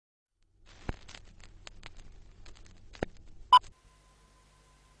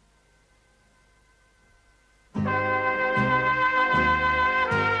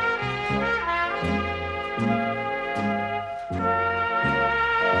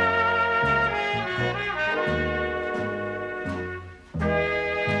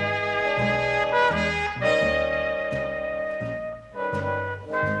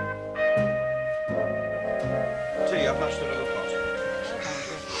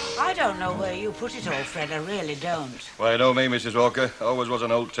I don't know where you put it all, Fred. I really don't. Well, you know me, Mrs. Walker. Always was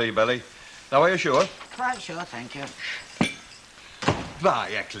an old tea belly. Now, are you sure? Quite sure, thank you. Bah,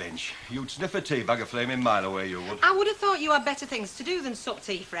 heck, Lynch. You'd sniff a tea bag a flaming mile away, you would. I would have thought you had better things to do than sup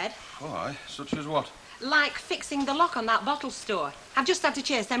tea, Fred. Oh, aye. Such as what? Like fixing the lock on that bottle store. I've just had to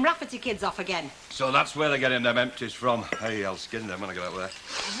chase them Rafferty kids off again. So that's where they're getting them empties from. Hey, I'll skin them when I get out there.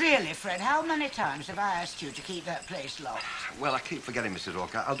 Really, Fred, how many times have I asked you to keep that place locked? Well, I keep forgetting, Mrs.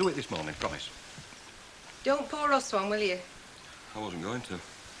 Walker. I'll do it this morning, promise. Don't pour us one, will you? I wasn't going to.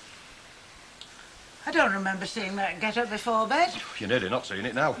 I don't remember seeing that get-up before bed. You're nearly not seeing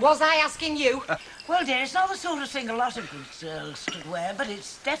it now. Was I asking you? Well, dear, it's not the sort of thing a lot of good girls could wear, but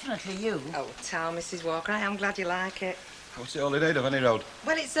it's definitely you. Oh, tell Mrs. Walker, I am glad you like it. What's the holiday of any road?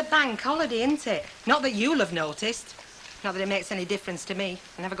 Well, it's a bank holiday, isn't it? Not that you'll have noticed. Not that it makes any difference to me.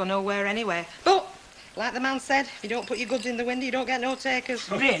 I never go nowhere anyway. But, like the man said, if you don't put your goods in the window, you don't get no takers.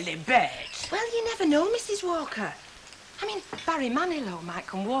 Really, Bet? Well, you never know, Mrs. Walker. I mean, Barry Manilow might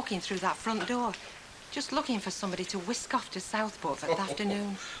come walking through that front door, just looking for somebody to whisk off to Southport for the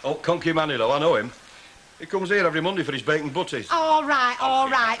afternoon. Oh, Conky Manilow, I know him. He comes here every Monday for his bacon butties. All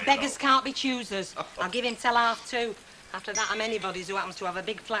right. Beggars can't be choosers. I'll give him till 2:30. After that, I'm anybody's who happens to have a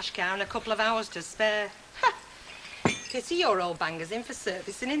big flash car and a couple of hours to spare. Pity your old banger's in for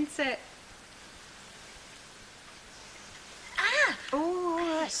servicing, isn't it? Ah! Oh,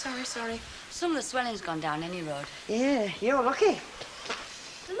 all right. Sorry. Some of the swelling's gone down any road. Yeah, you're lucky.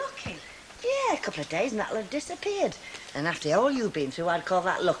 Lucky? Yeah, a couple of days and that'll have disappeared. And after all you've been through, I'd call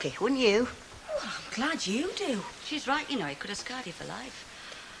that lucky, wouldn't you? Oh, I'm glad you do. She's right, you know, he could have scarred you for life.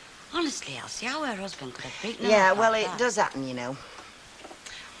 Honestly, Elsie, how her husband could have beaten her Yeah, up well, like it that. does happen, you know.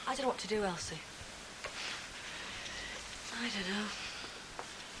 I don't know what to do, Elsie. I don't know.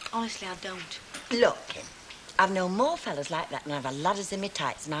 Honestly, I don't. Look, Kim, I've known more fellas like that than I've had ladders in my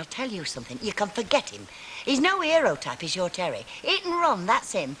tights, and I'll tell you something, you can forget him. He's no hero type, he's your Terry. Hit and run,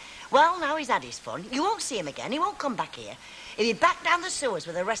 that's him. Well, now he's had his fun. You won't see him again, he won't come back here. He'll be back down the sewers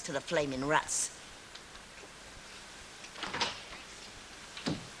with the rest of the flaming rats.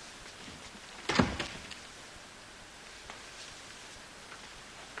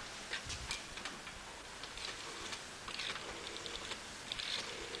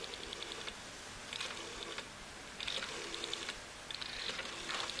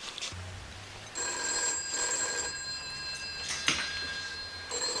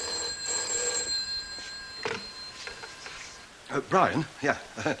 Brian? Yeah,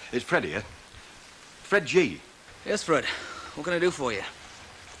 it's Fred here. Fred G. Yes, Fred. What can I do for you?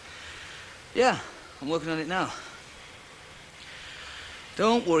 Yeah, I'm working on it now.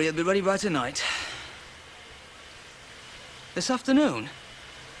 Don't worry, it'll be ready by tonight. This afternoon?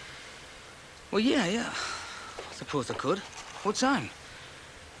 Well, yeah. I suppose I could. What time?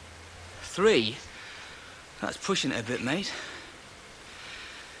 3? That's pushing it a bit, mate.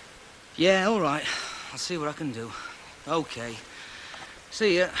 Yeah, all right. I'll see what I can do. Okay.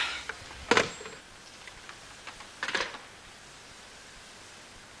 See ya.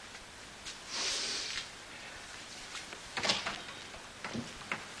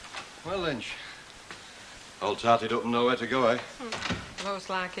 Well, Lynch. All tarted up and nowhere to go, eh? Most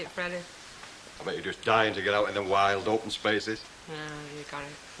like it, Freddie. I bet you're just dying to get out in the wild, open spaces. No, you got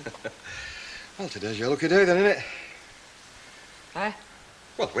it. Well, today's your lucky day, then, isn't it? Eh?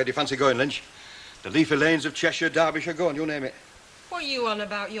 Well, where do you fancy going, Lynch? The leafy lanes of Cheshire, Derbyshire, go on, you name it. What are you on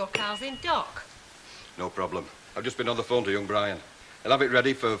about your cars in dock? No problem. I've just been on the phone to young Brian. I'll have it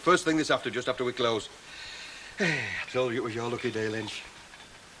ready for first thing this afternoon, just after we close. I told you it was your lucky day, Lynch.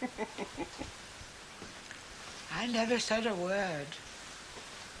 I never said a word.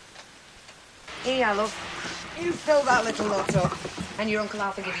 Here, love. You fill that little lot up. And your Uncle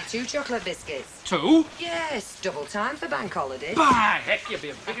Arthur give you 2 chocolate biscuits. 2? Yes, double time for bank holidays. By heck, you'll be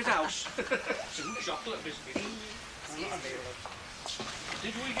a big as house. 2 chocolate biscuits.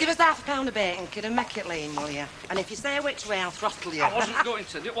 Give us £1/2 of bacon, kid, and make it lean, will you? And if you say which way, I'll throttle you. I wasn't going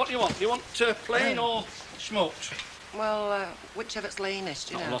to. What do you want? Do you want plain or smoked? Well, whichever's leanest,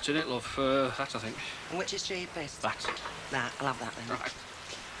 you Not a know. lot in it, love. That, I think. And which is cheapest? That. Right, I'll have that then.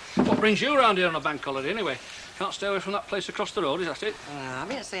 Right. What brings you around here on a bank holiday, anyway? Can't stay away from that place across the road, is that it? I'm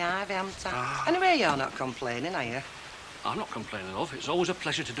here to see Ivy, haven't I? Anyway, you're not complaining, are you? I'm not complaining, love. It's always a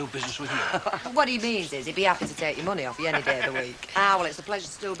pleasure to do business with you. What he means is he'd be happy to take your money off you any day of the week. Well, it's a pleasure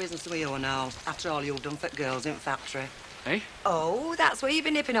to do business with you and all. After all you've done for girls in factory. Eh? Oh, that's where you've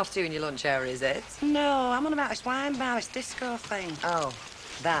been nipping off to in your lunch hour, is it? No, I'm on about this wine bar, this disco thing. Oh,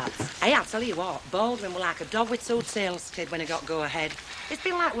 that. Hey, I'll tell you what, Baldwin were like a dog with 2 tails, kid, when he got go-ahead. It's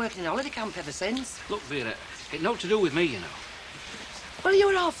been like working in a holiday camp ever since. Look, Vera, it's not to do with me, you know. Well, you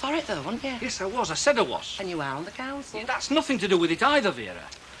were all for it, though, weren't you? Yes, I was. I said I was. And you are on the council. Yeah, that's nothing to do with it either, Vera.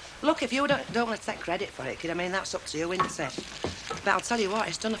 Look, if you don't want to take credit for it, kid, I mean, that's up to you, isn't it? But I'll tell you what,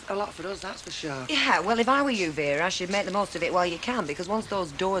 it's done a lot for us, that's for sure. Yeah, well, if I were you, Vera, I should make the most of it while you can, because once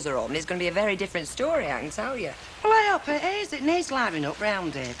those doors are open, it's going to be a very different story, I can tell you. Well, I hope it is. It needs livening up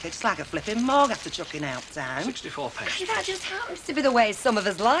round here, kid. It's like a flipping morgue after chucking out time. 64 pence. Hey, that just happens to be the way some of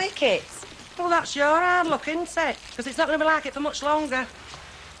us like it. Well, that's your hard luck, isn't it? Because it's not going to be like it for much longer.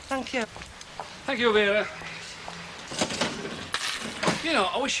 Thank you. Thank you, Vera. You know,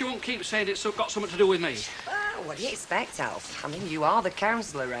 I wish you wouldn't keep saying it's got something to do with me. Well, what do you expect, Alf? I mean, you are the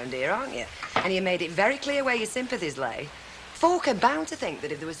councillor around here, aren't you? And you made it very clear where your sympathies lay. Folk are bound to think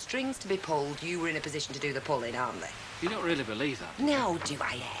that if there were strings to be pulled, you were in a position to do the pulling, aren't they? You don't really believe that? No, do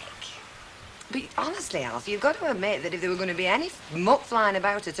I, Egg? But honestly, Alf, you've got to admit that if there were going to be any muck flying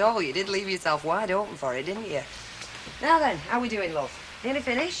about at all, you did leave yourself wide open for it, didn't you? Now then, how we doing, love? Nearly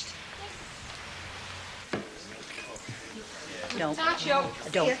finished? Don't.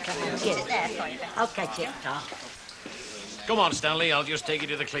 Don't. Get it there. I'll catch it, Tom. Come on, Stanley, I'll just take you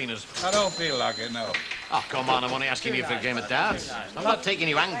to the cleaners. I don't feel like it, no. Oh, come on, I'm only asking you for a game of darts. I'm not taking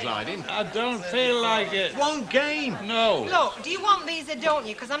you hang gliding. I don't feel like it. One game. No. Look, do you want these or don't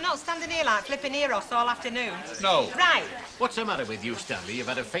you? Because I'm not standing here like flipping heroes all afternoon. No. Right. What's the matter with you, Stanley? You've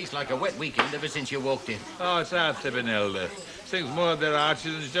had a face like a wet weekend ever since you walked in. Oh, it's hard tipping Hilda. Thinks more of their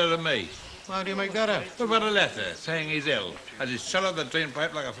arches than she does of me. How do you make that out? We've got a letter saying he's ill, as he's shut up the drain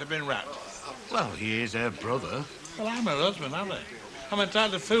pipe like a flipping rat. Well, he is her brother. Well, I'm her husband, aren't I? I'm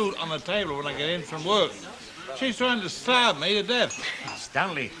entitled to food on the table when I get in from work. She's trying to starve me to death.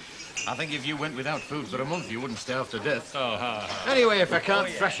 Stanley, I think if you went without food for a month, you wouldn't starve to death. Oh, ha, ha. Anyway, if I can't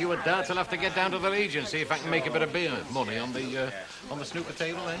thrash you at darts, I'll have to get down to the Legion, see if I can make a bit of beer money on the snooker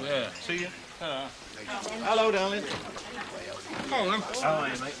table, then. Yeah. See you. Ta-ra. Hello, darling. Hold on. How are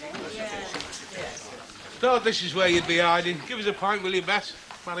you, mate? Thought this is where you'd be hiding. Give us a pint, will you, Bess?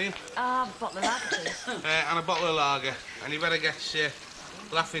 Marion? Bottle of lager, please. And a bottle of lager. And you better get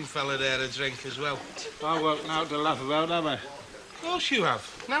laughing fella there a drink as well. I work now to laugh about, have I? Of course you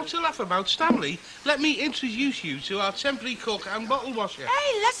have. Now to laugh about, Stanley, let me introduce you to our temporary cook and bottle washer.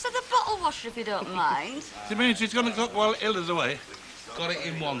 Hey, let's have the bottle washer if you don't mind. Do you mean she's going to cook while Hilda's away? Got it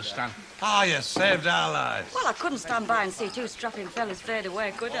in one, Stan. Ah, you saved our lives. Well, I couldn't stand by and see two strapping fellas fade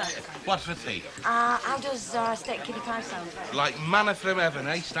away, could I? What's for tea? How does steak kiddie pie sound? Like manna from heaven,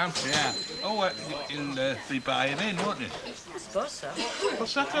 eh, Stan? Yeah. Oh, you'll be buying in, won't you? I suppose so.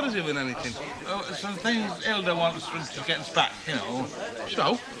 What's that got to do with anything? Oh, some things Hilda wants when she gets back, you know.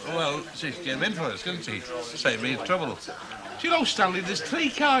 So, well, she came in for us, couldn't she? Save me trouble. Do you know, Stanley, there's three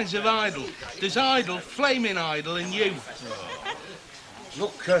kinds of idol. There's idol, flaming idol, and you.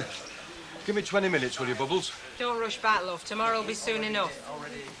 Look, give me 20 minutes, will you, Bubbles? Don't rush back, love. Tomorrow'll be soon enough.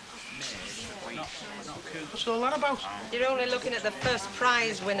 What's all that about? You're only looking at the first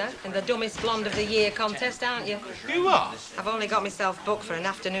prize winner in the Dumbest Blonde of the Year contest, aren't you? You are? I've only got myself booked for an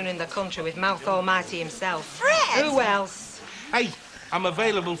afternoon in the country with Mouth Almighty himself. Fred! Who else? Hey, I'm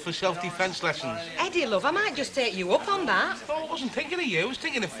available for self-defence lessons. Eddie, love, I might just take you up on that. Oh, I wasn't thinking of you, I was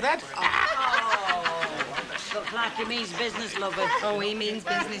thinking of Fred. Looks like he means business, lover. Oh, he means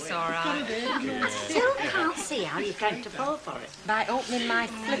business, all right. Still can't see how you came to fall for it. By opening my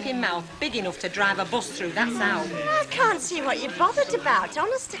flipping mouth big enough to drive a bus through, that's how. I can't see what you're bothered about,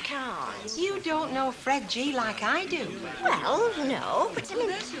 honest I can't. You don't know Fred G like I do. Well, no, but I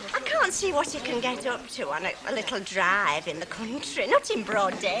mean, I can't see what you can get up to on a little drive in the country, not in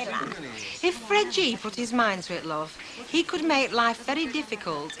broad daylight. If Fred G put his mind to it, love, he could make life very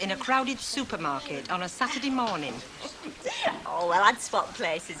difficult in a crowded supermarket on a Saturday morning. Oh, well, I'd swap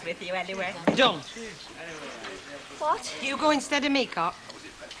places with you anyway. Done. What? You go instead of me, Cop.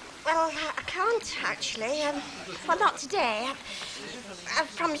 Well, I can't, actually. Well, not today.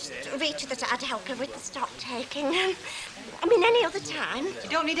 I've promised Rita that I'd help her with the stock taking. I mean, any other time. You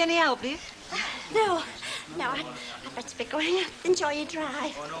don't need any help, do you? No, I'd better be going. Enjoy your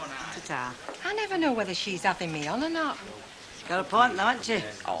drive. Ta-ta. I never know whether she's having me on or not. Got a point, though, hasn't she?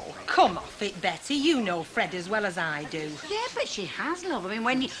 Oh, come off it, Betty. You know Fred as well as I do. Yeah, but she has, love. I mean,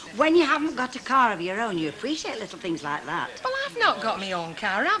 when you haven't got a car of your own, you appreciate little things like that. Well, I've not got my own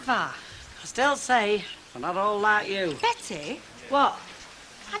car, have I? I still say, we're not all like you. Betty, What?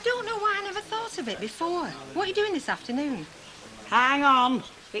 I don't know why I never thought of it before. What are you doing this afternoon? Hang on.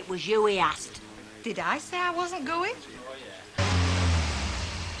 It was you he asked. Did I say I wasn't going?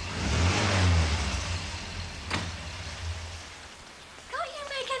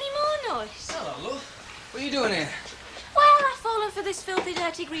 Noise. Hello, love. What are you doing here? Well, I've fallen for this filthy,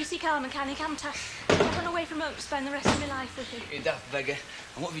 dirty, greasy car mechanic, haven't I? I don't know where away from home to spend the rest of my life with him. You daft beggar.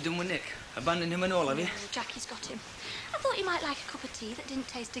 And what have you done with Nick? Abandoned him and all, have you? Oh, Jackie's got him. I thought you might like a cup of tea that didn't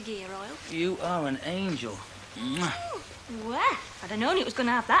taste of gear oil. You are an angel. Mwah. Well, if I'd have known it was going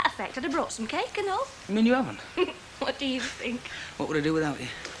to have that effect, I'd have brought some cake and all. You mean you haven't? What do you think? What would I do without you?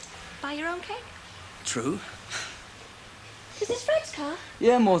 Buy your own cake? True. Is this Fred's car?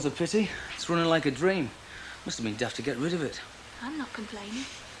 Yeah, more's a pity. It's running like a dream. Must have been daft to get rid of it. I'm not complaining.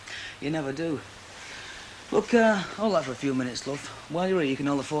 You never do. Look, hold that for a few minutes, love. While you're here, you can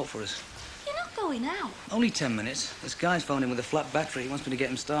hold the fort for us. You're not going out. Only 10 minutes. This guy's phoned in with a flat battery. He wants me to get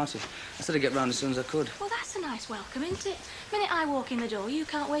him started. I said I'd get round as soon as I could. Well, that's a nice welcome, isn't it? The minute I walk in the door, you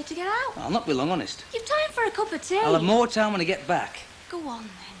can't wait to get out. I'll not be long, honest. You've time for a cup of tea. I'll have more time when I get back. Go on,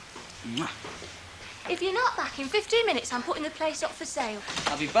 then. Mwah. If you're not back in 15 minutes, I'm putting the place up for sale.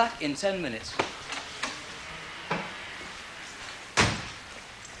 I'll be back in 10 minutes.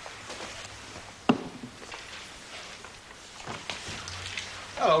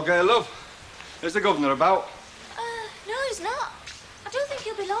 Hello, girl, love. Is the governor about? No, he's not. I don't think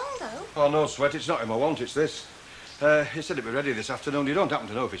he'll be long, though. Oh, no sweat. It's not him I want, it's this. He said it'd be ready this afternoon. You don't happen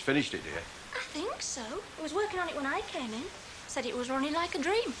to know if he's finished it, do you? I think so. He was working on it when I came in. Said it was running like a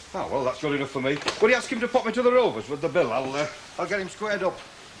dream. Oh, well, that's good enough for me. Will you ask him to pop me to the Rovers with the bill? I'll get him squared up.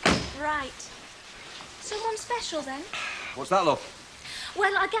 Right. Someone special, then? What's that, love?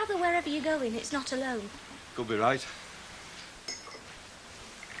 Well, I gather wherever you're going, it's not alone. Could be right.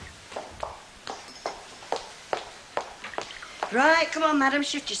 Right, come on, madam,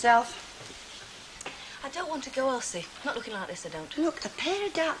 shift yourself. I don't want to go, Elsie. Not looking like this, I don't. Look, a pair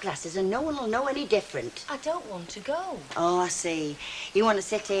of dark glasses and no one will know any different. I don't want to go. Oh, I see. You want to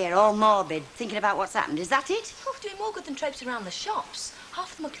sit here all morbid, thinking about what's happened. Is that it? Oh, doing more good than traipsing around the shops.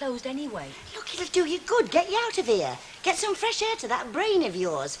 Half of them are closed anyway. Look, it'll do you good. Get you out of here. Get some fresh air to that brain of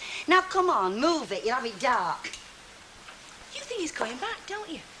yours. Now, come on, move it. You'll have it dark. You think he's coming back, don't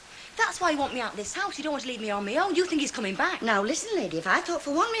you? That's why you want me out of this house. You don't want to leave me on my own. You think he's coming back. Now, listen, lady, if I thought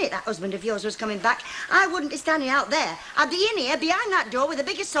for 1 minute that husband of yours was coming back, I wouldn't be standing out there. I'd be in here, behind that door, with the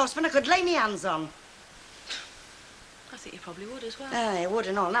biggest saucepan I could lay my hands on. I think you probably would as well. Aye, would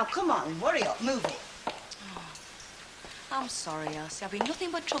and all. Now, come on, hurry up, move it. I'm sorry, Elsie. I've been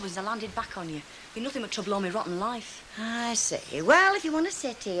nothing but trouble since I landed back on you. Been nothing but trouble all my rotten life. I see. Well, if you want to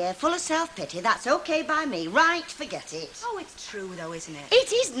sit here full of self-pity, that's okay by me. Right, forget it. Oh, it's true, though, isn't it?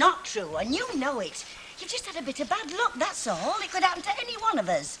 It is not true, and you know it. You've just had a bit of bad luck, that's all. It could happen to any one of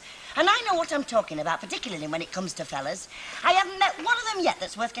us. And I know what I'm talking about, particularly when it comes to fellas. I haven't met one of them yet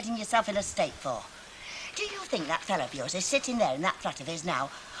that's worth getting yourself in a state for. Do you think that fella of yours is sitting there in that flat of his now,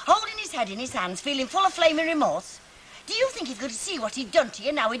 holding his head in his hands, feeling full of flaming remorse? Do you think if he could see what he'd done to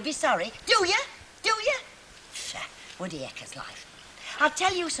you now he'd be sorry? Do you? Do you? Woody Ecker's life. I'll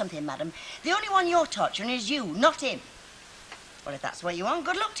tell you something, madam. The only one you're torturing is you, not him. Well, if that's what you want,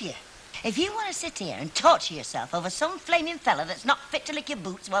 good luck to you. If you want to sit here and torture yourself over some flaming fella that's not fit to lick your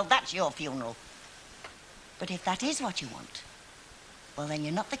boots, well, that's your funeral. But if that is what you want, well, then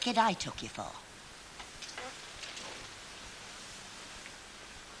you're not the kid I took you for.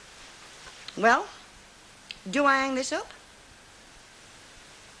 Well, do I hang this up?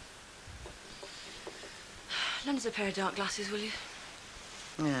 Lend us a pair of dark glasses, will you?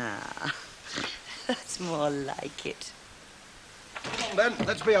 Ah, that's more like it. Come on, then.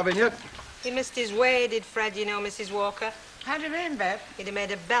 Let's be having you. He missed his way, did Fred, you know, Mrs. Walker. How do you mean, Bev? He'd have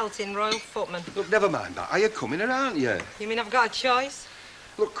made a belting royal footman. Look, never mind that. Are you coming or aren't you? You mean I've got a choice?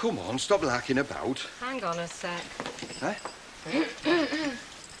 Look, come on. Stop larking about. Hang on a sec. Eh?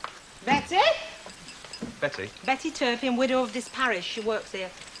 Betty? Betty? Betty Turpin, widow of this parish. She works here.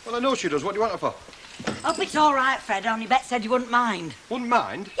 Well, I know she does. What do you want her for? Hope it's all right, Fred. Only Bet said you wouldn't mind. Wouldn't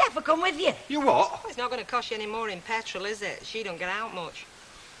mind? Yeah, if I come with you. You what? Well, it's not going to cost you any more in petrol, is it? She don't get out much.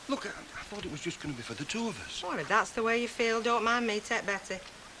 Look, I thought it was just going to be for the two of us. Well, if that's the way you feel, don't mind me, take Betty.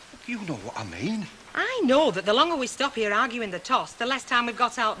 Look, you know what I mean. I know that the longer we stop here arguing the toss, the less time we've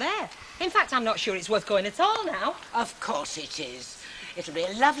got out there. In fact, I'm not sure it's worth going at all now. Of course it is. It'll be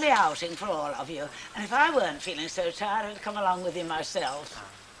a lovely outing for all of you. And if I weren't feeling so tired, I'd come along with you myself.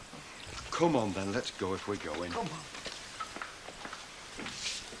 Come on, then. Let's go if we're going. Come on.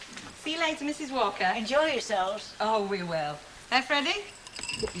 See you later, Mrs. Walker. Enjoy yourselves. Oh, we will. Freddie?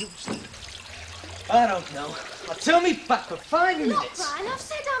 I don't know. I'll turn me back for 5 minutes. Look, Brian, I've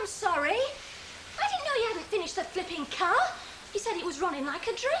said I'm sorry. I didn't know you hadn't finished the flipping car. You said it was running like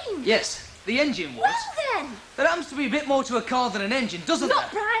a dream. Yes, the engine was. Well, then. There happens to be a bit more to a car than an engine, doesn't Look, there?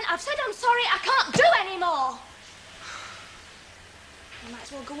 Brian, I've said I'm sorry. I can't do any more. You might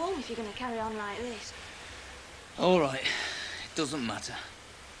as well go home if you're going to carry on like this. All right. It doesn't matter.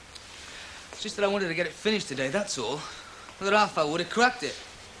 It's just that I wanted to get it finished today, that's all. Another half hour would have cracked it.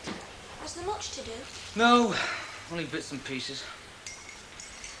 Was there much to do? No, only bits and pieces.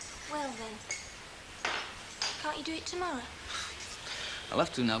 Well then, can't you do it tomorrow? I'll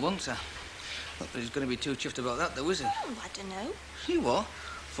have to now, won't I? Not that he's going to be too chuffed about that, though, is he? Oh, I don't know. You what?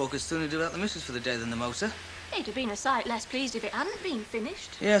 Folk would sooner do that the missus for the day than the motor. He'd have been a sight less pleased if it hadn't been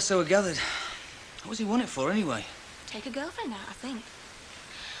finished. Yeah, so I gathered. What does he want it for, anyway? Take a girlfriend out, I think.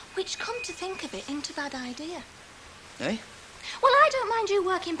 Which, come to think of it, ain't a bad idea. Eh? Well, I don't mind you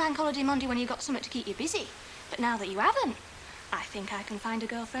working bank holiday Monday when you've got something to keep you busy. But now that you haven't, I think I can find a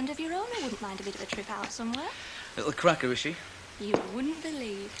girlfriend of your own who wouldn't mind a bit of a trip out somewhere. Little cracker, is she? You wouldn't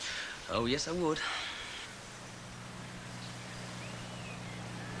believe. Oh, yes, I would.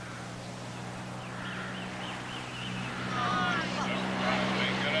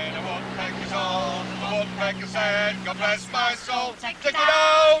 Woodpecker said, God bless my soul. Take it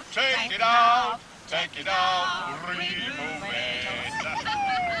out, take it out, take it out, remove it.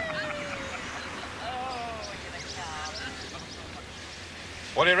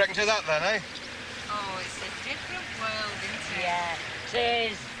 What do you reckon to that then, eh? Oh, it's a different world, isn't it? Yeah,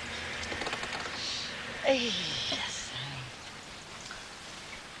 it is. Yes.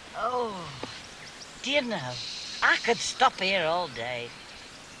 Oh, do you know, I could stop here all day.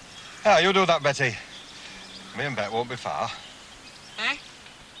 Yeah, you do that, Betty. Me and Bet won't be far. Eh?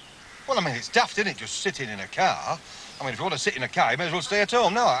 Well, I mean, it's daft, isn't it, just sitting in a car? I mean, if you want to sit in a car, you may as well stay at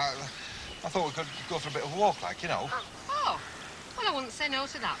home. No, I thought we could go for a bit of a walk, like, you know. Oh, well, I wouldn't say no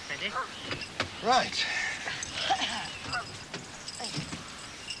to that, Freddie. Right.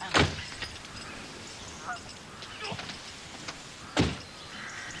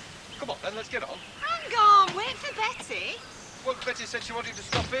 Come on, then, let's get on. Hang on, wait for Betty. Well, Betty said she wanted to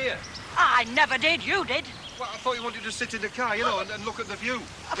stop here. I never did, you did. Well, I thought you wanted to sit in the car, you know, and look at the view.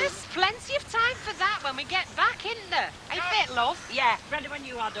 There's plenty of time for that when we get back, isn't there? Ain't it, love? Yeah, ready when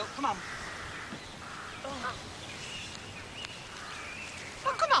you are, Duck. Come on.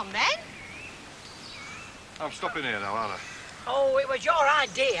 Well, come on, then. I'm stopping here now, aren't I? Oh, it was your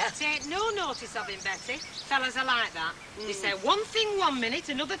idea. Take no notice of him, Betty. Fellas are like that. They say one thing 1 minute,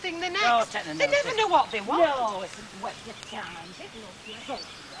 another thing the next. No, take no They notice. never know what they want. No, it's a waste of time.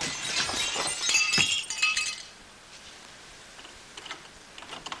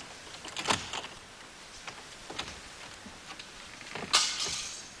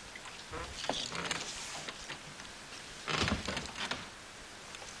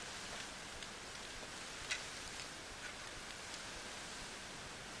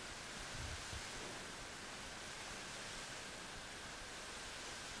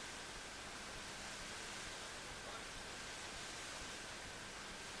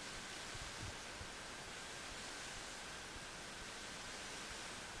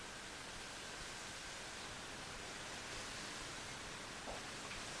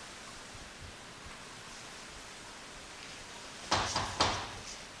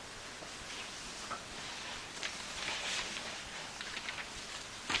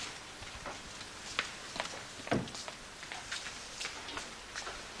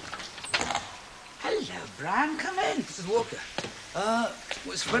 Hello, Brian. Come in. Mrs. Walker.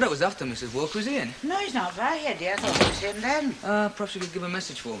 It's Fred I was after, Mrs. Walker. Is he in? No, he's not there yet, dear. I thought it was him then. Perhaps you could give a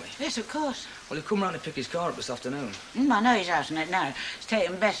message for me. Yes, of course. Well, he'll come round to pick his car up this afternoon. I know he's out on it now. He's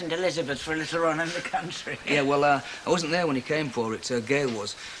taking Bess and Elizabeth for a little run in the country. Yeah, well, I wasn't there when he came for it. Gail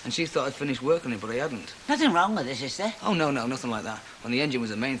was. And she thought I'd finished work on it, but I hadn't. Nothing wrong with this, is there? Oh, no, nothing like that. Well, the engine was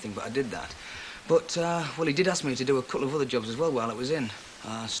the main thing, but I did that. But, well, he did ask me to do a couple of other jobs as well while I was in.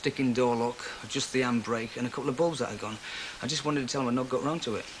 Sticking door lock, adjust the handbrake, and a couple of bulbs that had gone. I just wanted to tell him I'd not got round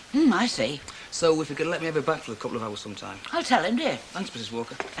to it. I see. So if he could let me have it back for a couple of hours sometime. I'll tell him, dear. Thanks, Mrs.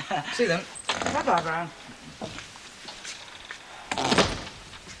 Walker. See you then. Bye-bye, Brian.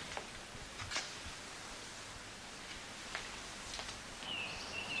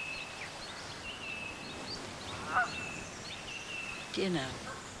 Do you know,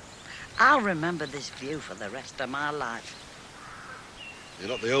 I'll remember this view for the rest of my life. You're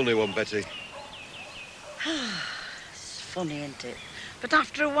not the only one, Betty. It's funny, isn't it? But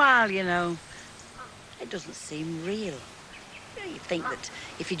after a while, you know, it doesn't seem real. You know, you think that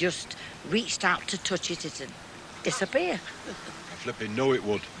if you just reached out to touch it, it'd disappear. I flipping know it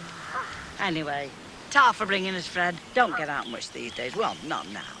would. Anyway, ta for bringing us, Fred. Don't get out much these days. Well, not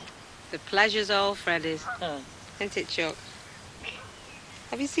now. The pleasure's all Freddie's. Isn't it, Chuck?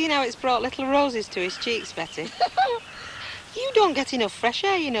 Have you seen how it's brought little roses to his cheeks, Betty? You don't get enough fresh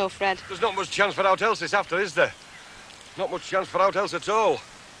air, you know, Fred. There's not much chance for aught else this after, is there? Not much chance for aught else at all.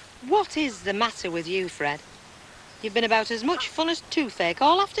 What is the matter with you, Fred? You've been about as much fun as toothache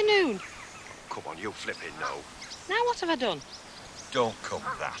all afternoon. come on, you flipping know. Now what have I done? Don't come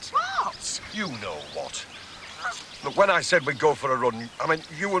that. What? You know what. Look, when I said we'd go for a run, I mean,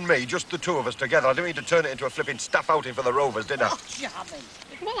 you and me, just the two of us together. I didn't mean to turn it into a flipping staff outing for the Rovers, did I? Oh, charming.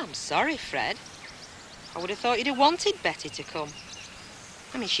 Well, I'm sorry, Fred. I would have thought you'd have wanted Betty to come.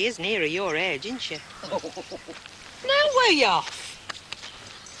 I mean, she is nearer your age, isn't she? Now where you off?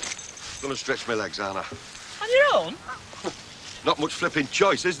 Gonna stretch my legs, aren't I? On your own? Not much flipping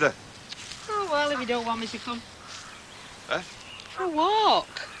choice, is there? Oh, well, if you don't want me to come. Eh? For a walk.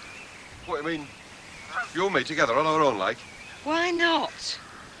 What, you mean, you and me together on our own, like? Why not?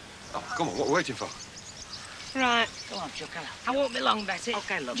 Oh, come on, what are we waiting for? Right. Go on, Chuck. I won't be long, Betty.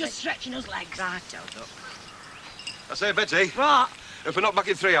 OK, love. Just stretching us legs. Right, look. I say, Betty. What? If we're not back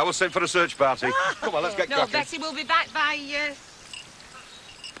in 3 hours, send for a search party. Come on, let's get No, cracking. Betty will be back by,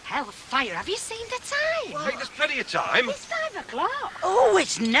 Hellfire, have you seen the time? Hey, there's plenty of time. It's 5 o'clock. Oh,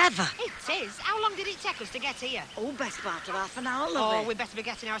 it's never. It is. How long did it take us to get here? Oh, best part of half an hour, Oh, love. we'd better be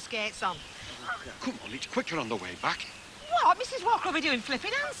getting our skates on. Come on, it's quicker on the way back. What? Mrs. Walker will be doing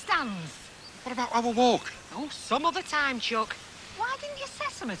flipping handstands. What about our walk? Oh, some other time, Chuck. Why didn't you say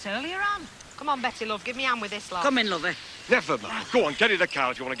something earlier on? Come on, Betty, love, give me a hand with this lot. Come in, lovey. Never mind. Go on, get in the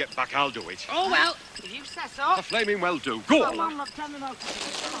car if you want to get back. I'll do it. Oh, well, if you say so. The flaming well do. Go on. Come on, love, tell me about it.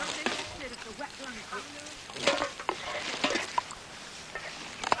 Come on, it's a wet blanket.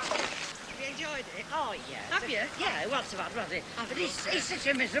 Have you enjoyed it? Oh, yeah. Have you? Yeah, what's about Roddy? But he's such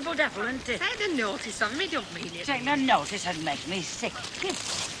a miserable devil, isn't he? Take the notice on me, don't mean it. Take no notice and make me sick.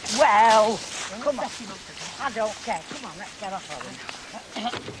 Well, come on. I don't care. Come on, let's get off of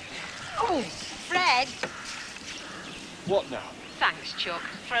him. Oh, Fred. What now? Thanks, Chuck,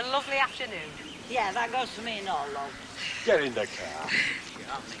 for a lovely afternoon. Yeah, that goes for me and all, love. Get in the car.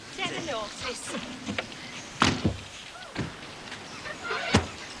 Take the notice.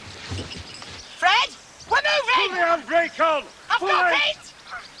 Fred, we're moving! Put the handbrake on! I've got it!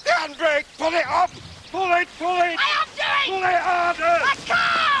 The handbrake! Pull it up! Pull it! Pull it! I am doing! Pull it harder! I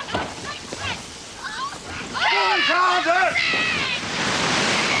can't! Pull it harder!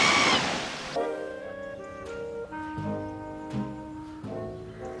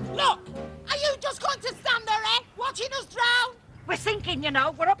 Look! Are you just going to stand there, eh? Watching us drown? We're sinking, you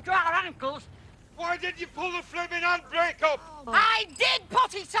know. We're up to our ankles. Why did you pull the flaming handbrake up? I did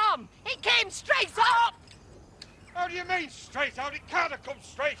put it on! It came straight up! How do you mean straight out? It can't have come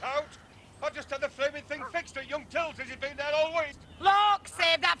straight out. I just had the flaming thing fixed at young Tills. He's been there all week. Look,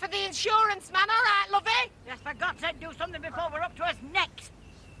 save that for the insurance man, all right, lovey? Yes, for God's sake, do something before we're up to us necks.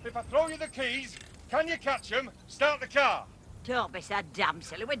 If I throw you the keys, can you catch them? Start the car. Don't be so damn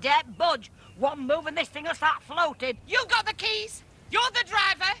silly. We daren't budge. One move and this thing will start floating. You got the keys. You're the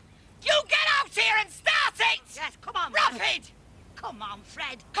driver. You get out here and start it! Yes, come on. Rapid! Come on,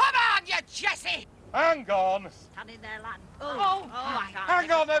 Fred. Come on, you Jessie! Hang on. Stand in there, lad. Oh, I can't.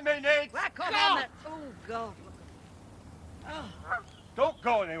 Hang on a minute. Well, come Go. on. Oh, God. Don't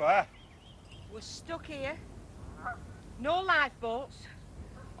go anywhere. We're stuck here. No lifeboats.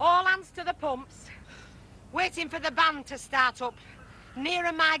 All hands to the pumps. Waiting for the band to start up.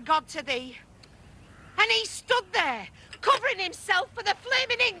 Nearer my God to thee. And he stood there, covering himself for the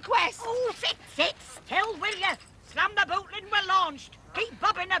flaming inquest. Oh, sit still, will you? Slam the boot and we're launched. Keep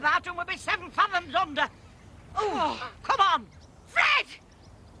bobbing about and we'll be 7 fathoms under. Oh, come on. Fred!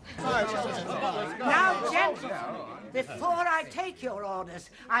 Now, gentlemen, before I take your orders,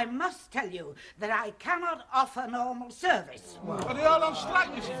 I must tell you that I cannot offer normal service. Are they all on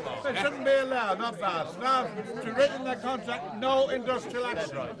strike, Mrs. Moss? They shouldn't be allowed, not that. Now, to written in their contract, no industrial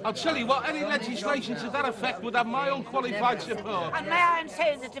action. I'll tell you what, any legislation to that effect would have my unqualified support. And may I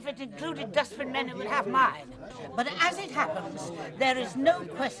say that if it included dustbin men, it would have mine. But as it happens, there is no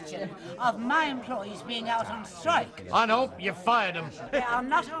question of my employees being out on strike. I know, you fired them. They are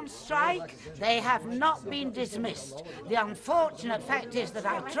not on strike. They have not been dismissed. The unfortunate fact is that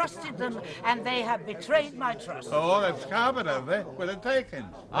I trusted them and they have betrayed my trust. Oh, that's carbon, have they? With a taken.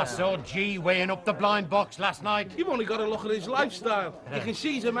 I saw G weighing up the blind box last night. You've only got to look at his lifestyle. You can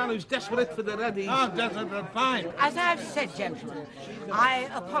see he's a man who's desperate for the ready. Oh, desperate for fine. As I've said, gentlemen, I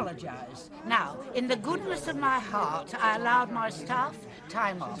apologise. Now, in the goodness of my heart, I allowed my staff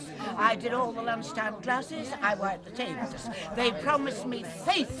time off. I did all the lunchtime classes. I worked the tables. They promised me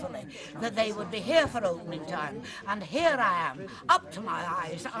faithfully that they would be here for opening time. And here I am, up to my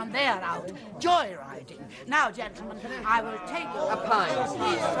eyes, and they are out, joyriding. Now, gentlemen, I will take your... A pint.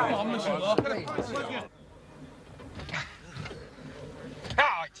 Please try. Come on, Mrs. Walker.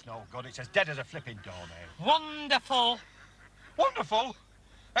 Ah, it's no good. It's as dead as a flipping doornail. Wonderful. Wonderful.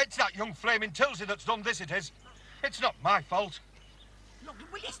 It's that young flaming Tilsey that's done this, it is. It's not my fault. Look,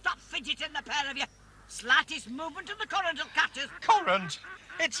 will you stop fidgeting, the pair of you? Slightest movement of the current will catch us. Current?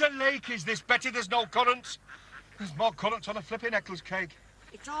 It's a lake, is this, Betty? There's no currents. There's more currents on a flipping Eccles cake.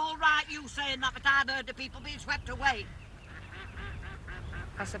 It's all right you saying that, but I've heard the people being swept away.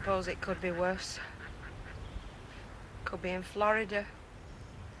 I suppose it could be worse. Could be in Florida.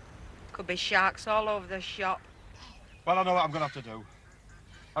 Could be sharks all over the shop. Well, I know what I'm going to have to do.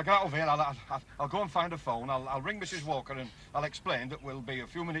 I'll get out of here, I'll go and find a phone, I'll ring Mrs. Walker and I'll explain that we'll be a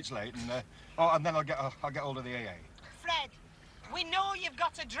few minutes late and then I'll get hold of the AA. Fred, we know you've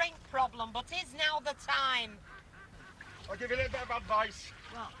got a drink problem, but is now the time? I'll give you a little bit of advice.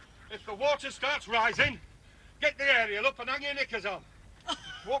 What? If the water starts rising, get the aerial up and hang your knickers on.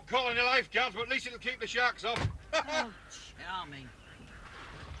 Won't call any lifeguards, but at least it'll keep the sharks off. Oh, charming.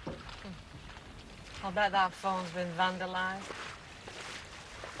 I'll bet that phone's been vandalised.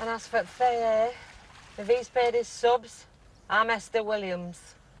 And as for Thayer, if he's paid his subs, I'm Esther Williams.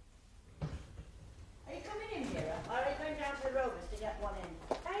 Are you coming in here, or are you going down to the Rovers to get one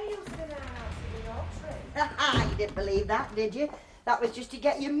in? I used to know how to be. You didn't believe that, did you? That was just to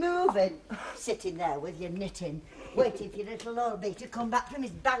get you moving. Sitting there with your knitting, waiting for your little Oldie to come back from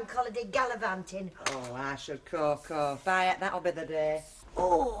his bank holiday gallivanting. Oh, I should Coco. Bye, that'll be the day.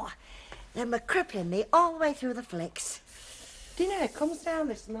 Oh, they were crippling me all the way through the flicks. Do you know, it comes down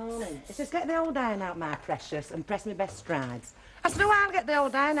this morning. It says, get the old iron out, my precious, and press me best strides. I said, oh, I'll get the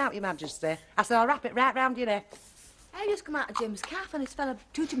old iron out, your majesty. I said, I'll wrap it right round your neck. I just come out of Jim's calf and this fella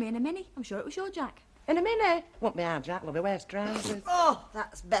tooted me in a mini. I'm sure it was your Jack. In a minute. Won't be hard, Jack, love, he wears trousers. Oh,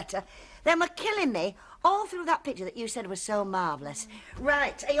 that's better. They were killing me all through that picture that you said was so marvellous.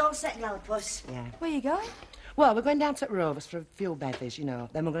 Right, are you all set, Glamourpuss? Yeah. Where you going? Well, we're going down to Rovers for a few bevies, you know.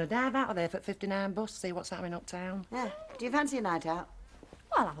 Then we're going to dive out of there for 59 bus, see what's happening uptown. Yeah. Do you fancy a night out?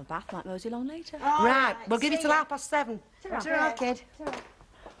 Well, I'll have a bath like Rosie long later. Right, we'll give you till 7:30. Ta-ra, kid.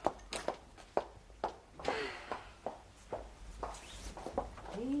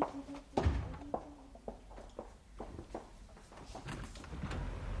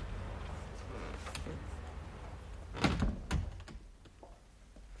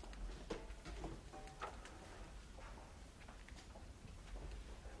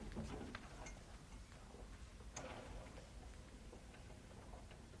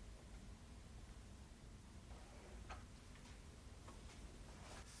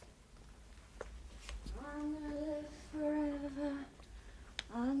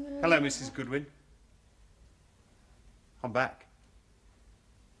 Hello, Mrs. Goodwin. I'm back.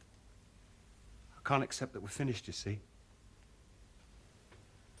 I can't accept that we're finished, you see.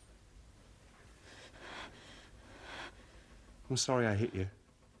 I'm sorry I hit you.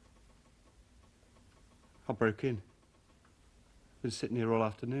 I broke in. Been sitting here all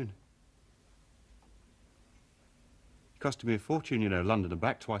afternoon. It costed me a fortune, you know, London and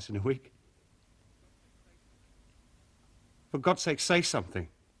back twice in a week. For God's sake, say something.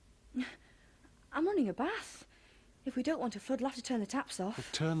 I'm running a bath. If we don't want a flood, we'll have to turn the taps off. Well,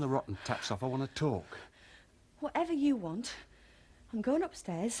 turn the rotten taps off. I want to talk. Whatever you want. I'm going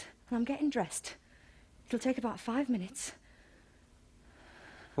upstairs and I'm getting dressed. It'll take about 5 minutes.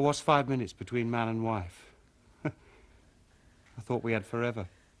 Well, what's 5 minutes between man and wife? I thought we had forever.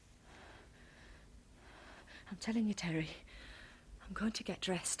 I'm telling you, Terry, I'm going to get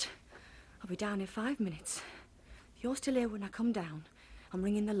dressed. I'll be down in 5 minutes. If you're still here when I come down, I'm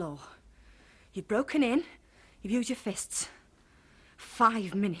ringing the law. You've broken in, you've used your fists.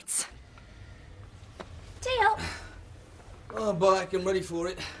 5 minutes. Tea up. Oh, back, I'm ready for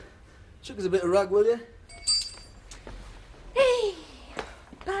it. Chuck us a bit of rag, will you? Hey!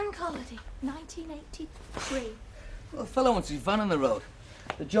 Bank holiday, 1983. Well, the fellow wants his van on the road.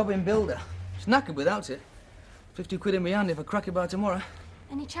 The jobbing builder. He's knackered without it. 50 quid in my hand if I crack it by tomorrow.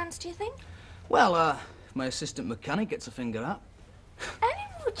 Any chance, do you think? Well, if my assistant mechanic gets a finger out.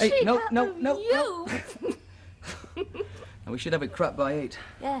 Hey, no. You? And we should have it cracked by 8.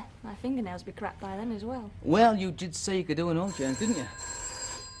 Yeah, my fingernails be cracked by then as well. Well, you did say you could do an oil change, didn't you?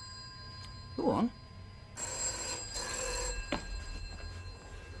 Go on.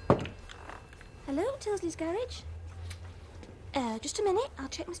 Hello, Tilsley's garage. Just a minute. I'll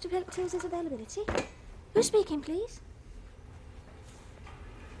check Mr. Tilsley's availability. Who's speaking, please?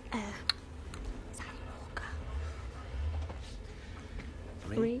 Sally Walker.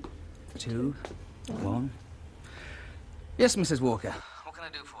 3, 2, 1. Yes, Mrs. Walker. What can I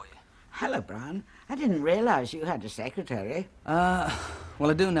do for you? Hello, Brian. I didn't realise you had a secretary. Well,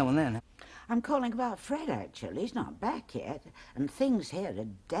 I do now and then. I'm calling about Fred, actually. He's not back yet, and things here are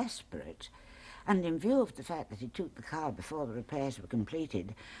desperate. And in view of the fact that he took the car before the repairs were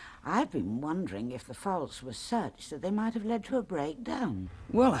completed, I've been wondering if the faults were such that they might have led to a breakdown.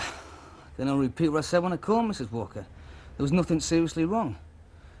 Well, I can only repeat what I said when I called Mrs. Walker. There was nothing seriously wrong.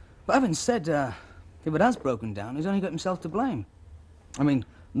 But having said, if it has broken down, he's only got himself to blame. I mean,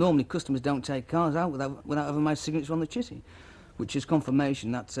 normally customers don't take cars out without having my signature on the chitty, which is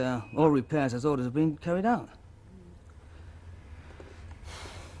confirmation that all repairs as orders have been carried out.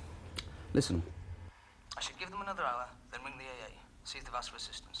 Listen, I should give them another hour, then ring the AA, see if they've asked for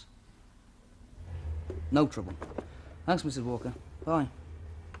assistance. No trouble. Thanks, Mrs. Walker. Bye.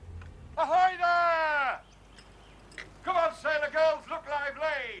 Ahoy there! Come on, sailor girls, look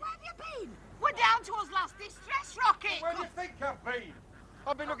lively! Where have you been? We're down to us last distress rocket. Where do you think I've been?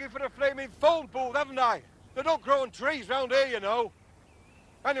 I've been looking for a flaming phone booth, haven't I? They don't grow on trees round here, you know.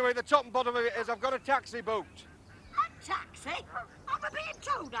 Anyway, the top and bottom of it is I've got a taxi booked. A taxi? Am I being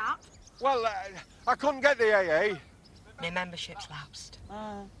towed out? Well, I couldn't get the AA. My membership's lapsed.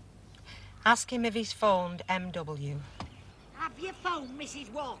 Ask him if he's phoned MW. Have you phoned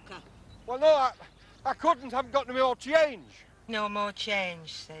Mrs. Walker? Well, no, I couldn't. I haven't got any more change. No more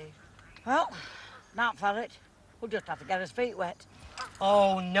change, Steve. Well, not for it. We'll just have to get his feet wet.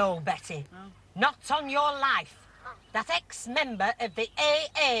 Oh, no, Betty. Not on your life. That ex-member of the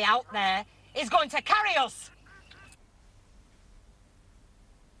AA out there is going to carry us.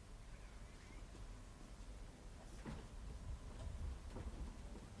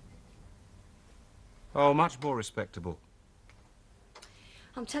 Oh, much more respectable.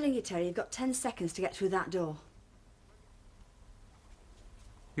 I'm telling you, Terry, you've got 10 seconds to get through that door.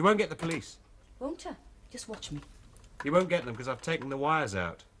 You won't get the police. Won't you? Just watch me. You won't get them because I've taken the wires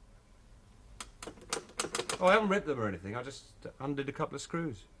out. Oh, I haven't ripped them or anything. I just undid a couple of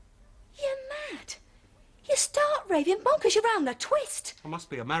screws. You're mad. You start raving bonkers. You're round the twist. I must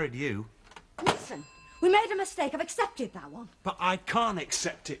be. I married you. Listen, we made a mistake. I've accepted that one. But I can't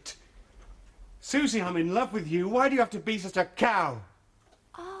accept it. Susie, I'm in love with you. Why do you have to be such a cow?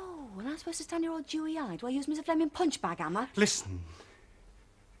 Oh, and I'm supposed to stand here all dewy-eyed? Do I use me as a flaming punch bag, am I? Listen.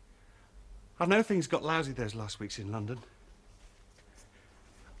 I know things got lousy those last weeks in London.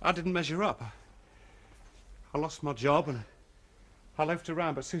 I didn't measure up. I lost my job and I loafed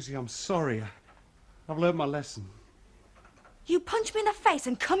around, but Susie, I'm sorry. I've learned my lesson. You punch me in the face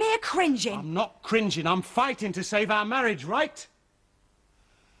and come here cringing. I'm not cringing. I'm fighting to save our marriage, right?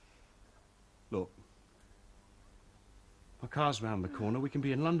 Look. My car's round the corner. We can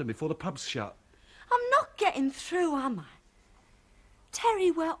be in London before the pub's shut. I'm not getting through, am I?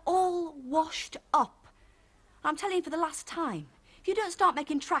 Terry, we're all washed up. I'm telling you for the last time. If you don't start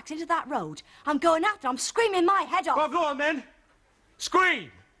making tracks into that road, I'm going after. I'm screaming my head off. Well, go on then.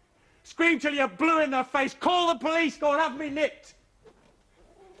 Scream! Scream till you're blue in the face. Call the police. Go and have me nipped.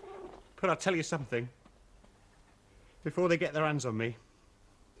 But I'll tell you something. Before they get their hands on me,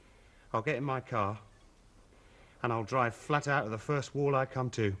 I'll get in my car and I'll drive flat out of the first wall I come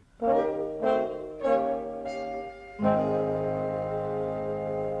to.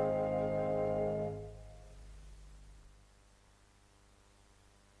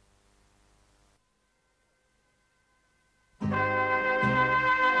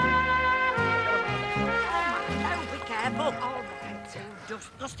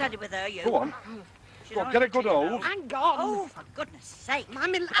 Just steady with her, you. Go on. Go on, get a good hold. Hang on. Oh, for goodness sake.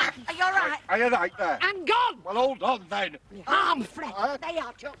 I'm in... Are you all right? Are you right there? Hang on. Well, hold on then. Arm, Fred. They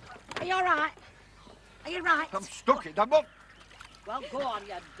are, Chuck. Are you all right? Are you right? I'm stuck in. I'm not... Well, go on,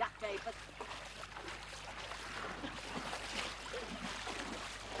 you jackapers.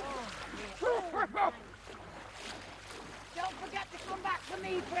 Don't forget to come back for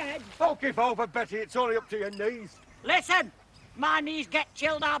me, Fred. Don't give over, Betty. It's only up to your knees. Listen, my knees get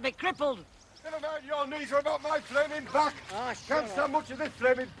chilled, I'll be crippled. Never mind, your knees are about my flaming back. Oh, Can't stand much of this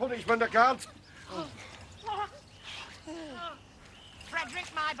flaming punishment, I can't. Frederick,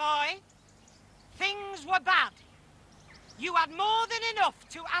 my boy, things were bad. You had more than enough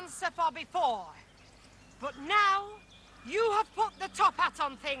to answer for before. But now, you have put the top hat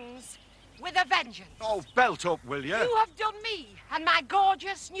on things with a vengeance. Oh, belt up, will you? You have done me and my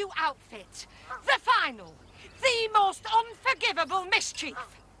gorgeous new outfit the final, the most unforgivable mischief.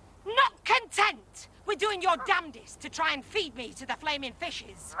 Not content with doing your damnedest to try and feed me to the flaming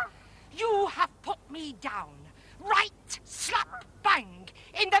fishes, you have put me down, right slap bang,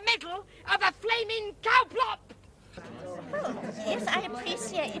 in the middle of a flaming cowplop. Yes, I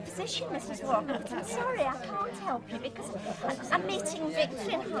appreciate your position, Mrs. Walker, but I'm sorry I can't help you because I'm meeting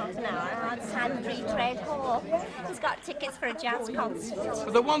Victor in half an hour outside the Free Trade Hall. He's got tickets for a jazz concert.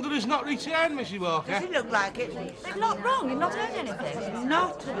 But the Wanderer's not returned, Mrs. Walker. Does it look like it? They're not wrong. You've not heard anything.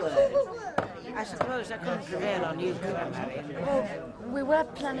 Not a word. I suppose I couldn't prevail on you, could I, Marion? Well, we were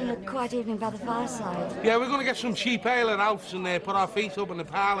planning a quiet evening by the fireside. Yeah, we're going to get some cheap ale and Alf's and put our feet up in the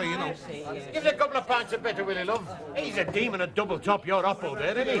parlour, you know. Give us a couple of pints of bitter, Willie, love. He's a demon at double top your apple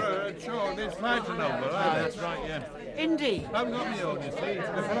there, isn't he? Sure, this flight's an over, that's right, yeah. Indeed. I haven't got my own, you see.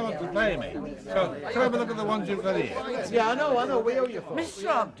 The fellow wants to pay me. So, can I have a look at the ones you've got here? Yeah, I know, we owe you for.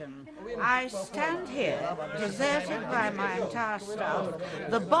 Mr. Ogden, I stand here, deserted by my entire staff,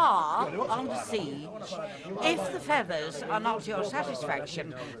 the bar on siege. If the feathers are not your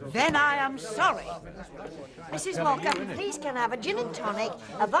satisfaction, then I am sorry. Mrs. Walker, please can I have a gin and tonic,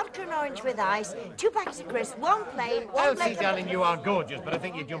 a vodka and orange with ice, 2 packets of crisps, 1 plain, 1 Elsie, plate of... darling, you are gorgeous, but I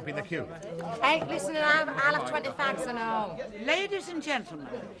think you jump in the queue. Hey, listen, I'll have 20 fags and all. Ladies and gentlemen,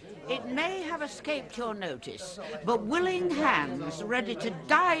 it may have escaped your notice, but willing hands ready to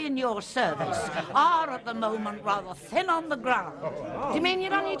die in your service are at the moment rather thin on the ground. Do you mean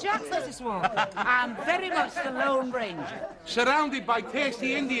you're on your jacks, Mrs. Walker? I'm very much the Lone Ranger. Surrounded by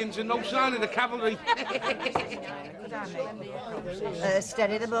tasty Indians and no sign of the cavalry.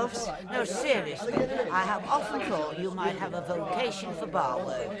 steady the buffs. No, seriously, I have often thought you might have a vocation for bar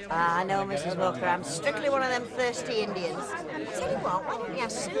work. I know, Mrs. Walker, I'm strictly one of them thirsty Indians. I tell you what, why don't you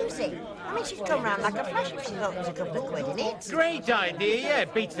have Susie? I mean, she'd come round like a flash if she thought there was a couple of quid in it. Great idea, yeah.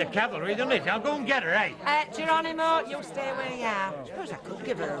 Beats the cavalry, doesn't it? I'll go and get her, eh? Geronimo, you stay where you are. I suppose I could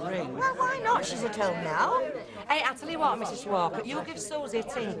give her a ring. Well, why not? She's at home now. Hey, I tell you what, Mrs. Walker, you give Susie a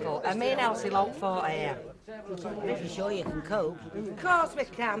tinkle, and me and Elsie look for her. If you're sure you can cope. Of course we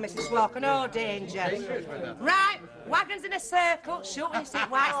can, Mrs. Walker, no danger. Right, wagons in a circle, shooting sit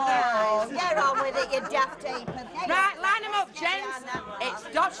whites Oh, get on with it, you daft ape. Right, line them up, gents.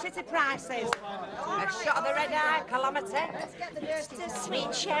 It's Dodge City prices. A shot of the red eye, kilometre. Just a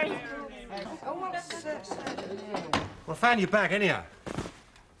sweet cherry. Well, I found your bag, anyhow.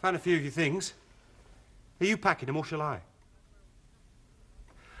 Found a few of your things. Are you packing them, or shall I?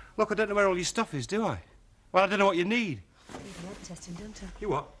 Look, I don't know where all your stuff is, do I? Well, I don't know what you need. You've head testing, don't I? You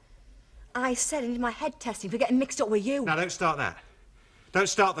what? I said I need my head testing for getting mixed up with you. Now, don't start that. Don't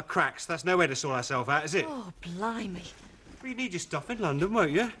start the cracks. That's no way to sort ourselves out, is it? Oh, blimey. Well, you need your stuff in London,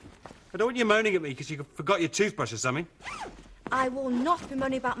 won't you? I don't want you moaning at me because you forgot your toothbrush or something. I will not be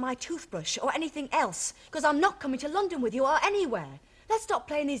moaning about my toothbrush or anything else, because I'm not coming to London with you or anywhere. Let's stop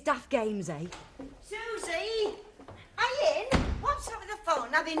playing these daft games, eh? Susie, are you in? What's up with the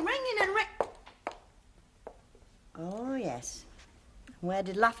phone? I've been ringing and Oh, yes. Where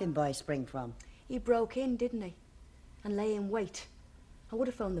did Laughing Boy spring from? He broke in, didn't he? And lay in wait. I would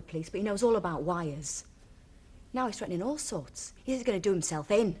have phoned the police, but he knows all about wires. Now he's threatening all sorts. He's going to do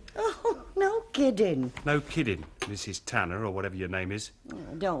himself in. Oh, no kidding. No kidding, Mrs. Tanner, or whatever your name is. Oh,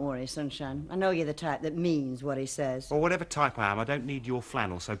 don't worry, Sunshine. I know you're the type that means what he says. Or whatever type I am, I don't need your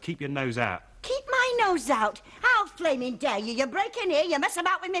flannel, so keep your nose out. Keep my nose out? How flaming dare you? You break in here, you mess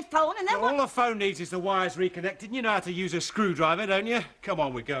about with my phone, and then All the phone needs is the wires reconnected. You know how to use a screwdriver, don't you? Come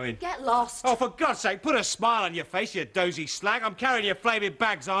on, we're going. Get lost. Oh, for God's sake, put a smile on your face, you dozy slag. I'm carrying your flaming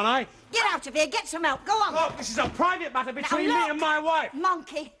bags, aren't I? Get out of here, get some help, go on. Look, this is a private matter between Now, me look, and my wife.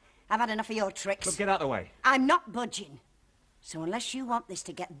 Monkey, I've had enough of your tricks. Look, get out of the way. I'm not budging. So unless you want this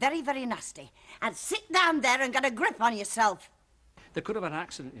to get very, very nasty, and sit down there and get a grip on yourself. They could have had an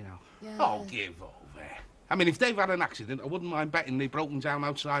accident, you know. Yeah. Oh, give over. I mean, if they've had an accident, I wouldn't mind betting they've broken down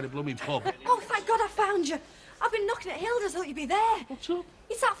outside a blooming pub. Oh, thank God I found you. I've been knocking at Hilda's, thought you'd be there. What's up?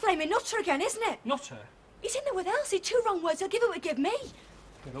 It's that flaming nutter again, isn't it? Nutter? He's in there with Elsie. 2 wrong words. He'll give it what give me.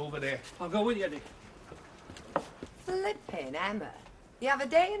 Get over there. I'll go with you, Eddie. Flipping, Emma. You have a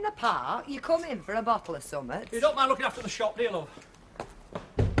day in the park, you come in for a bottle of summit. You don't mind looking after the shop, do you, love?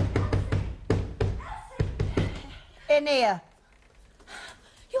 In here.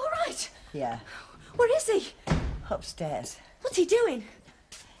 You all right? Yeah. Where is he? Upstairs. What's he doing?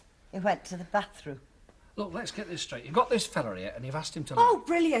 He went to the bathroom. Look, let's get this straight. You've got this fella here, and you've asked him to... Oh,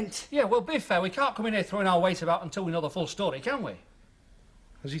 brilliant. Yeah, well, be fair, we can't come in here throwing our weight about until we know the full story, can we?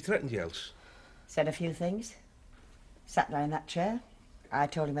 Has he threatened you else? Said a few things. Sat down in that chair. I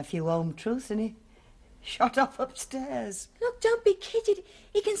told him a few home truths, and he shot off upstairs. Look, don't be kidded.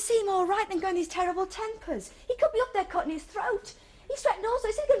 He can seem all right than going these terrible tempers. He could be up there cutting his throat. He's threatened also.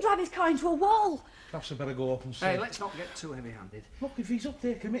 He's going to drive his car into a wall. Perhaps I better go up and see. Hey, let's not get too heavy-handed. Look, if he's up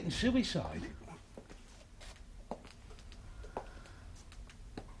there committing suicide...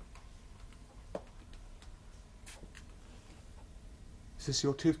 Is this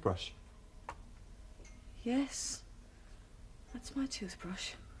your toothbrush? Yes. That's my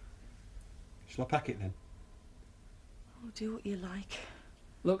toothbrush. Shall I pack it then? Oh, do what you like.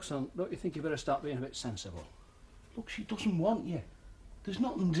 Look, son, don't you think you better start being a bit sensible? Look, she doesn't want you. There's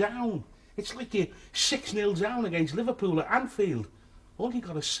nothing down. It's like you're 6-0 down against Liverpool at Anfield. All you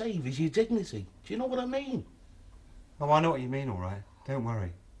got to save is your dignity. Do you know what I mean? Oh, I know what you mean, all right. Don't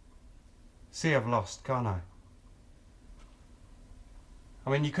worry. See, I've lost, can't I? I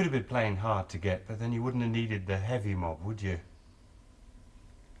mean, you could have been playing hard to get, but then you wouldn't have needed the heavy mob, would you?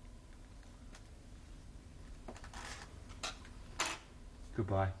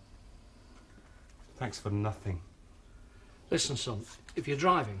 Goodbye. Thanks for nothing. Listen, son, if you're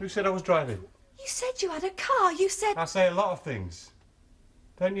driving... Who said I was driving? You said you had a car. You said... I say a lot of things.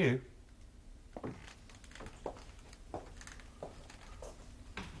 Don't you?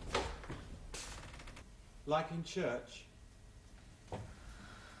 Like in church?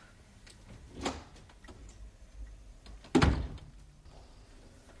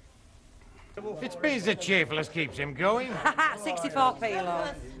 It's beers the cheerful as keeps him going. 64p,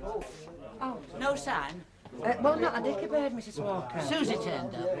 Lord. Oh, no sign? Well, not a dicky bird, Mrs. Walker. Susie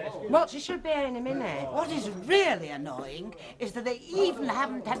turned up. Well, she should be here in a minute. What is really annoying is that they even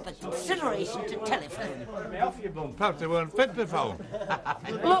haven't had the consideration to telephone. Me off you, Bum. Perhaps they weren't fit to phone.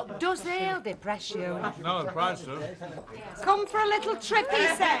 Look, does the ale depress you? No, the price does. Come for a little trip, he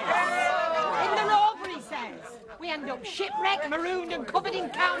says. In the rover, he says. We end up shipwrecked, marooned and covered in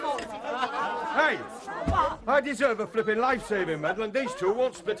cow muck. Hey! I deserve a flipping life-saving medal, and these two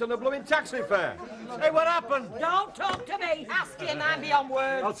won't split on a blooming taxi fare. Hey, what happened? Don't talk to me. Ask him, I'm beyond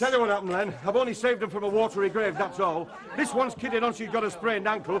words. I'll tell you what happened, Len. I've only saved them from a watery grave, that's all. This one's kidding on she's got a sprained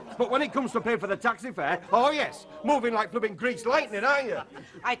ankle, but when it comes to pay for the taxi fare, oh yes, moving like flipping greased lightning, aren't you?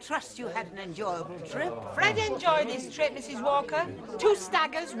 I trust you had an enjoyable trip. Fred enjoyed this trip, Mrs. Walker. 2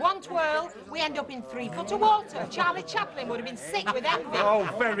 staggers, 1 twirl. We end up in 3 foot of water. Charlie Chaplin would have been sick with envy. Oh,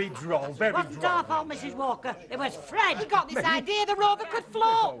 very droll, very droll. Wasn't our fault, Mrs. Walker. It was Fred. He got this idea the rover could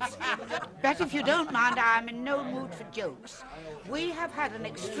float. But if you don't mind, I'm in no mood for jokes. We have had an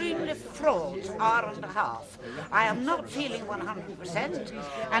extremely fraught hour and a half. I am not feeling 100%,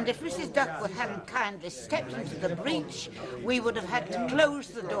 and if Mrs. Duckworth hadn't kindly stepped into the breach, we would have had to close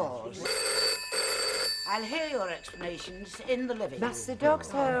the doors. I'll hear your explanations in the living room. That's the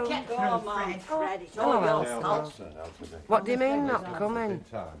dog's home. Get through, Fred. It's Hello, all your Elsa. fault. What do you mean, not coming?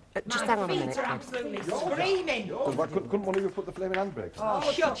 Just hang on a minute, Feet are kid. absolutely screaming. Couldn't one of you put the flaming handbrakes on?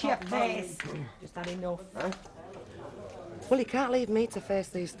 Oh, shut your face. Just had enough. Well, you can't leave me to face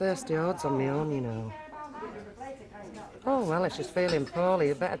these thirsty hordes on my own, you know. Oh, well, if she's feeling poorly,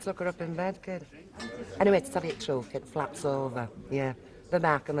 you better tuck her up in bed, kid. Anyway, to tell you the truth, it flaps over. Yeah, the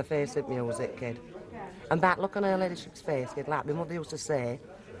back and the face of music, kid. And that look on her ladyship's face, kid, like my mother used to say,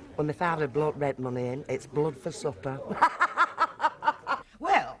 when my father had blood rent money in, it's blood for supper.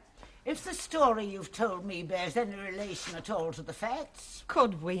 Well, if the story you've told me bears any relation at all to the facts...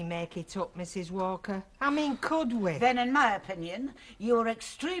 Could we make it up, Mrs. Walker? I mean, could we? Then, in my opinion, you're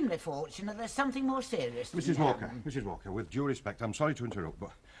extremely fortunate there's something more serious. Mrs. Walker, with due respect, I'm sorry to interrupt,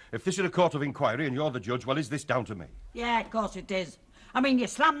 but if this is a court of inquiry and you're the judge, well, is this down to me? Yeah, of course it is. I mean, you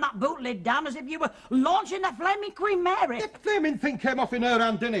slammed that boot lid down as if you were launching the flaming Queen Mary. The flaming thing came off in her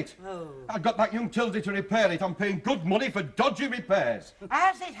hand, didn't it? Oh. I got that young Tildy to repair it. I'm paying good money for dodgy repairs.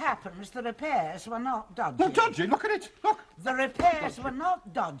 As it happens, the repairs were not dodgy. Well, dodgy? Look at it. Look. The repairs were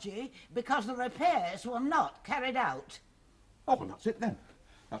not dodgy because the repairs were not carried out. Oh, well, that's it then.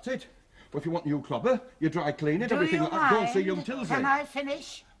 That's it. Well, if you want new clobber, you dry clean it, Do everything you like that. Go and see mind? young Tildy. Can I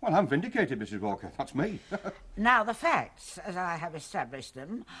finish? Well, I'm vindicated, Mrs. Walker. That's me. Now, the facts, as I have established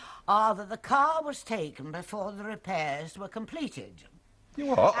them, are that the car was taken before the repairs were completed. You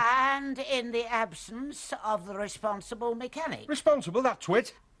what? And in the absence of the responsible mechanic. Responsible, that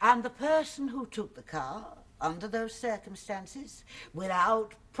twit? And the person who took the car, under those circumstances,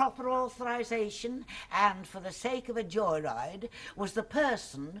 without proper authorization and for the sake of a joyride, was the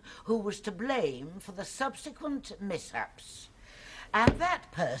person who was to blame for the subsequent mishaps. And that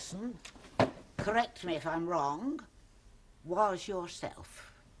person, correct me if I'm wrong, was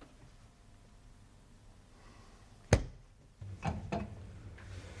yourself.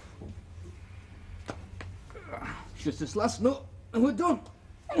 Just this last nut, and we're done.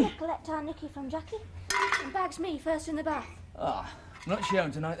 I'm going to collect our Nicky from Jackie. And bags me first in the bath. Ah, not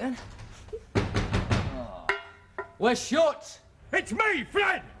sharing tonight then. Ah. We're shut! It's me,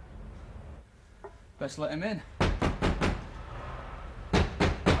 Fred! Best let him in.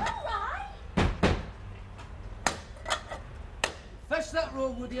 Fetch that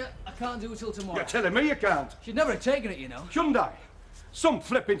road, would you? I can't do it till tomorrow. You're telling me you can't? She'd never have taken it, you know. Shouldn't I? Some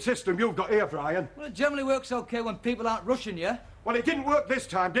flipping system you've got here, Brian. Well, it generally works okay when people aren't rushing you. Well, it didn't work this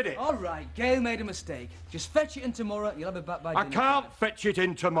time, did it? All right, Gail made a mistake. Just fetch it in tomorrow, you'll have it back by dinner. I can't fetch it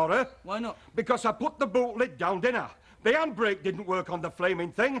in tomorrow. Why not? Because I put the boot lid down, didn't I? The handbrake didn't work on the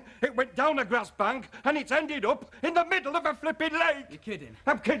flaming thing. It went down a grass bank and it's ended up in the middle of a flipping lake. You're kidding?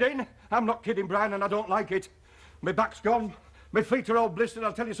 I'm kidding. I'm not kidding, Brian, and I don't like it. My back's gone. My feet are all blistered.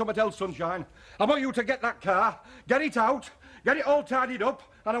 I'll tell you something else, Sunshine. I want you to get that car, get it out, get it all tidied up,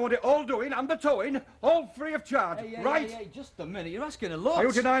 and I want it all doing and the towing, all free of charge, right? Hey, just a minute. You're asking a lot. Are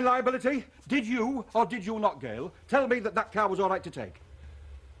you denying liability? Did you, or did you not, Gail, tell me that that car was all right to take?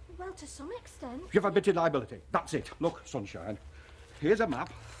 Well, to some extent. You've admitted liability. That's it. Look, Sunshine, here's a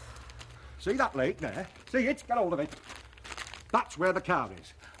map. See that lake there? See it? Get hold of it. That's where the car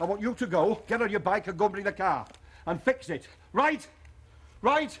is. I want you to go, get on your bike and go bring the car. And fix it. Right?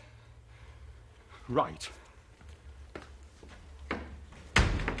 Right? Right.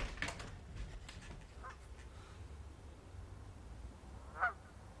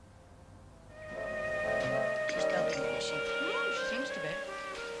 She's coping, is she? She seems to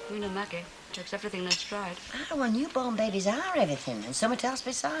be. You know Maggie takes everything in her stride. Oh, well, newborn babies are everything, and something else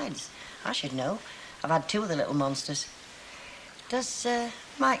besides. I should know. I've had 2 of the little monsters. Does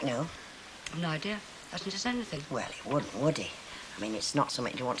Mike know? No idea. Hasn't said anything. Well, he wouldn't, would he? I mean, it's not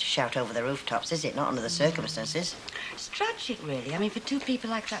something you want to shout over the rooftops, is it? Not under the circumstances. It's tragic, really. I mean, for 2 people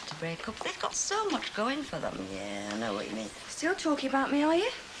like that to break up, they've got so much going for them. Yeah, I know what you mean. Still talking about me, are you?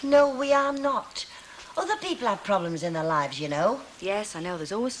 No, we are not. Other people have problems in their lives, you know. Yes, I know.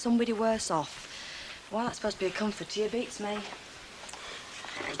 There's always somebody worse off. Well, that's supposed to be a comfort to you. Beats me.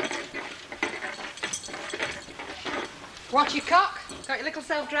 Watch your cock. Got your little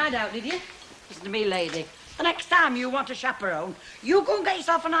self dried out, did you? Listen to me, lady. The next time you want a chaperone, you go and get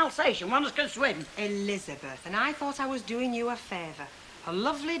yourself an Alsatian, one that can swim. Elizabeth, and I thought I was doing you a favour. A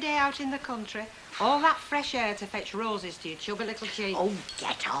lovely day out in the country, all that fresh air to fetch roses to your chubby little cheek. Oh,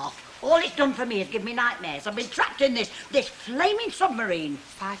 get off. All it's done for me is give me nightmares. I've been trapped in this flaming submarine.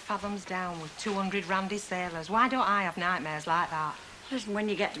 5 fathoms down with 200 randy sailors. Why don't I have nightmares like that? Listen, when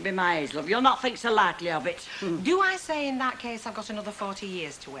you get to be my age, love, you'll not think so lightly of it. Do I say in that case I've got another 40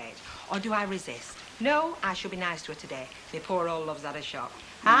 years to wait? Or do I resist? No, I shall be nice to her today. My poor old love's had a shock.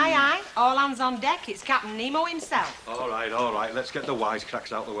 Aye, aye, all hands on deck. It's Captain Nemo himself. All right. Let's get the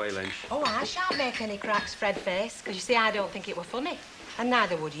wisecracks out the way, Lynch. Oh, I shan't make any cracks, Fred Face, because you see, I don't think it were funny. And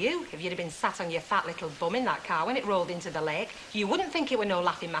neither would you, if you'd have been sat on your fat little bum in that car when it rolled into the lake. You wouldn't think it were no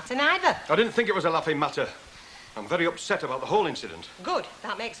laughing matter, neither. I didn't think it was a laughing matter. I'm very upset about the whole incident. Good.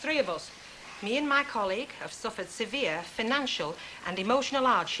 That makes 3 of us. Me and my colleague have suffered severe financial and emotional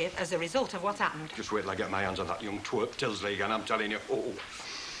hardship as a result of what happened. Just wait till I get my hands on that young twerp Tilsley again, I'm telling you. Oh.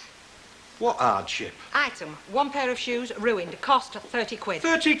 What hardship? Item, 1 pair of shoes, ruined, cost 30 quid.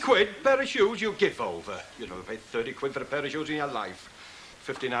 30 quid? Pair of shoes? You give over. You never paid 30 quid for a pair of shoes in your life.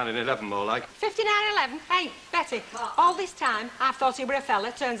 59 and 11 more like. 59.11? Hey, Betty, all this time I've thought he were a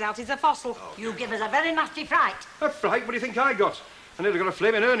fella, turns out he's a fossil. Oh, you give us a very nasty fright. A fright? What do you think I got? I nearly got a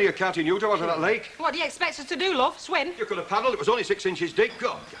flaming hernia carting you out of that lake. What do you expect us to do, love? Swim? You could have paddled. It was only 6 inches deep.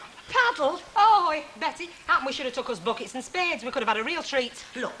 God. Paddled? Oh, Betty, happen we should have took us buckets and spades. We could have had a real treat.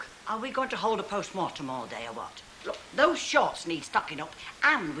 Look, are we going to hold a post-mortem all day or what? Look, those shorts need stocking up,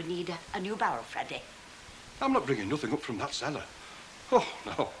 and we need a new barrel, Freddie. I'm not bringing nothing up from that cellar. Oh,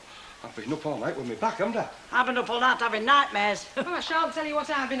 no. I've been up all night with my back, haven't I? I've been up all night having nightmares. Oh, I shan't tell you what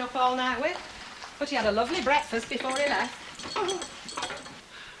I've been up all night with. But he had a lovely breakfast before he left.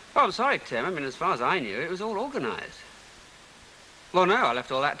 Oh, I'm sorry, Tim. I mean, as far as I knew, it was all organised. Well, no, I left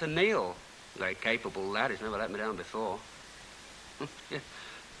all that to Neil. Very capable lad. He's never let me down before. Yeah.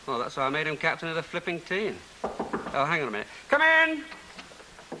 Well, that's why I made him captain of the flipping team. Oh, hang on a minute. Come in!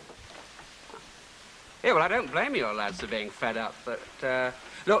 Yeah, well, I don't blame you lads for being fed up, but,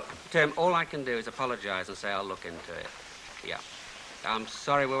 look, Tim, all I can do is apologise and say I'll look into it. Yeah. I'm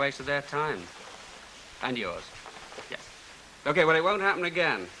sorry we wasted their time. And yours. Yeah. OK, well, it won't happen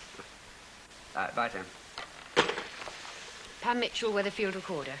again. Bye, Tim. Pam Mitchell, Weatherfield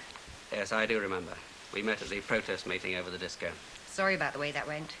Recorder. Yes, I do remember. We met at the protest meeting over the disco. Sorry about the way that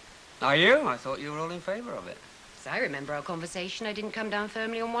went. Are you? I thought you were all in favour of it. As I remember our conversation, I didn't come down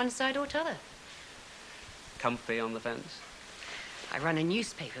firmly on one side or t'other. Comfy on the fence? I run a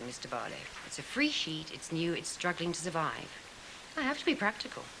newspaper, Mr. Barlow. It's a free sheet, it's new, it's struggling to survive. I have to be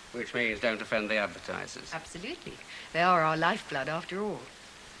practical. Which means don't offend the advertisers. Absolutely. They are our lifeblood, after all.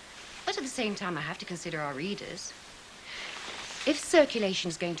 But at the same time, I have to consider our readers. If circulation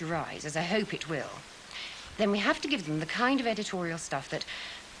is going to rise, as I hope it will, then we have to give them the kind of editorial stuff that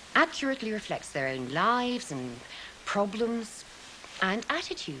accurately reflects their own lives and problems and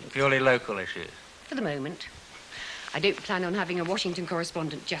attitudes. Purely local issues? For the moment. I don't plan on having a Washington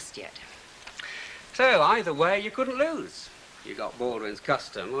correspondent just yet. So, either way, you couldn't lose. You got Baldwin's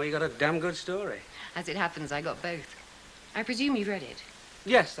custom, or you got a damn good story. As it happens, I got both. I presume you've read it.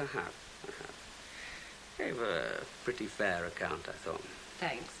 Yes, I have. Gave a pretty fair account, I thought.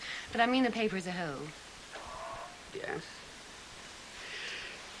 Thanks. But I mean the paper as a whole. Yes.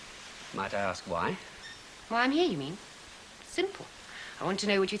 Might I ask why? Why I'm here, you mean? Simple. I want to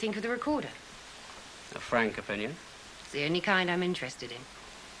know what you think of the recorder. A frank opinion. It's the only kind I'm interested in.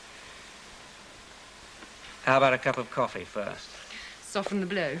 How about a cup of coffee first? Soften the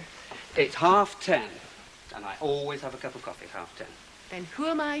blow. It's 10:30, and I always have a cup of coffee at 10:30. Then who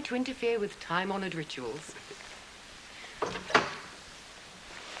am I to interfere with time-honored rituals?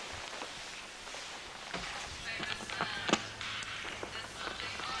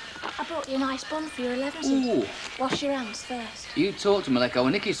 I brought you a nice bun for your 11th. Ooh. Wash your hands first. You talk to me like our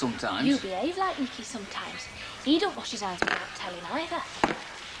Nicky sometimes. You behave like Nicky sometimes. He don't wash his hands without telling either.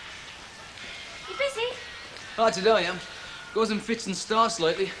 You busy? Hard to do, I am. Goes in fits and starts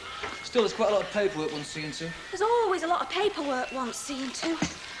lately. Still, there's quite a lot of paperwork one's seeing to. There's always a lot of paperwork once seen to.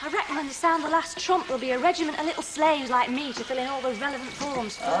 I reckon when they sound the last trump, there'll be a regiment of little slaves like me to fill in all the relevant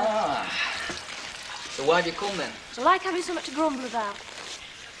forms for. Ah. So why'd you come then? So like having something to grumble about.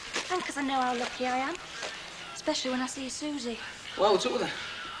 And because I know how lucky I am. Especially when I see Susie. Well, what's up with her?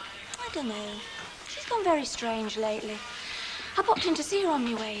 I don't know. She's gone very strange lately. I popped in to see her on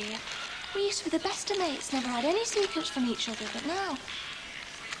my way here. We used to be the best of mates, never had any secrets from each other, but now,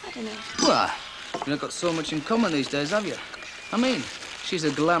 I don't know. Well, you've not got so much in common these days, have you? I mean, she's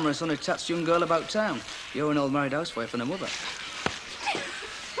a glamorous, unattached young girl about town. You're an old married housewife and a mother.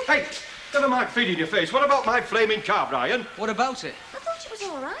 Hey, never mind feeding your face. What about my flaming car, Brian? What about it? I thought it was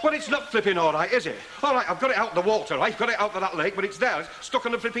all right. Well, it's not flipping all right, is it? All right, I've got it out the water, right? Got it out of that lake, but it's there, stuck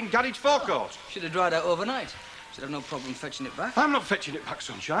on the flipping garage forecourt. Should have dried out overnight. Should have no problem fetching it back. I'm not fetching it back,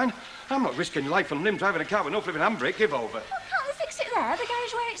 Sunshine. I'm not risking life and limb driving a car with no flipping handbrake. Give over. Well, can't they fix it there, the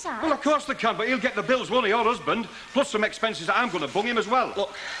garage where it's at? Well, of course they can, but he'll get the bills, won't he, your husband? Plus some expenses that I'm going to bung him as well.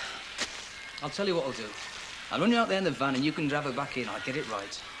 Look, I'll tell you what I'll do. I'll run you out there in the van and you can drive her back in. I'll get it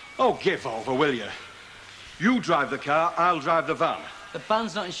right. Oh, give over, will you? You drive the car, I'll drive the van. The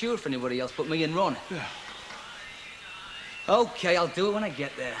van's not insured for anybody else but me and Ron. Yeah. OK, I'll do it when I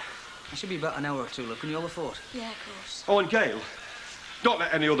get there. I should be about an hour or two, look. Can you all afford? Yeah, of course. Oh, and Gail, don't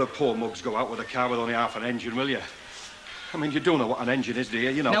let any other poor mugs go out with a car with only half an engine, will you? I mean, you do know what an engine is, do you?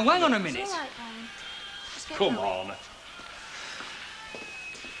 You know. Now, hang on a minute. It's all right, Brian. Just get Come going. on.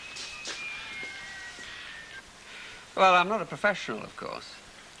 Well, I'm not a professional, of course.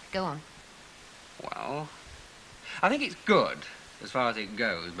 Go on. Well, I think it's good as far as it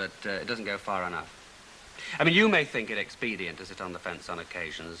goes, but it doesn't go far enough. I mean, you may think it expedient to sit on the fence on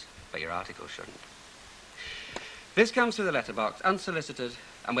occasions, but your article shouldn't. This comes through the letterbox, unsolicited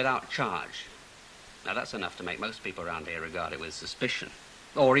and without charge. Now, that's enough to make most people around here regard it with suspicion.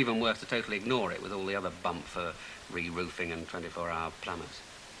 Or even worse, to totally ignore it with all the other bump for re-roofing and 24-hour plumbers.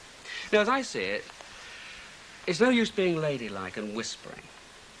 Now, as I see it, it's no use being ladylike and whispering.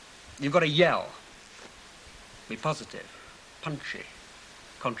 You've got to yell. Be positive, punchy,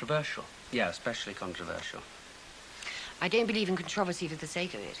 controversial. Yeah, especially controversial. I don't believe in controversy for the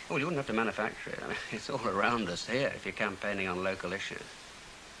sake of it. Well, you wouldn't have to manufacture it. I mean, it's all around us here if you're campaigning on local issues.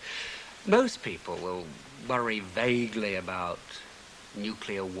 Most people will worry vaguely about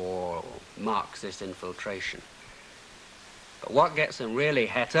nuclear war or Marxist infiltration. But what gets them really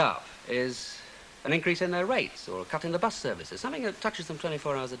het up is an increase in their rates or a cut in the bus services, something that touches them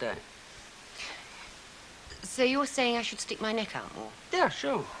 24 hours a day. So you're saying I should stick my neck out more? Yeah,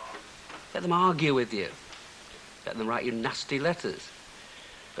 sure. Let them argue with you. Let them write you nasty letters.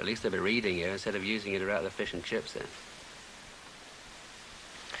 But at least they'll be reading you instead of using you to route the fish and chips in.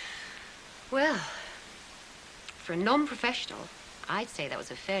 Well, for a non-professional, I'd say that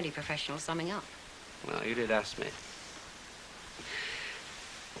was a fairly professional summing up. Well, you did ask me.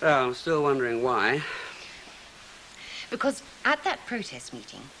 Well, I'm still wondering why. Because at that protest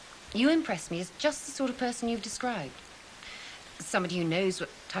meeting, you impressed me as just the sort of person you've described. Somebody who knows what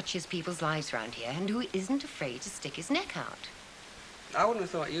touches people's lives around here and who isn't afraid to stick his neck out. I wouldn't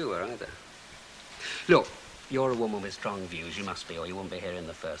have thought you were either. Look, you're a woman with strong views. You must be, or you wouldn't be here in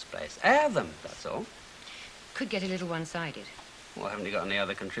the first place. Air them, that's all. Could get a little one-sided. Well, haven't you got any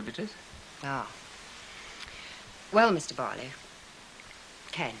other contributors? Ah. Well, Mr. Barlow.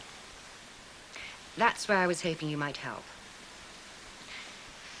 Ken. That's where I was hoping you might help.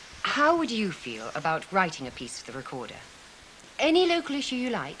 How would you feel about writing a piece for the Recorder? Any local issue you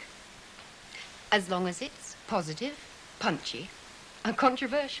like. As long as it's positive, punchy, and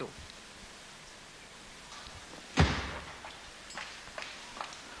controversial.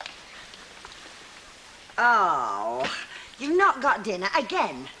 Oh, you've not got dinner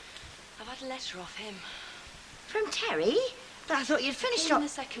again. I've had a letter off him. From Terry? But I thought you'd finished Came up. in the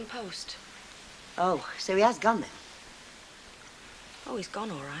second post. Oh, so he has gone then? Oh, he's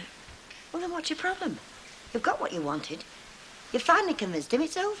gone, all right. Well, then what's your problem? You've got what you wanted. You've finally convinced him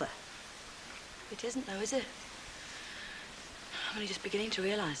it's over. It isn't, though, is it? I'm only just beginning to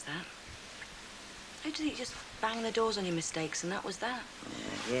realise that. How do you think you just bang the doors on your mistakes and that was that?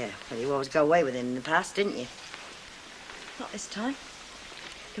 Yeah, well, you always got away with it in the past, didn't you? Not this time.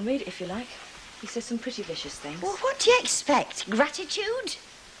 You can read it if you like. He says some pretty vicious things. Well, what do you expect? Gratitude?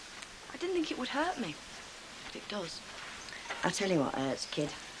 I didn't think it would hurt me. But it does. I'll tell you what hurts, kid.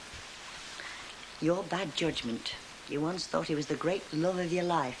 Your bad judgment. You once thought he was the great love of your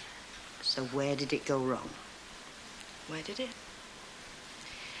life. So where did it go wrong? Where did it?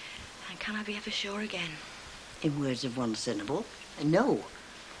 And can I be ever sure again? In words of one syllable, no.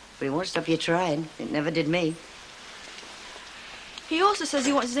 But it won't stop you trying. It never did me. He also says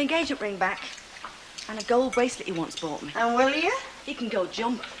he wants his engagement ring back. And a gold bracelet he once bought me. And will you? He can go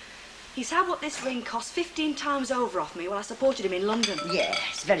jump. He's had what this ring cost 15 times over off me while I supported him in London. Yeah,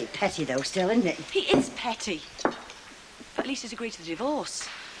 it's very petty though still, isn't it? He is petty. But at least he's agreed to the divorce.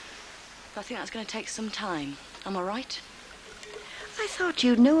 But I think that's going to take some time. Am I right? I thought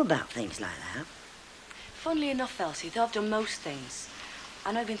you'd know about things like that. Funnily enough, Elsie, though I've done most things,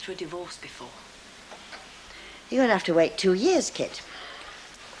 I know I've been through a divorce before. You're going to have to wait 2 years, kid.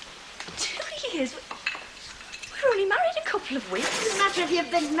 2 years? We're only married a couple of weeks. Doesn't matter if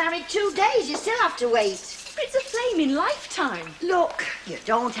you've been married 2 days, you still have to wait. But it's a flaming lifetime. Look, you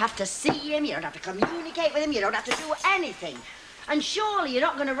don't have to see him, you don't have to communicate with him, you don't have to do anything. And surely you're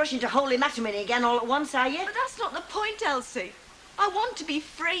not going to rush into holy matrimony again all at once, are you? But that's not the point, Elsie. I want to be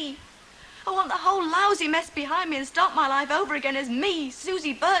free. I want the whole lousy mess behind me and start my life over again as me,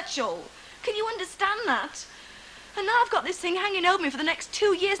 Susie Birchall. Can you understand that? And now I've got this thing hanging over me for the next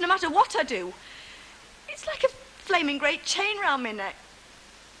 2 years, no matter what I do. It's like a flaming great chain round my neck.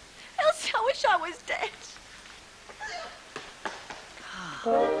 Elsie, I wish I was dead.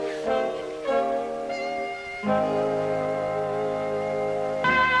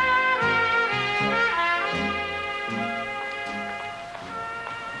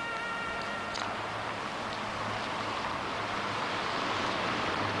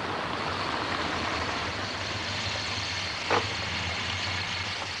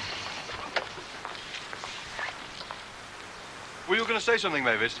 Were you going to say something,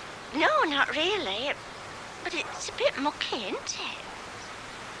 Mavis? No, not really. But it's a bit mucky, isn't it?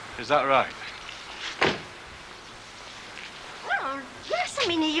 Is that right? Well, yes, I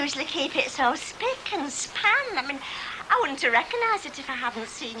mean, you usually keep it so spick and span. I mean, I wouldn't have recognised it if I hadn't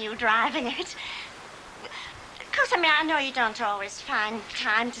seen you driving it. Of course, I mean, I know you don't always find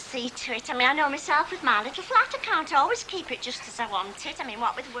time to see to it. I mean, I know myself with my little flat, I can't always keep it just as I want it. I mean,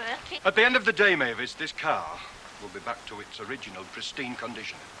 what with work... At the end of the day, Mavis, this car will be back to its original pristine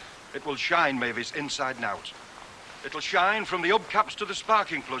condition. It will shine, Mavis, inside and out. It'll shine from the hubcaps to the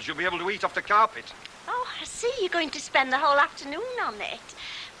sparking plugs. You'll be able to eat off the carpet. Oh, I see. You're going to spend the whole afternoon on it.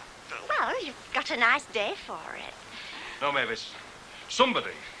 Well, you've got a nice day for it. No, Mavis.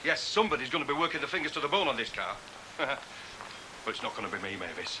 Somebody, yes, somebody's going to be working their fingers to the bone on this car. But it's not going to be me,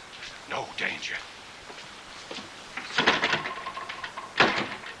 Mavis. No danger.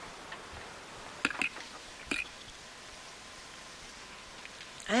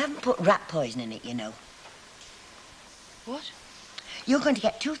 I haven't put rat poison in it, you know. What? You're going to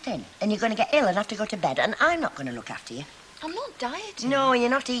get too thin, and you're going to get ill and have to go to bed, and I'm not going to look after you. I'm not dieting. No, you're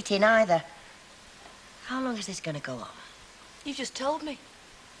not eating either. How long is this going to go on? You've just told me.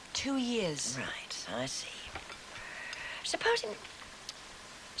 2 years. Right, I see. Supposing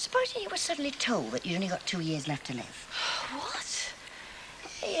you were suddenly told that you'd only got 2 years left to live. What?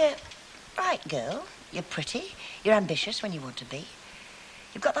 You're right, girl. You're pretty. You're ambitious when you want to be.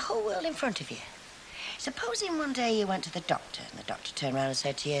 You've got the whole world in front of you. Supposing one day you went to the doctor, and the doctor turned around and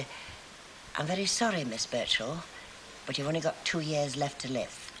said to you, "I'm very sorry, Miss Birchall, but you've only got 2 years left to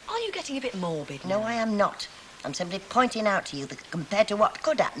live." Are you getting a bit morbid No, now? I am not. I'm simply pointing out to you that compared to what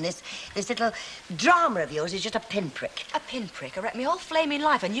could happen, this little drama of yours is just a pinprick. A pinprick? I wrecked my whole flaming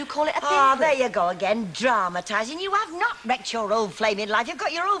life, and you call it a pinprick? Ah, there you go again, dramatising. You have not wrecked your old flaming life. You've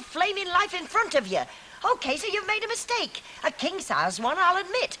got your old flaming life in front of you. OK, so you've made a mistake. A king-size one, I'll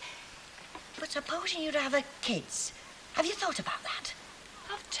admit. But supposing you'd have kids, have you thought about that?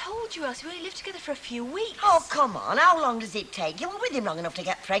 I've told you, Elsie, we only lived together for a few weeks. Oh, come on. How long does it take? You were with him long enough to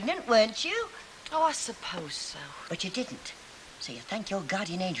get pregnant, weren't you? Oh, I suppose so. But you didn't. So you thank your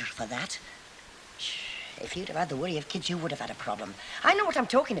guardian angel for that. If you'd have had the worry of kids, you would have had a problem. I know what I'm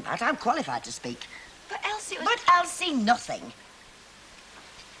talking about. I'm qualified to speak. But Elsie, But Elsie, nothing.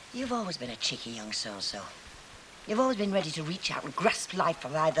 You've always been a cheeky young so-and-so. You've always been ready to reach out and grasp life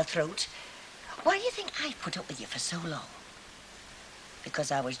by the throat. Why do you think I've put up with you for so long?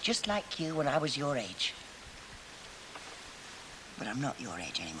 Because I was just like you when I was your age. But I'm not your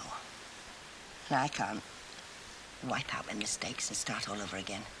age anymore. And I can't wipe out my mistakes and start all over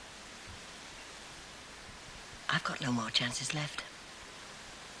again. I've got no more chances left.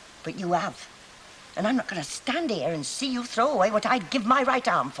 But you have. And I'm not going to stand here and see you throw away what I'd give my right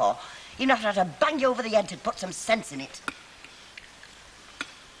arm for. You know how to bang you over the head to put some sense in it.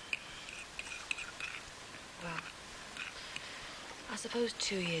 Well, I suppose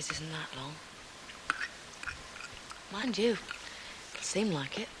 2 years isn't that long. Mind you, it'll seem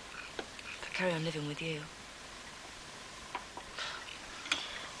like it if I carry on living with you.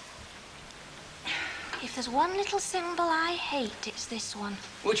 If there's one little symbol I hate, it's this one.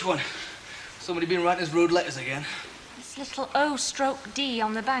 Which one? Somebody been writing us rude letters again? This little O/D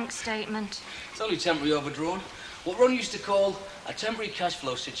on the bank statement. It's only temporary overdrawn. What Ron used to call a temporary cash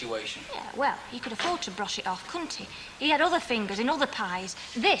flow situation. Yeah, well, he could afford to brush it off, couldn't he? He had other fingers in other pies.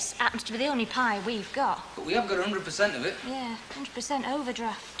 This happens to be the only pie we've got. But we have got 100% of it. Yeah, 100%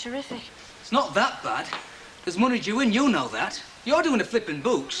 overdraft. Terrific. It's not that bad. There's money due in, you know that. You're doing the flipping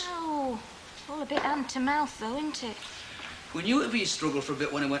books. Oh, all a bit hand to mouth, though, isn't it? We knew it'd be a struggle for a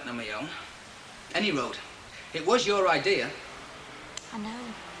bit when I went on my own. Any road. It was your idea. I know.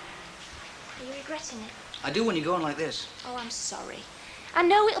 Are you regretting it? I do when you go on like this. Oh, I'm sorry. I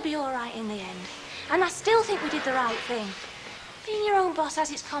know it'll be all right in the end. And I still think we did the right thing. Being your own boss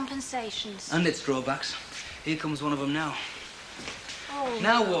has its compensations. And its drawbacks. Here comes one of them now. Oh.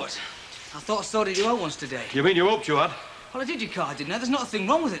 Now what? I thought I sorted you out once today. You mean you hoped you had? Well, I did your car, didn't I? There's not a thing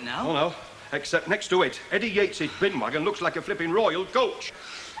wrong with it now. Oh, no. Except next to it, Eddie Yates's bin wagon looks like a flipping royal coach.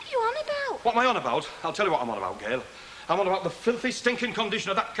 What are you on about? What am I on about? I'll tell you what I'm on about, Gail. I'm on about the filthy, stinking condition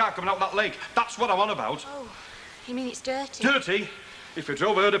of that car coming out that lake. That's what I'm on about. Oh, you mean it's dirty? Dirty? If you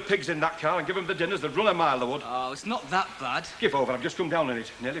drove a herd of pigs in that car and give them the dinners, they'd run a mile, they would. Oh, it's not that bad. Give over, I've just come down on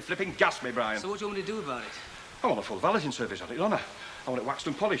it. Nearly flipping gassed me, Brian. So what do you want me to do about it? I want a full valeting service on it, don't I? I want it waxed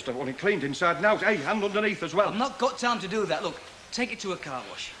and polished. I want it cleaned inside and out. Hey, and underneath as well. I've not got time to do that. Look, take it to a car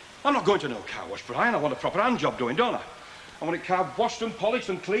wash. I'm not going to no car wash, Brian. I want a proper hand job doing, don't I? I want it car washed and polished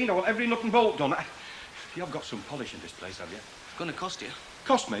and cleaned. I want every nut and bolt done. You have got some polish in this place, have you? It's going to cost you.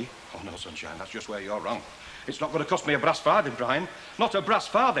 Cost me? Oh, no, sunshine, that's just where you're wrong. It's not going to cost me a brass farthing, Brian. Not a brass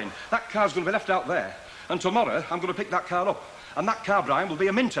farthing. That car's going to be left out there. And tomorrow, I'm going to pick that car up. And that car, Brian, will be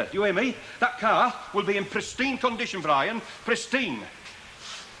a minter. Do you hear me? That car will be in pristine condition, Brian. Pristine.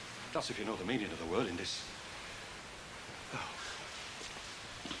 That's if you know the meaning of the word in this.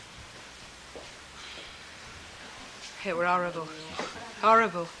 It were horrible.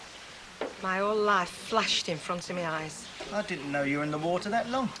 Horrible. My whole life flashed in front of my eyes. I didn't know you were in the water that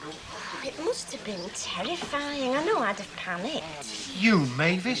long. Oh, it must have been terrifying. I know I'd have panicked. You,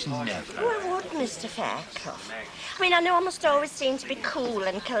 Mavis, never. Oh, I would, Mr. Fairclough. I mean, I know I must always seem to be cool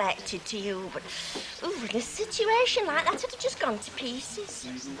and collected to you, but in a situation like that, I'd have just gone to pieces.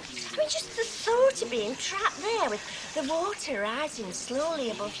 I mean, just the thought of being trapped there with the water rising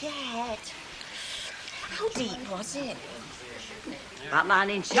slowly above your head. How deep was it? About 9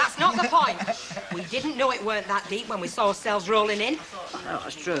 inches. That's not the point. We didn't know it weren't that deep when we saw ourselves rolling in. Oh,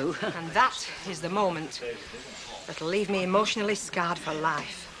 that's true. And that is the moment that'll leave me emotionally scarred for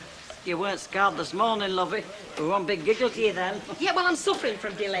life. You weren't scarred this morning, lovey. We were one big giggle to you then. Yeah, well, I'm suffering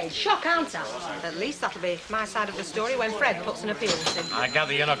from delayed shock, aren't I? At least that'll be my side of the story when Fred puts an appearance in. I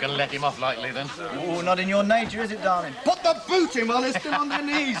gather you're not going to let him off lightly, then? Oh, not in your nature, is it, darling? Put the boot in while they're still on their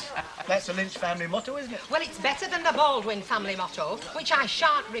knees. That's the Lynch family motto, isn't it? Well, it's better than the Baldwin family motto, which I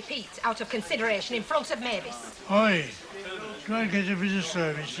shan't repeat out of consideration in front of Mavis. Oi, try and get a bit of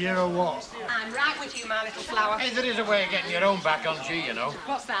service here or what? I'm right with you, my little flower. Hey, there is a way of getting your own back on G, you know.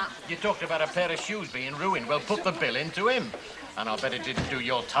 What's that? You talked about a pair of shoes being ruined. Well, put the bill into him. And I'll bet it didn't do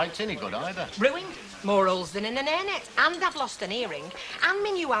your tights any good either. Ruined? More holes than in an hairnet. And I've lost an earring. And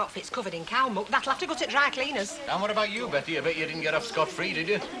my new outfit's covered in cow muck. That'll have to go to dry cleaners. And what about you, Betty? I bet you didn't get off scot-free, did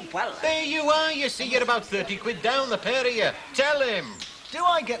you? Well... There you are. You see, you're about 30 quid down, the pair of you. Tell him. Do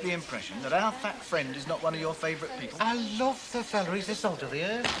I get the impression that our fat friend is not one of your favourite people? I love the fella. He's the salt of the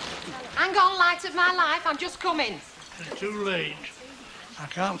earth. Hang on, light of my life. I'm just coming. It's too late. I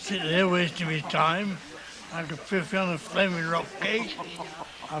can't sit there wasting my time. I could piff on a flaming rock cake.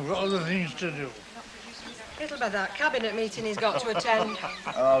 I've got other things to do. It'll be that cabinet meeting he's got to attend.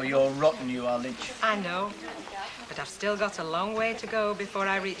 Oh, you're rotten, you are, Lynch. I know. But I've still got a long way to go before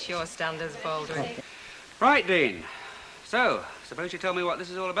I reach your standards, Baldwin. Right, Dean. So, suppose you tell me what this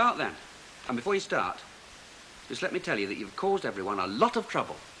is all about, then. And before you start, just let me tell you that you've caused everyone a lot of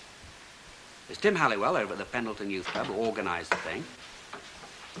trouble. There's Tim Halliwell over at the Pendleton Youth Club who organised the thing.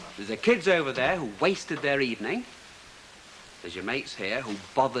 There's the kids over there who wasted their evening. There's your mates here who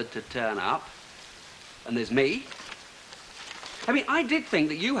bothered to turn up. And there's me. I mean, I did think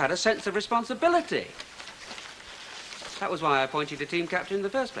that you had a sense of responsibility. That was why I appointed you team captain in the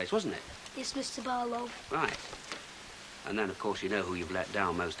first place, wasn't it? Yes, Mr. Barlow. Right. And then, of course, you know who you've let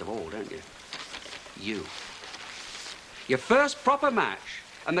down most of all, don't you? You. Your first proper match,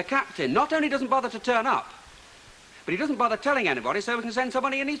 and the captain not only doesn't bother to turn up, but he doesn't bother telling anybody so we can send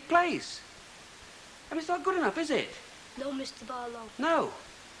somebody in his place. I mean, it's not good enough, is it? No, Mr. Barlow. No.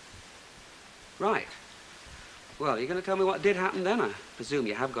 Right. Well, you're going to tell me what did happen then? I presume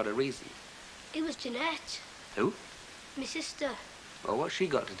you have got a reason. It was Jeanette, Who? my sister. Well, what's she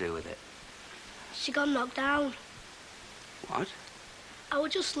got to do with it? She got knocked down. What? I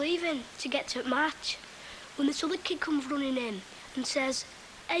was just leaving to get to a match when this other kid comes running in and says,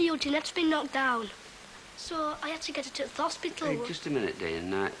 "Hey, yo, Jeanette's been knocked down." So I had to get her to the hospital. Hey, just a minute,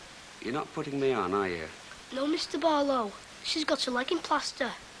 Dean. You're not putting me on, are you? No, Mr. Barlow. She's got her leg in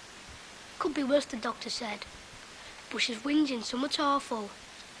plaster. Could be worse, the doctor said. But she's whinging somewhat awful.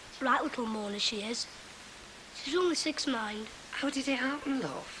 Right little mourner she is. She's only 6, mind. How did it happen,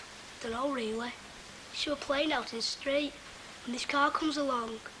 love? Dunno, really. She were playing out in the street, and this car comes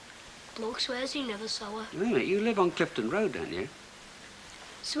along. Bloke swears he never saw her. Wait a minute, you live on Clifton Road, don't you?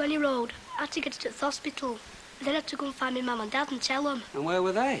 So any road, I had to get her to the hospital. Then I had to go and find my mum and dad and tell them. And where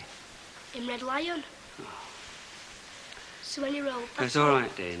were they? In Red Lion. So any road. It's all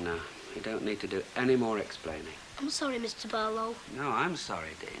right, Dean. You don't need to do any more explaining. I'm sorry, Mr. Barlow. No, I'm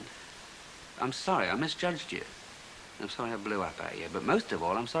sorry, Dean. I'm sorry I misjudged you. I'm sorry I blew up at you. But most of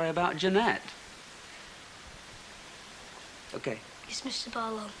all, I'm sorry about Jeanette. Okay. Yes, Mr.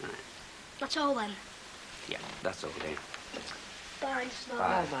 Barlow. Right. That's all then. Yeah, that's all, Dean. Bye, Mr.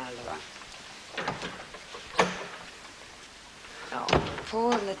 Bye. Barlow. Bye. Oh,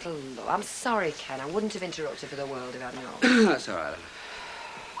 poor little love. I'm sorry, Ken. I wouldn't have interrupted for the world if I'd known. That's all right.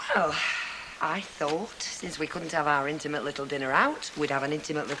 Well, I thought, since we couldn't have our intimate little dinner out, we'd have an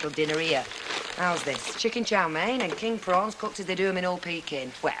intimate little dinner here. How's this? Chicken chow mein and king prawns cooked as they do them in Old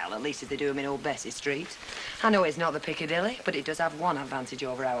Pekin. Well, at least as they do them in Old Bessie Street. I know it's not the Piccadilly, but it does have one advantage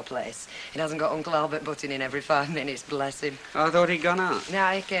over our place. It hasn't got Uncle Albert butting in every 5 minutes, bless him. I thought he'd gone out. No,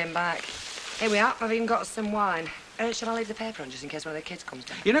 he came back. Here we are. I've even got some wine. Shall I leave the paper on just in case one of the kids comes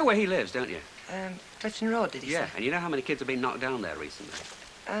down? You know where he lives, don't you? Clifton Road, did he say? Yeah, and you know how many kids have been knocked down there recently?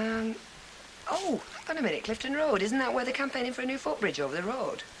 Oh, hang on a minute, Clifton Road. Isn't that where they're campaigning for a new footbridge over the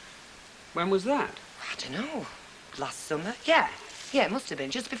road? When was that? I don't know. Last summer? Yeah, it must have been,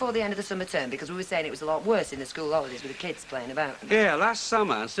 just before the end of the summer term, because we were saying it was a lot worse in the school holidays with the kids playing about. Yeah, last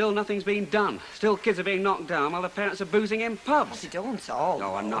summer, and still nothing's been done. Still kids are being knocked down while the parents are boozing in pubs. Oh, they don't all.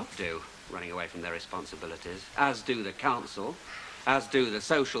 No, enough do, running away from their responsibilities, as do the council, as do the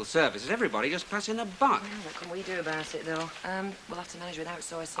social services. Everybody just passing a buck. Well, what can we do about it, though? We'll have to manage without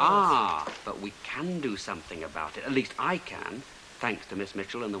soy sauce. Ah, but we can do something about it. At least I can, thanks to Miss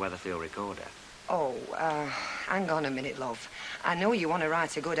Mitchell and the Weatherfield Recorder. Oh, hang on a minute, love. I know you want to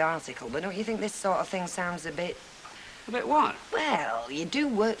write a good article, but don't you think this sort of thing sounds a bit... A bit what? Well, you do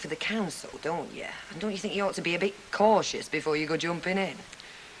work for the council, don't you? And don't you think you ought to be a bit cautious before you go jumping in?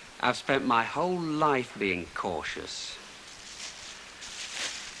 I've spent my whole life being cautious.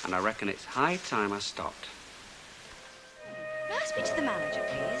 And I reckon it's high time I stopped. May I speak to the manager,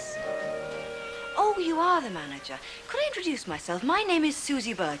 please? Oh, you are the manager. Could I introduce myself? My name is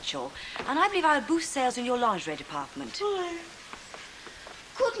Susie Birchall, and I believe I'll boost sales in your lingerie department. Hello.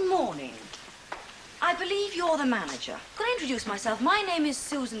 Good morning. I believe you're the manager. Could I introduce myself? My name is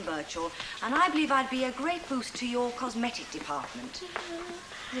Susan Birchall, and I believe I'd be a great boost to your cosmetic department.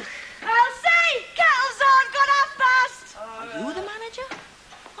 Elsie! Kettle's on! Got half past! Are you the manager?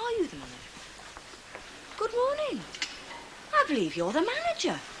 Are you the manager? Good morning. I believe you're the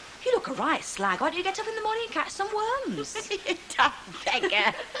manager. You look a right slag. Why don't you get up in the morning and catch some worms? You daft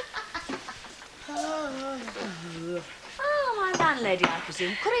beggar. Oh, my landlady, I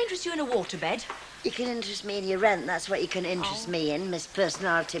presume. Could I interest you in a waterbed? You can interest me in your rent. That's what you can interest me in, Miss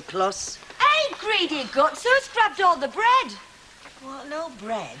Personality Plus. Hey, greedy guts, who's grabbed all the bread? What, no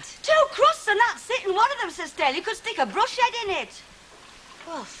bread? 2 crusts and that's it, and one of them says stale. You could stick a brush head in it.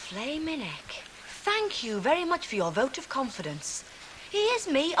 Well, flaming heck. Thank you very much for your vote of confidence. Here's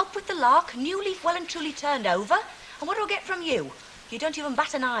me, up with the lark, new leaf well and truly turned over. And what do I get from you? You don't even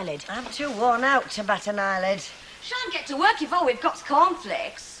bat an eyelid. I'm too worn out to bat an eyelid. Shan't get to work if all we've got's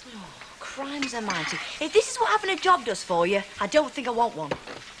cornflakes. Oh, crimes almighty. If this is what having a job does for you, I don't think I want one.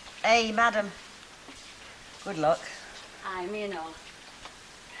 Hey, madam. Good luck. I'm in all.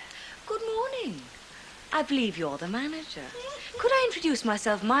 Good morning. I believe you're the manager. Could I introduce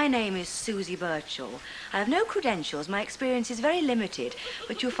myself? My name is Susie Birchall. I have no credentials. My experience is very limited,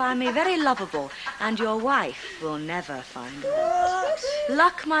 but you'll find me very lovable, and your wife will never find out.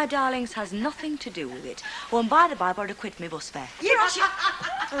 Luck, my darlings, has nothing to do with it. Oh, and by the by, I've got to quit my bus fare.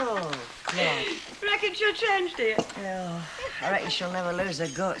 Oh, God. Reckon she'll change, dear? Oh, I reckon she'll never lose her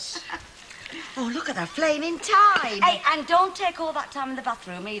guts. Oh, look at that flaming time. Hey, and don't take all that time in the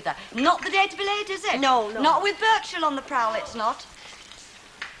bathroom either. Not the day to be late, is it? No, no. Not with Birchall on the prowl, it's not.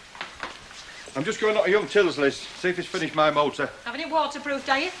 I'm just going up to young Till's, Liz. See if he's finished my motor. Having it waterproofed,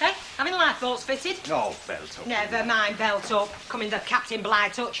 are you? Eh? Having lifeboats fitted? No, belt up. Never mind, belt up. Coming the Captain Bligh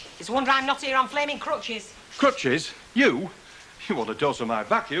touch. It's a wonder I'm not here on flaming crutches. Crutches? You? You want a dose of my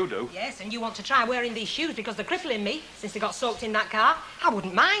back, you do. Yes, and you want to try wearing these shoes because they're crippling me since they got soaked in that car. I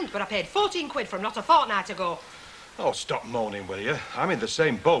wouldn't mind, but I paid 14 quid for them not a fortnight ago. Oh, stop moaning, will you? I'm in the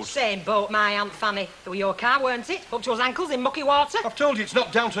same boat. Same boat, my Aunt Fanny. They were your car, weren't it? Up to his ankles in mucky water. I've told you it's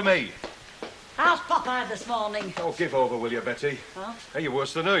not down to me. How's Popeye this morning? Oh, give over, will you, Betty? Huh? Hey, you're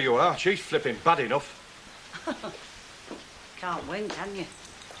worse than her, you are. She's flipping bad enough. Can't win, can you?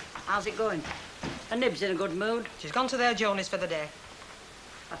 How's it going? And Nib's in a good mood. She's gone to their Jonies for the day.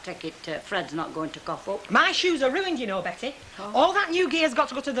 I take it Fred's not going to cough up. My shoes are ruined, you know, Betty. Oh. All that new gear's got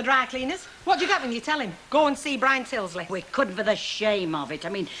to go to the dry cleaners. What do you get when you tell him? Go and see Brian Tilsley. We couldn't for the shame of it. I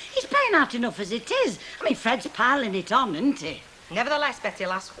mean, he's paying out enough as it is. I mean, Fred's piling it on, isn't he? Nevertheless, Betty,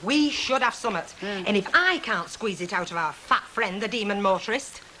 lass, we should have summit. And if I can't squeeze it out of our fat friend, the demon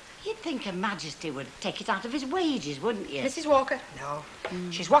motorist... You'd think Her Majesty would take it out of his wages, wouldn't you? Mrs. Walker? No.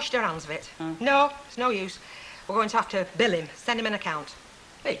 She's washed her hands of it. No, it's no use. We're going to have to bill him, send him an account.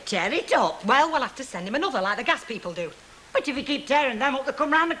 Hey, tear it up. Well, we'll have to send him another, like the gas people do. But if you keep tearing them up, they'll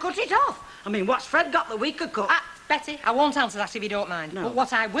come round and cut it off. I mean, what's Fred got that we could cut? Betty, I won't answer that if you don't mind. No. But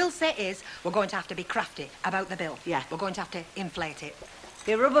what I will say is, we're going to have to be crafty about the bill. Yeah. We're going to have to inflate it.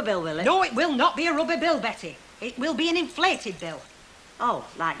 Be a rubber bill, will it? No, it will not be a rubber bill, Betty. It will be an inflated bill. Oh,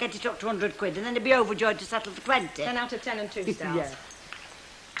 like get it up to 100 quid and then he'd be overjoyed to settle for 20. 10 out of 10 and 2 stars. Yeah.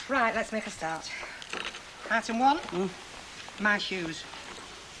 Right, let's make a start. Item 1, my shoes.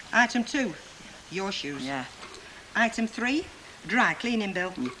 Item 2, your shoes. Yeah. Item 3, dry cleaning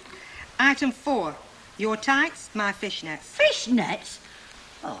bill. Item 4, your tights, my fishnets. Fishnets?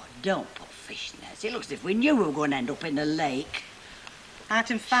 Oh, don't put fishnets. It looks as if we knew we were going to end up in the lake.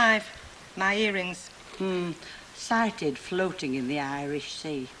 Item 5, my earrings. Sighted floating in the Irish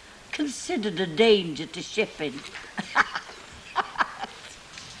Sea. Considered a danger to shipping.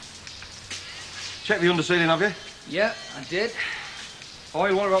 Check the undersealing, have you? Yeah, I did.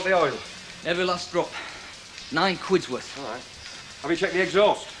 Oil, what about the oil? Every last drop. 9 quid's worth. All right. Have you checked the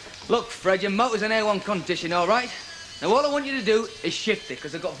exhaust? Look, Fred, your motor's in A1 condition, all right? Now, all I want you to do is shift it,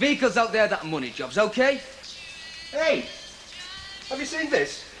 because I've got vehicles out there that are money jobs, OK? Hey! Have you seen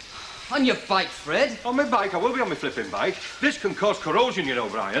this? On your bike, Fred. On my bike? I will be on my flipping bike. This can cause corrosion, you know,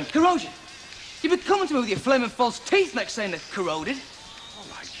 Brian. Corrosion? You'll be coming to me with your flaming false teeth next saying they're corroded. All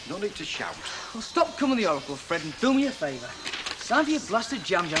right, no need to shout. Well, stop coming the oracle, Fred, and do me a favour. Sign for your blasted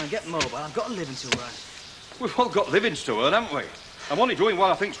jam jar and get mobile. I've got a living to earn. We've all got livings to earn, haven't we? I'm only doing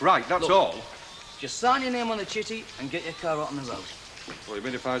what I think's right, that's Look, all. Just sign your name on the chitty and get your car out on the road. Well, you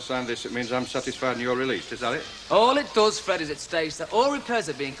mean if I sign this, it means I'm satisfied and you're released, is that it? All it does, Fred, is it states that all repairs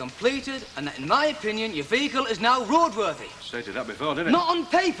are being completed and that, in my opinion, your vehicle is now roadworthy. Stated that before, didn't it? Not on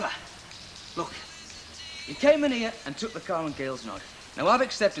paper. Look, you came in here and took the car on Gale's nod. Now, I've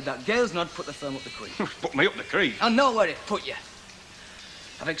accepted that Gale's nod put the firm up the creek. Put me up the creek? I know where it put you.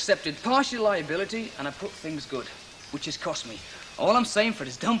 I've accepted partial liability and I put things good, which has cost me. All I'm saying, Fred,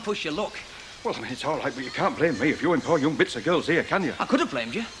 is don't push your luck. Well, I mean, it's all right, but you can't blame me if you employ young bits of girls here, can you? I could have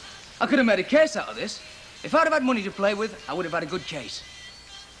blamed you. I could have made a case out of this. If I'd have had money to play with, I would have had a good case.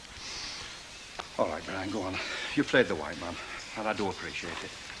 All right, Brian, go on. You played the white man, and I do appreciate it.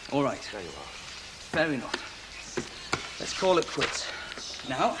 All right. There you are. Fair enough. Let's call it quits.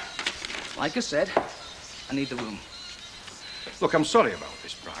 Now, like I said, I need the room. Look, I'm sorry about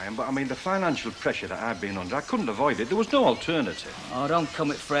this, Brian, but I mean, the financial pressure that I've been under, I couldn't avoid it. There was no alternative. Oh, don't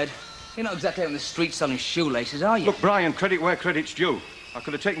come it, Fred. You're not exactly out in the street selling shoelaces, are you? Look, Brian, credit where credit's due. I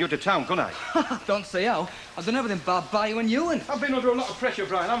could have taken you to town, couldn't I? Don't say how. I've done everything bar Bayou and Ewan. I've been under a lot of pressure,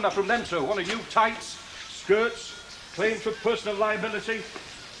 Brian, haven't I, from them two? One of you, tights, skirts, claims for personal liability.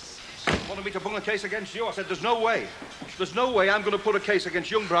 Wanted me to bung a case against you. I said, there's no way. There's no way I'm going to put a case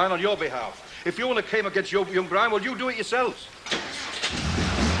against young Brian on your behalf. If you want to claim against young Brian, well, you do it yourselves.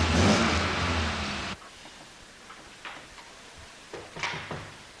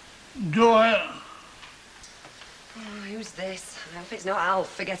 Do I? Oh, who's this? I don't Alf. It's not Alf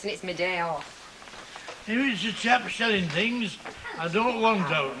forgetting it's my day off. If it's a chap selling things, I don't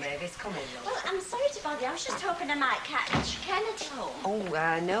want out. Mavis, come in, love. Well, I'm sorry to bother you. I was just hoping I might catch Ken at home.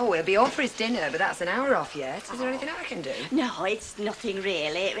 Oh, no, he'll be home for his dinner, but that's an hour off yet. Is there anything I can do? No, it's nothing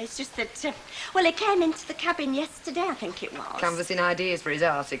really. It's just that, well, he came into the cabin yesterday, I think it was. Canvassing ideas for his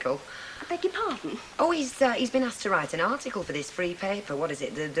article. I beg your pardon? Oh, he's been asked to write an article for this free paper. What is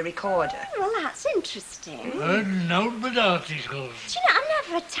it? The Recorder. Well, that's interesting. No but articles. Do you know, I've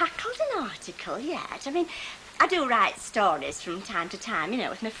never tackled an article yet. I mean, I do write stories from time to time, you know,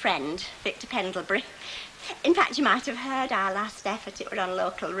 with my friend, Victor Pendlebury. In fact, you might have heard our last effort. It was on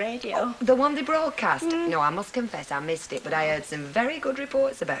local radio. Oh, the one they broadcast? No, I must confess I missed it, but I heard some very good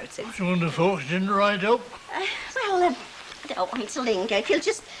reports about it. Some of the folks didn't write up. Well, I don't want to linger. If you'll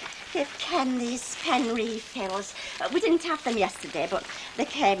just give Ken these pen refills. We didn't have them yesterday, but they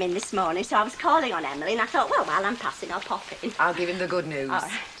came in this morning, so I was calling on Emily, and I thought, well, while I'm passing, I'll pop in. I'll give him the good news. All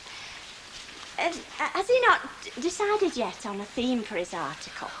right. Has he not decided yet on a theme for his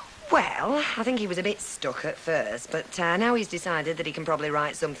article? Well, I think he was a bit stuck at first, but now he's decided that he can probably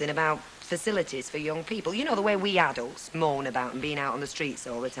write something about facilities for young people. You know, the way we adults moan about them being out on the streets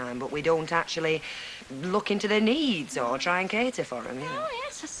all the time, but we don't actually look into their needs or try and cater for them, you know. Oh,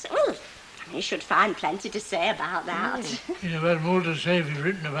 yes. Well, you should find plenty to say about that. You'd have had more to say if you'd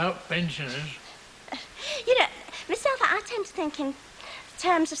written about pensioners. You know, myself, I tend to think in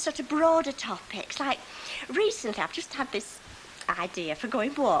terms of sort of broader topics. Like, recently I've just had this idea for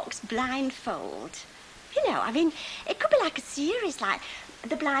going walks blindfold. You know, I mean, it could be like a series, like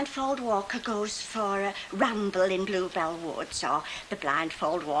the blindfold walker goes for a ramble in Bluebell Woods, or the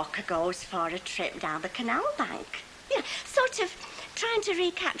blindfold walker goes for a trip down the canal bank. You know, sort of trying to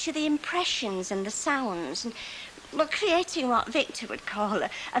recapture the impressions and the sounds, and, well, creating what Victor would call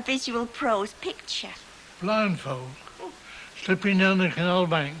a visual prose picture. Blindfold. Slipping down the canal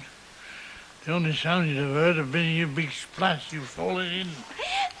bank. The only sound you'd have heard have been your big splash you've fallen in.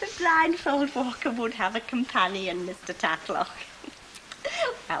 The blindfold walker would have a companion, Mr. Tatlock.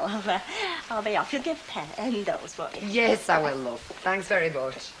 Well, I'll be off. You'll give Pen those, won't you? Yes, I will, love. Thanks very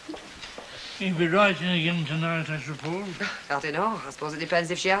much. He'll be writing again tonight, I suppose. I don't know. I suppose it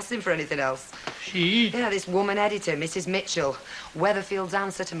depends if she asks him for anything else. She? Yeah, this woman editor, Mrs. Mitchell. Weatherfield's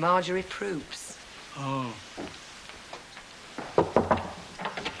answer to Marjorie Proops. Oh.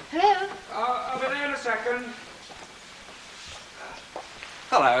 Hello? I'll be there in a second.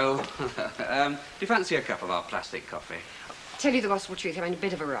 Hello. Do you fancy a cup of our plastic coffee? Tell you the gospel truth, I'm in a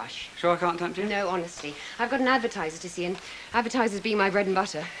bit of a rush. Sure I can't tempt you? No, honestly. I've got an advertiser to see, and advertisers being my bread and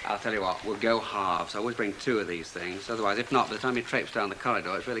butter. I'll tell you what, we'll go halves. I always bring 2 of these things. Otherwise, if not, by the time you traipse down the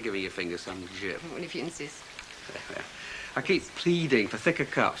corridor, it's really giving your fingers some jip. Well, if you insist. I keep pleading for thicker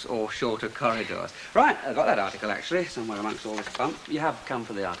cups or shorter corridors. Right, I've got that article, actually, somewhere amongst all this bump. You have come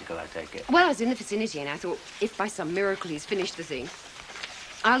for the article, I take it. Well, I was in the vicinity, and I thought, if by some miracle he's finished the thing,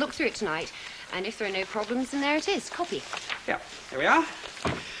 I'll look through it tonight, and if there are no problems, then there it is. Copy. Yeah, here we are.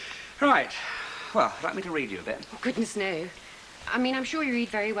 Right. Well, would you like me to read you a bit? Oh, goodness, no. I mean, I'm sure you read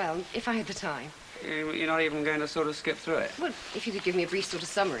very well, if I had the time. You're not even going to sort of skip through it? Well, if you could give me a brief sort of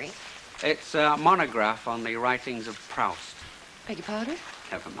summary. It's a monograph on the writings of Proust. Beg your pardon?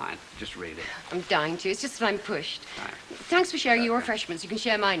 Never mind. Just read it. I'm dying to. It's just that I'm pushed. Right. Thanks for sharing your refreshments. You can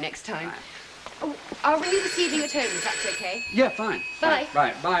share mine next time. Right. Oh, I'll ring you this evening at home, if that's okay. Yeah, fine. Bye.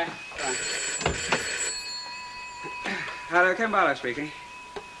 Right, bye. Bye. Hello, Ken Barlow speaking.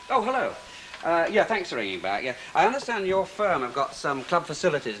 Oh, hello. Yeah, thanks for ringing back. Yeah, I understand your firm have got some club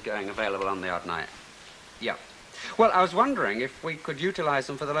facilities going available on the odd night. Yeah. Well, I was wondering if we could utilize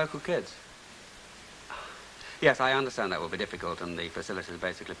them for the local kids. Yes, I understand that will be difficult and the facility is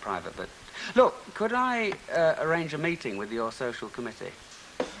basically private, but... Look, could I arrange a meeting with your social committee?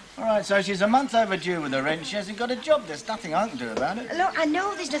 All right, so she's a month overdue with the rent. She hasn't got a job. There's nothing I can do about it. Look, I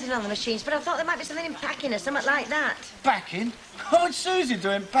know there's nothing on the machines, but I thought there might be something in packing or something like that. Packing? Oh, it's Susie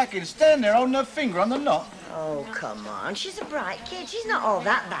doing packing. Stand there holding her finger on the knot. Oh, come on. She's a bright kid. She's not all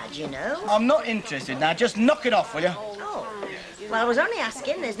that bad, you know. I'm not interested now. Just knock it off, will you? Oh. Well, I was only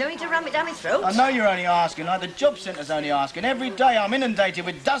asking. There's no need to ram it down my throat. I know you're only asking. Like the job centre's only asking. Every day I'm inundated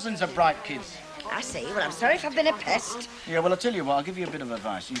with dozens of bright kids. I see. Well, I'm sorry if I've been a pest. Yeah, well, I'll tell you what. I'll give you a bit of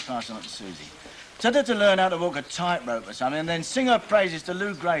advice. You pass on it to Susie. Tell her to learn how to walk a tightrope or something, and then sing her praises to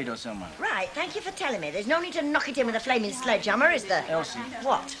Lou Grade or someone. Right, thank you for telling me. There's no need to knock it in with a flaming sledgehammer, is there? Elsie.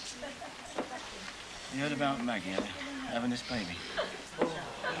 What? You heard about Maggie, have you? Having this baby?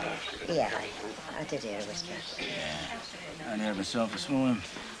 Yeah, I did hear a whisper. Yeah. I only heard myself this morning.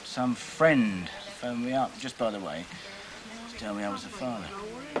 Some friend phoned me up, just by the way, to tell me I was the father.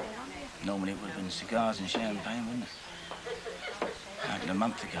 Normally it would have been cigars and champagne, wouldn't it? started a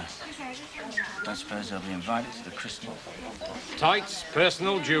month ago. Don't suppose they'll be invited to the christening. Tights,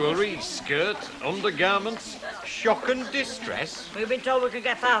 personal jewellery, skirt, undergarments, shock and distress. We've been told we could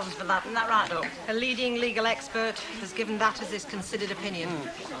get thousands for that, isn't that right, Doc? A leading legal expert has given that as his considered opinion.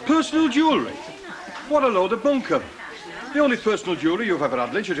 Personal jewellery? What a load of bunkum. The only personal jewellery you've ever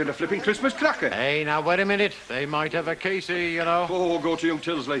had, Lynch, is in a flipping Christmas cracker. Hey, now, wait a minute. They might have a case here, you know. Oh, go to young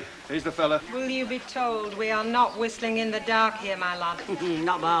Tilsley. He's the fella. Will you be told we are not whistling in the dark here, my lad?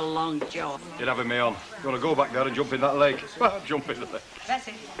 Not by a long shot. You're having me on. You want to go back there and jump in that lake? Well, jump in the lake.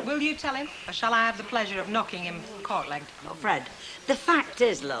 Bessie, will you tell him, or shall I have the pleasure of knocking him cork-legged? Oh, Fred, the fact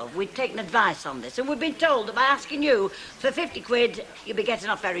is, love, we'd taken advice on this, and we've been told that by asking you for 50 quid, you'll be getting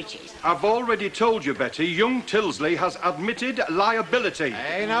off very cheap. I've already told you, Betty, young Tilsley has admitted liability.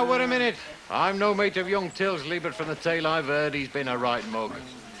 Hey, now, wait a minute. I'm no mate of young Tilsley, but from the tale I've heard, he's been a right mug.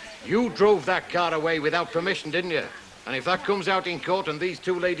 You drove that car away without permission, didn't you? And if that comes out in court and these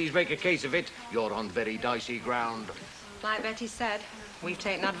two ladies make a case of it, you're on very dicey ground. Like Betty said, we've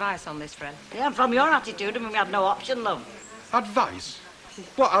taken advice on this, Fred. Yeah, and from your attitude, I mean, we had no option, love. Advice?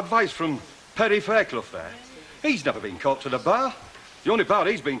 What advice from Perry Fairclough there? He's never been caught to the bar. The only bar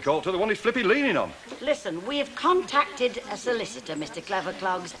he's been caught to, the one he's flipping leaning on. Listen, we have contacted a solicitor, Mr.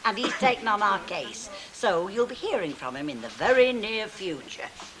 Cleverclogs, and he's taken on our case. So you'll be hearing from him in the very near future.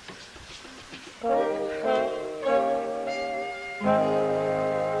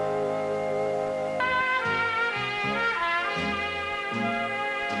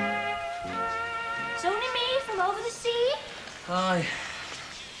 It's only me from over the sea. Aye.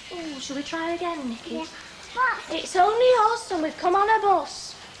 Oh, shall we try again, Nicky? Yeah. It's only us and we've come on a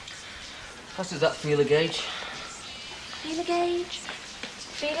bus. How does that feel, a gauge? Feel a gauge?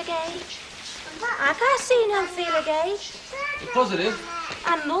 Feel a gauge? I can't see no feel a gauge. You're positive?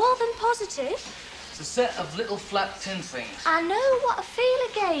 I'm more than positive. It's a set of little flat tin things. I know what a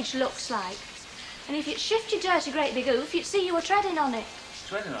feeler gauge looks like. And if you'd shift your dirty great big hoof, you'd see you were treading on it.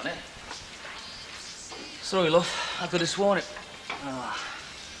 Treading on it? Sorry, love. I could have sworn it. Oh.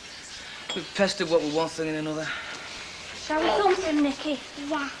 We've pestered what with one thing and another. Shall we thump him, Nicky?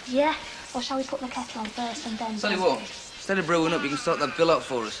 Yeah. Or shall we put the kettle on first and then... Tell you what, instead of brewing up, you can sort that bill out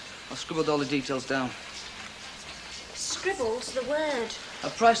for us. I've scribbled all the details down. Scribbled's the word. I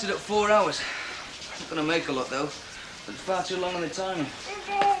priced it at 4 hours. Not gonna make a lot, though. But far too long on the timing.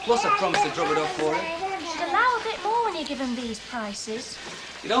 Plus, I promised to drop it off for him. You should allow a bit more when you give him these prices.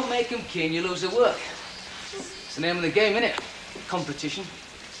 You don't make them keen, you lose their work. It's the name of the game, innit? Competition.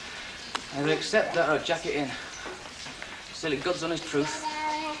 Either accept that or jack it in. Silly God's honest truth.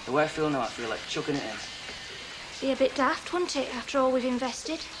 The way I feel now, I feel like chucking it in. Be a bit daft, wouldn't it, after all we've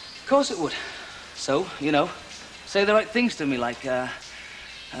invested? Of course it would. So, you know, say the right things to me, like,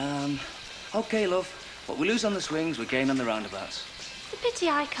 OK, love, what we lose on the swings, we gain on the roundabouts. It's a pity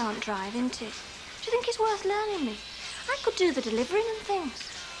I can't drive, isn't it? Do you think it's worth learning me? I could do the delivering and things.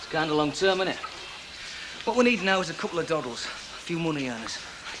 It's kind of long-term, innit? What we need now is a couple of doddles, a few money earners.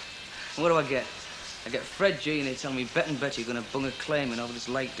 And what do I get? I get Fred G and they tell me Bet and Betty are going to bung a claim in over this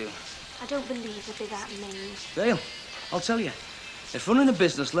lake do. I don't believe they'd be that mean. Dale, I'll tell you. If running a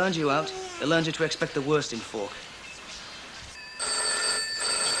business learns you out, it learns you to expect the worst in folk.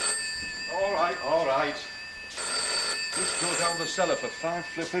 All right, all right. Just go down the cellar for 5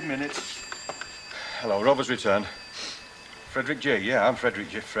 flipping minutes. Hello, Robert's returned. Frederick G, yeah, I'm Frederick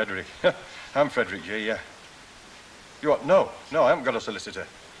G. Frederick. I'm Frederick G, yeah. You what? No, I haven't got a solicitor.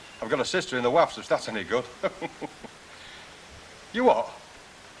 I've got a sister in the WAFs, if that's any good. You what?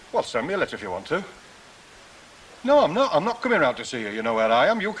 Well, send me a letter if you want to. No, I'm not. I'm not coming round to see you. You know where I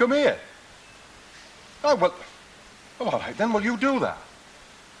am. You come here. Oh, well, all right, then. Will you do that?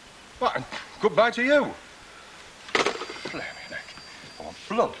 Well, and goodbye to you. Blimey neck. I want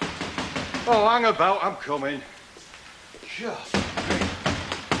blood. Oh, hang about. I'm coming. Just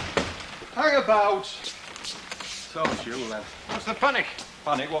hang about. So it's you, then. What's the panic?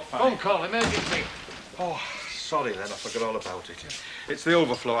 Panic? What panic? Phone call, emergency. Oh, sorry, then. I forgot all about it. It's the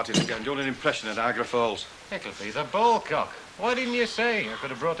overflow at it again, doing an impression at Niagara Falls. It'll be the ballcock. Why didn't you say? I could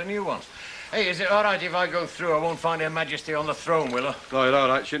have brought a new one. Hey, is it all right if I go through? I won't find Her Majesty on the throne, will I? No, you're all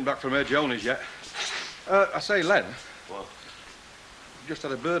right. She ain't back from her Jonies yet. I say, Len. What? Just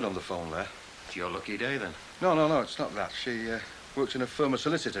had a bird on the phone there. It's your lucky day, then. No, it's not that. She works in a firm of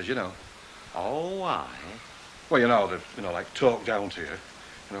solicitors, you know. Oh, aye. Well, you know, like, talk down to you.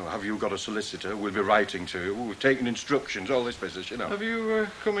 You know, have you got a solicitor? We'll be writing to you. We're taking instructions, all this business, you know. Have you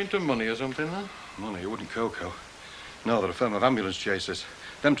come into money or something, then? Money? You wouldn't cocoa. No, they're a firm of ambulance chasers.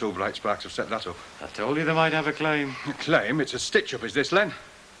 Them two bright sparks have set that up. I told you they might have a claim. A claim? It's a stitch-up, is this, Len?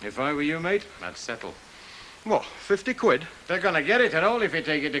 If I were you, mate, I'd settle. What, 50 quid? They're going to get it and all if you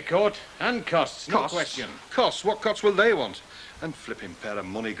take it to court. And costs, no Costs? question. Costs? What costs will they want? And flipping pair of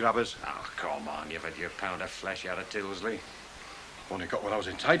money grabbers. Oh, come on, you've had your pound of flesh out of Tilsley. Only got what I was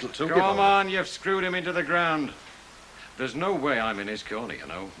entitled to. Come on, you've screwed him into the ground. There's no way I'm in his corner, you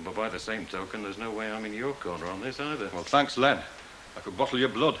know. But by the same token, there's no way I'm in your corner on this either. Well, thanks, Len. I could bottle your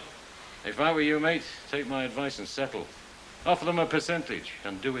blood. If I were you, mate, take my advice and settle. Offer them a percentage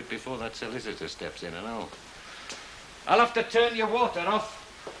and do it before that solicitor steps in and all. I'll have to turn your water off.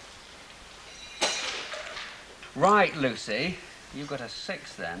 Right, Lucy. You got a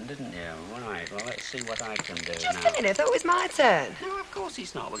 6 then, didn't you? Right, well, let's see what I can do Just now. a minute, I thought it was my turn. No, of course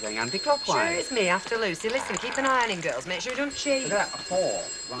it's not. We're going anti-clockwise. Sure, it's me after Lucy. Listen, keep an eye on him, girls. Make sure you don't cheat. Look at that,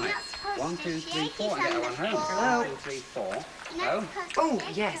 4. Right. 1, 2, 3, 4. I get that one home. Hello. 1, 2, 3, 4. Hello. Oh,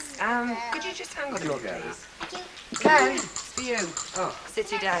 yes. Could you just hang on a minute, Okay. please? Ken, it's for you. Oh.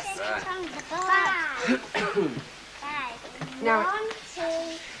 Sit your desk. Right. Now,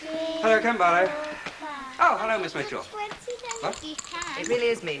 Hello, Ken Barlow. Oh, hello, Miss Mitchell. What? it really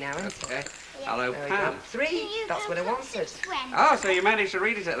is me now, isn't it? Okay. Hello, There we Pam. go. 3. That's what I wanted. Oh, so you managed to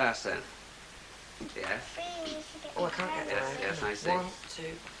read it at last then? Yeah. Oh, I can't get there. Yes, I see. 1, 2,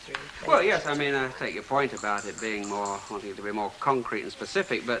 3. Well, yes, I mean, I take your point about it being more, wanting it to be more concrete and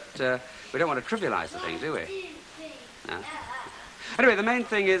specific, but we don't want to trivialise the thing, do we? No. Anyway, the main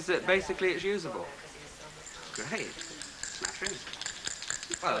thing is that basically it's usable. Great. Smashing.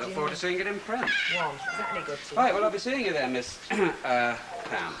 Well, I look forward to seeing it in print. 1. Is that any good to you? Right, well, I'll be seeing you then, Miss Pam.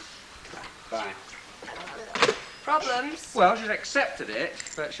 Bye. Problems? Well, she's accepted it,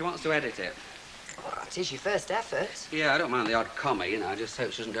 but she wants to edit it. Oh, it is your first effort. Yeah, I don't mind the odd comma, you know. I just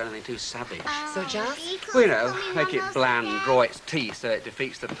hope she doesn't do anything too savage. Such as? Well, you know, make it bland, draw its teeth so it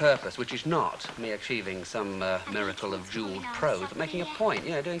defeats the purpose, which is not me achieving some miracle of jewelled prose, but making a point,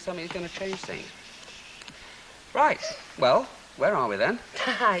 you know, doing something that's going to change things. Right. Well, where are we then?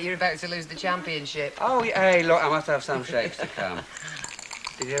 You're about to lose the championship. Oh, yeah, hey, look, I must have some shapes to come.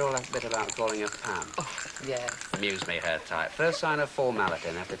 Did you hear all that bit about calling her Pam? Oh, yes. Amuse me, her type. First sign of formality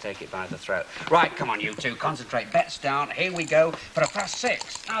and have to take it by the throat. Right, come on, you two, concentrate. Bets down. Here we go for a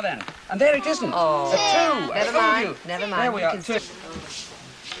 +6. Now then. And there it isn't. Oh. A 2. Never I told mind. you. Never mind. There we You are. can 2.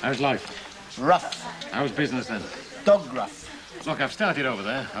 How's life? Rough. How's business then? Dog rough. Look, I've started over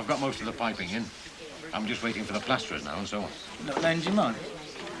there. I've got most of the piping in. I'm just waiting for the plasterers now and so on. Don't lend you mine.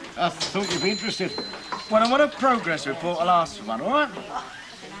 I thought you'd be interested. When I want a progress report, I'll ask for one, all right?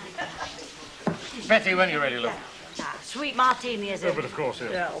 Betty, when you're ready, look. Sweet martini, is it? But of course,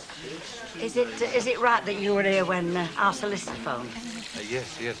 yes. Is it right that you were here when our solicitor phoned?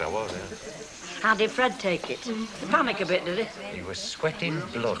 Yes, I was, yeah. How did Fred take it? Panic a bit, did he? He was sweating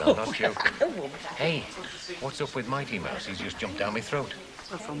blood, I'm not joking. Hey, what's up with Mighty Mouse? He's just jumped down my throat.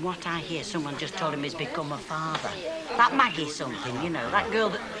 Well, from what I hear, someone just told him he's become a father. That Maggie something, you know, that girl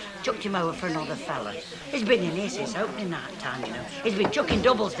that chucked him over for another fella. He's been in here since opening night time, you know. He's been chucking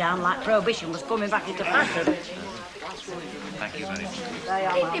doubles down like Prohibition was coming back into fashion. Thank you very much.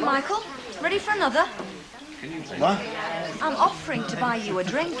 Good evening, Michael. Ready for another? What? I'm offering to buy you a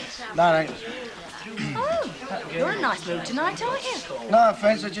drink. No, thanks. Oh, you're in a nice mood tonight, aren't you? No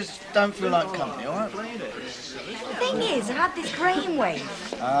offence, I just don't feel like company, all right? The thing is, I had this brainwave.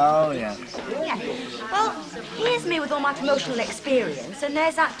 Oh, yeah. Yeah. Well, here's me with all my promotional experience, and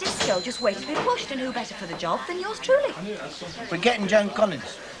there's that disco just waiting to be pushed, and who better for the job than yours truly? We're getting Joan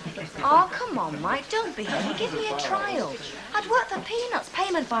Collins. Oh, come on, Mike, don't be heavy. Give me a trial. I'd work for peanuts,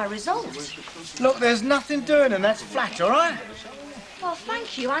 payment by result. Look, there's nothing doing, and that's flat, all right? Well,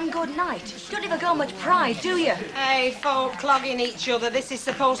 thank you, and good night. You don't leave a girl much pride, do you? Hey, folk clogging each other. This is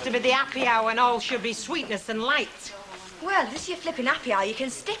supposed to be the happy hour and all should be sweetness and light. Well, if this is your flipping happy hour, you can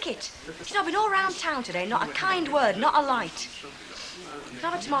stick it. You know, I've been all round town today, not a kind word, not a light. Can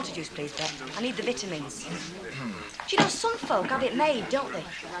I have a tomato juice, please, Bet? I need the vitamins. Do you know, some folk have it made, don't they?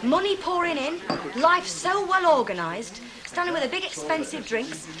 Money pouring in, life so well organised, standing with the big expensive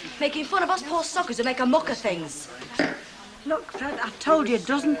drinks, making fun of us poor suckers who make a muck of things. Look, Fred, I've told you a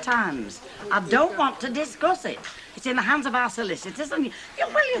dozen times. I don't want to discuss it. It's in the hands of our solicitors, and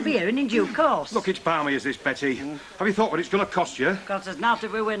you'll be hearing in due course. Look, it's balmy as this, Betty. Have you thought what it's going to cost you? Cost us now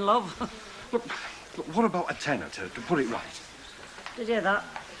if we win, love. Look, what about a tenner to put it right? Did you hear that?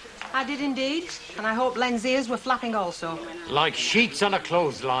 I did indeed, and I hope Len's ears were flapping also. Like sheets on a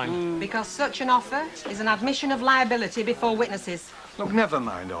clothesline. Because such an offer is an admission of liability before witnesses. Look, never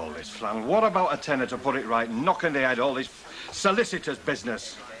mind all this, Flan. What about a tenner to put it right and knock in the head all this solicitor's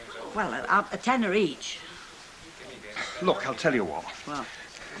business? Well, a tenner each. Look, I'll tell you what. Well,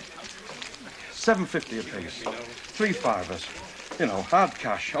 $7.50 apiece. 3 fivers. You know, hard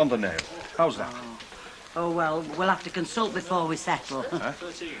cash on the nail. How's that? Oh, well, we'll have to consult before we settle. Huh?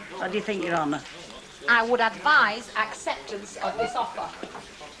 What do you think, Your Honour? I would advise acceptance of this offer.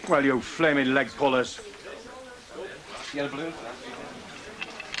 Well, you flaming leg pullers. You got a balloon for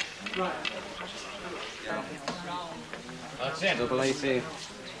that? Right. That's it. Double AC.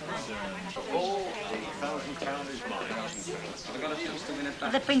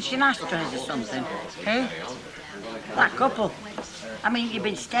 Are they pinching ashtrays or something? Who? That couple. I mean, you've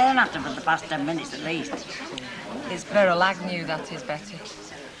been staring at them for the past 10 minutes at least. It's Beryl Agnew, that is, Betty.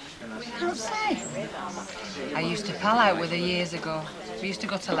 Can't say. I used to pal out with her years ago. We used to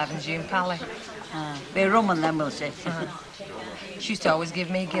go to Leven's June Pally. Be rum and then we'll see. She used to always give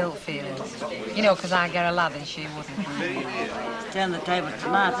me guilt feelings. You know, 'cause I get a lad and she wouldn't. Turn the table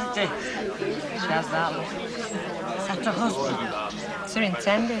tonight, isn't it? She has that look. Is that her husband? It's her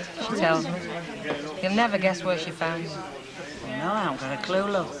intended, she tells me. You'll never guess where she found him. No, I haven't got a clue,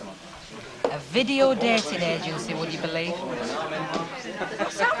 love. A video dating agency, would you believe?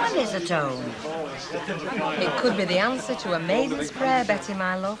 What's that one is at home? It could be the answer to a maiden's prayer, Betty,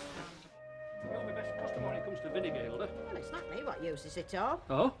 my love. You're my best customer when it comes to vinegar, Hilda. Well, it's not me what uses it all.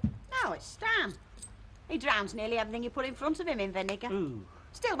 Oh? No, it's Stan. He drowns nearly everything you put in front of him in vinegar. Ooh.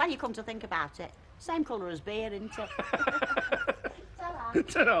 Still, when you come to think about it, same colour as beer, isn't it?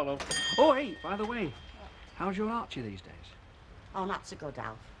 Ta-ra, love. Oh, hey, by the way, how's your Archie these days? Oh, not so good,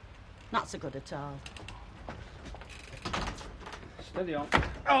 Alf. Not so good at all. Steady on.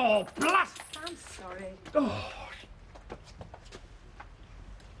 Oh, blast! I'm sorry. Oh.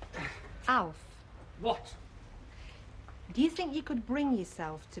 Alf. What? Do you think you could bring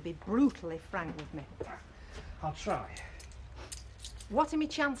yourself to be brutally frank with me? I'll try. What are my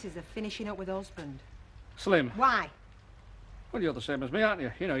chances of finishing up with husband? Slim. Why? Well, you're the same as me, aren't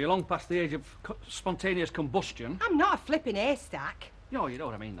you? You know, you're long past the age of spontaneous combustion. I'm not a flipping haystack. No, you know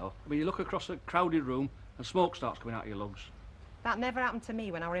what I mean, though. I mean, you look across a crowded room and smoke starts coming out of your lungs. That never happened to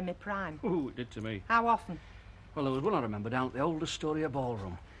me when I were in my prime. Ooh, it did to me. How often? Well, there was one I remember down at the oldest Astoria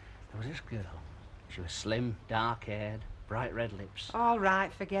ballroom. There was this girl. She was slim, dark-haired, bright red lips. All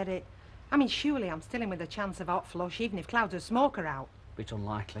right, forget it. I mean, surely I'm still in with a chance of hot flush, even if clouds of smoke are out. Bit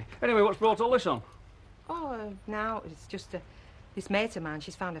unlikely. Anyway, what's brought all this on? Oh, now it's just this mate of mine,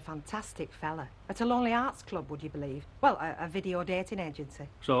 she's found a fantastic fella. At a Lonely Arts Club, would you believe? Well, a video dating agency.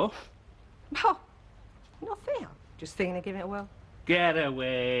 So? Oh, nothing. I'm just thinking of giving it a whirl. Get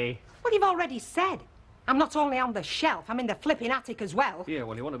away. Well, you've already said. I'm not only on the shelf, I'm in the flipping attic as well. Yeah,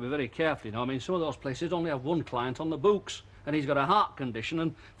 well, you want to be very careful, you know. I mean, some of those places only have one client on the books, and he's got a heart condition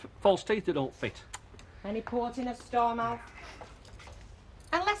and false teeth that don't fit. Any port in a storm, Alf?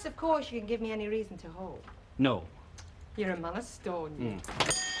 Unless, of course, you can give me any reason to hope. No. You're a man of stone, you.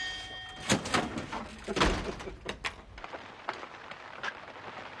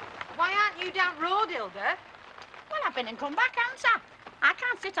 Why aren't you down road, Hilda? Well, I've been and come back, haven't I? I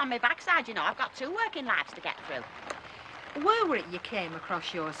can't sit on my backside, you know. I've got 2 working lives to get through. Where were it you came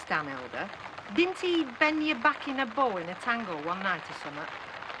across your Stan, Hilda? Didn't he bend your back in a bow in a tango one night or something?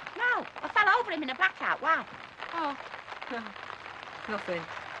 No, I fell over him in a blackout. Why? Oh, no. Nothing.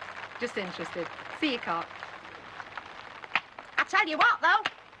 Just interested. See you, Cock. I tell you what, though,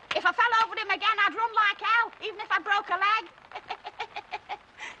 if I fell over him again, I'd run like hell, even if I broke a leg.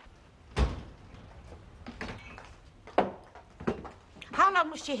 How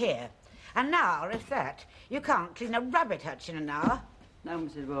long was she here? An hour, if that. You can't clean a rabbit hutch in an hour. No,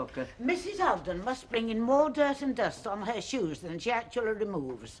 Mrs. Walker. Mrs. Alden must bring in more dirt and dust on her shoes than she actually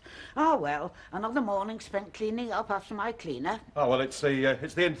removes. Oh, well, another morning spent cleaning up after my cleaner. Oh, well, it's the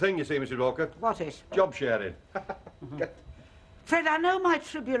end thing, you see, Mrs. Walker. What is? Job sharing. Fred, I know my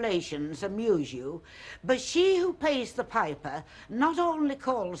tribulations amuse you, but she who pays the piper not only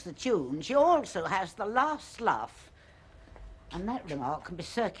calls the tune, she also has the last laugh. And that remark can be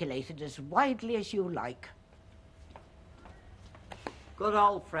circulated as widely as you like. Good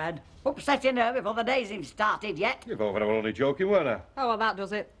old Fred. Upsetting her before the day's even started yet. You thought I was only joking, weren't I? Oh, well, that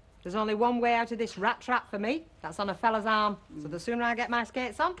does it. There's only one way out of this rat trap for me. That's on a fella's arm. So the sooner I get my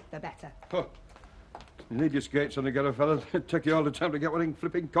skates on, the better. Huh. You need your skates on to get a fella. It'd take you all the time to get one in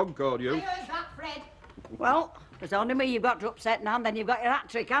flipping Concord, you. I heard that, Fred. Well, it's only me you've got to upset now, and then you've got your hat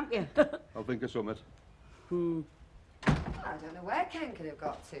trick, haven't you? I'll think of something. I don't know where Ken could have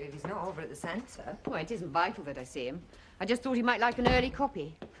got to if he's not over at the centre. Well, it isn't vital that I see him. I just thought he might like an early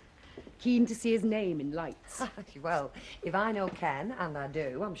copy. Keen to see his name in lights. Well, if I know Ken, and I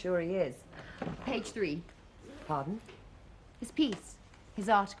do, I'm sure he is. Page 3. Pardon? His piece. His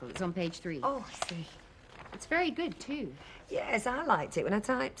article. It's on page 3. Oh, I see. It's very good, too. Yes, I liked it when I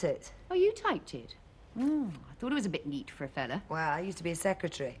typed it. Oh, you typed it? I thought it was a bit neat for a fella. Well, I used to be a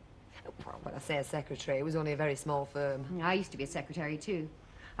secretary. Well, when I say a secretary, it was only a very small firm. I used to be a secretary, too.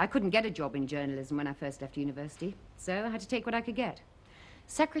 I couldn't get a job in journalism when I first left university, so I had to take what I could get.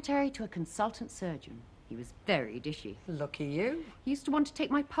 Secretary to a consultant surgeon. He was very dishy. Lucky you. He used to want to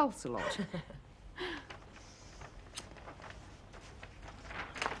take my pulse a lot.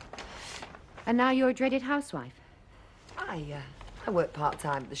 And now you're a dreaded housewife. I work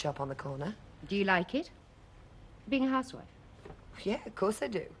part-time at the shop on the corner. Do you like it? Being a housewife? Yeah, of course I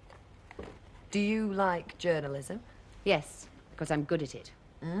do. Do you like journalism? Yes, because I'm good at it.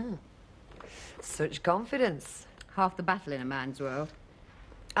 Such confidence. Half the battle in a man's world.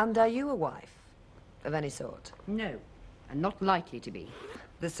 And are you a wife? Of any sort? No, and not likely to be.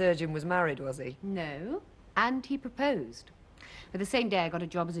 The surgeon was married, was he? No, and he proposed. But the same day I got a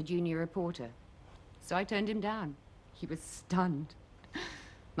job as a junior reporter. So I turned him down. He was stunned.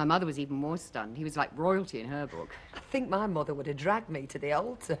 My mother was even more stunned. He was like royalty in her book. I think my mother would have dragged me to the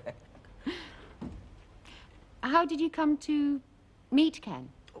altar. How did you come to meet Ken?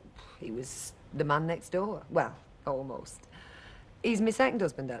 He was the man next door. Well, almost. He's my second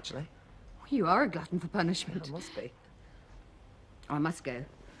husband, actually. You are a glutton for punishment. I must be. I must go.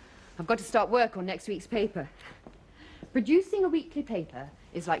 I've got to start work on next week's paper. Producing a weekly paper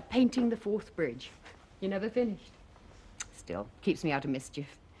is like painting the Forth Bridge. You're never finished. Still, keeps me out of mischief.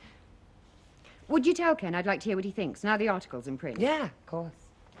 Would you tell Ken I'd like to hear what he thinks, now the article's in print? Yeah, of course.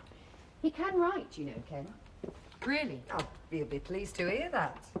 He can write, you know, Ken. Really? Oh, you'll be pleased to hear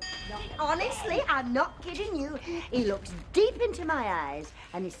that. Honestly, I'm not kidding you. He looks deep into my eyes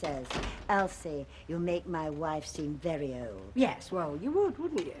and he says, Elsie, you make my wife seem very old. Yes, well, you would,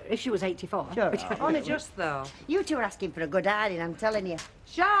 wouldn't you, if she was 84? Sure. Only just, though. You two are asking for a good ironing, I'm telling you.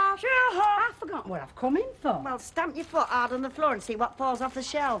 Shut I've forgotten what I've come in for. Well, stamp your foot hard on the floor and see what falls off the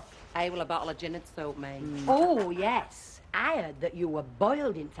shelf. Hey, will a bottle of gin and soap, mate? Oh, yes. I heard that you were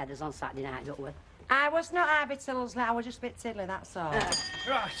boiled in feathers on Saturday night, Duckworth. I was not habitual, I was just a bit tiddly, that's all.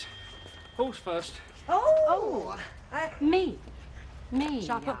 Right. Who's first? Me. Me?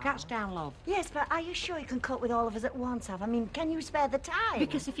 Shall I put cats down, love? Yes, but are you sure you can cope with all of us at once, Av? I mean, can you spare the time?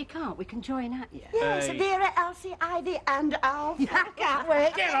 Because if you can't, we can join at you. Yes, Hey. Vera, Elsie, Ivy, and Alf. I can't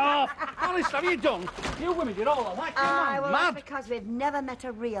wait. Get off! Honest, have you done? You women did all the whacking, man. Well, Mad. that's because we've never met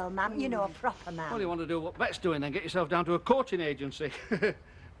a real man, you know, a proper man. Well, you want to do what Bet's doing, then get yourself down to a coaching agency.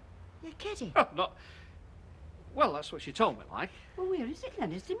 You're kidding? Oh, not... Well, that's what she told me, like. Well, where is it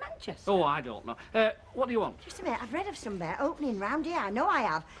then? Is it in Manchester? Oh, I don't know. What do you want? Just a minute, I've read of some opening round here. I know I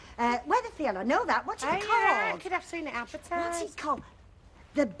have. Weatherfield, I know that. What's it called? Yeah, I could have seen it advertised. What's it called?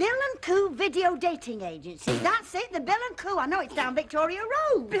 The Bill and Coo Video Dating Agency. That's it, the Bill and Coo. I know it's down Victoria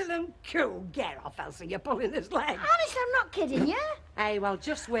Road. Bill and Coo, get off, Elsie, you're pulling his leg. Honest, I'm not kidding you. Hey, well,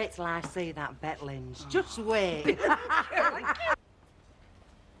 just wait till I see that Bet Lynch. Just wait.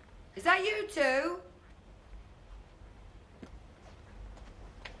 Is that you two?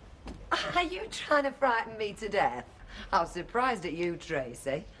 Are you trying to frighten me to death? I was surprised at you,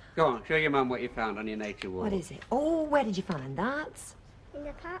 Tracy. Go on, show your mum what you found on your nature walk. What is it? Oh, where did you find that? In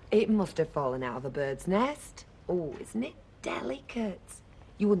the park. It must have fallen out of a bird's nest. Oh, isn't it delicate?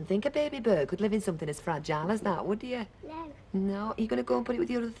 You wouldn't think a baby bird could live in something as fragile as that, would you? No. No? Are you going to go and put it with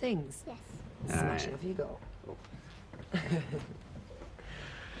your other things? Yes. Smash it, off you go.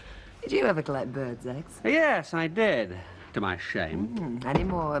 Did you ever collect birds' eggs? Yes, I did. To my shame. Any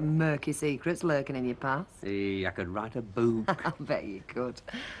more murky secrets lurking in your past? I could write a book. I bet you could.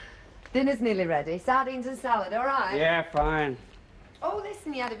 Dinner's nearly ready. Sardines and salad, all right? Yeah, fine. Oh,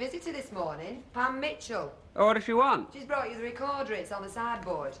 listen, you had a visitor this morning. Pam Mitchell. Oh, what does she want? She's brought you the recorder. It's on the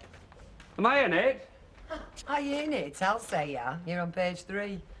sideboard. Am I in it? Are you in it? I'll say ya. You're on page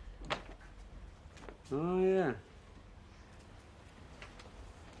 3. Oh, yeah.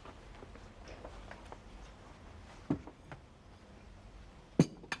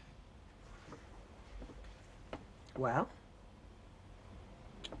 Well?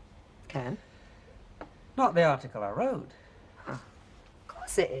 Ken? Not the article I wrote. Of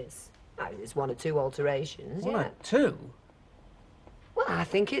course it is. I mean, there's 1 or 2 alterations, Well, yeah. not 2. Well, I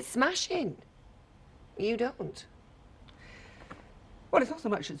think it's smashing. You don't. Well, it's not so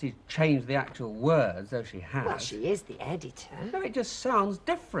much that she's changed the actual words, though she has. Well, she is the editor. No, it just sounds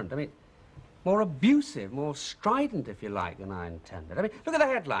different. I mean, more abusive, more strident, if you like, than I intended. I mean, look at the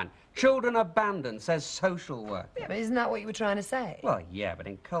headline. Children abandoned, says social work. Yeah, but isn't that what you were trying to say? Well, yeah, but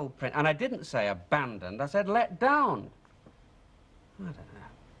in cold print. And I didn't say abandoned, I said let down. I don't know.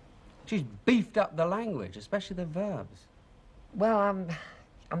 She's beefed up the language, especially the verbs. Well,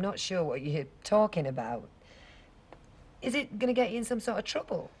 I'm not sure what you're talking about. Is it going to get you in some sort of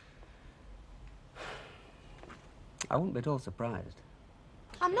trouble? I wouldn't be at all surprised.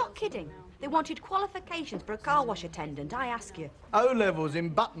 I'm not kidding. They wanted qualifications for a car wash attendant, I ask you. O-levels in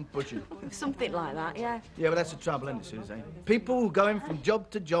button pushing. Something like that, yeah. Yeah, but that's the trouble, isn't it, Susie? People going from job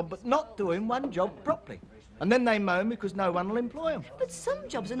to job but not doing one job properly. And then they moan because no one will employ them. But some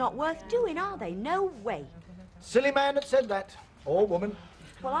jobs are not worth doing, are they? No way. Silly man that said that. Or woman.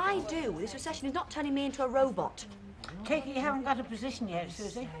 Well, I do. This recession is not turning me into a robot. Take it you haven't got a position yet,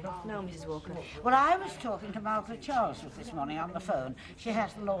 Susie? No, Mrs. Walker. Well, I was talking to Margaret Charlesworth this morning on the phone. She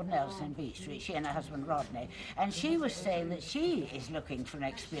has the Lord Nelson in Beach Street, she and her husband Rodney, and she was saying that she is looking for an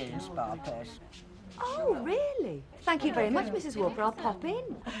experienced bar person. Oh, really? Thank you very much, Mrs. Walker. I'll pop in.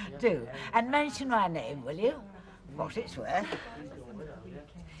 Do. And mention my name, will you? What it's worth.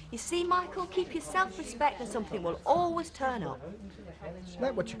 You see, Michael, keep your self-respect and something will always turn up. Is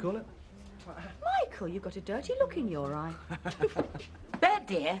that what you call it? Michael, you've got a dirty look in your eye. Beth,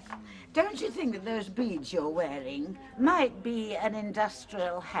 dear, don't you think that those beads you're wearing might be an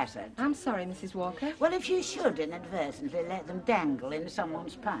industrial hazard? I'm sorry, Mrs. Walker. Well, if you should inadvertently let them dangle in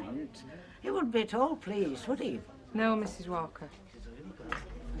someone's pint, he wouldn't be at all pleased, would he? No, Mrs. Walker.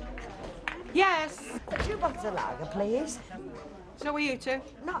 Yes. 2 bottles of lager, please. So are you two?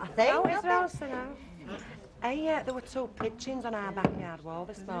 Not a thing. Oh, it's nothing. Elsa now. Hey, there were 2 pigeons on our backyard wall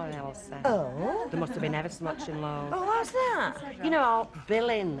this morning, Elsa. Oh? There must have been ever so much in love. Oh, what's that? You know, all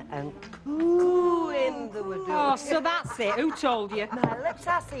billing and cooing they were doing. Oh, so that's it. Who told you? My lips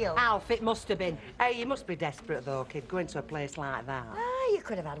are sealed. Alf, it must have been. Hey, you must be desperate, though, kid, going to a place like that. Ah, you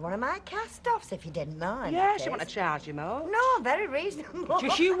could have had one of my cast-offs if you didn't mind. Yeah, that she want to is. charge you more. No, very reasonable.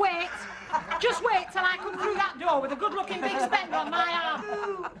 Just you wait. Just wait till I come through that door with a good-looking big spender on my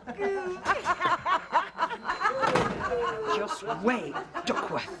arm. Just wait,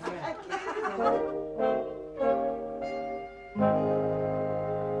 Duckworth.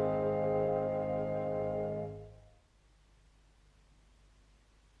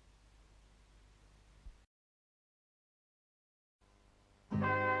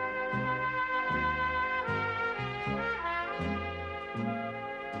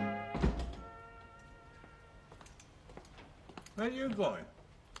 Where are you going?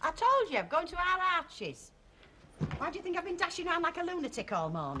 I told you, I'm going to our Archie's. Why do you think I've been dashing around like a lunatic all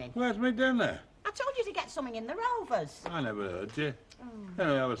morning? Where's me dinner? I told you to get something in the Rovers. I never heard you.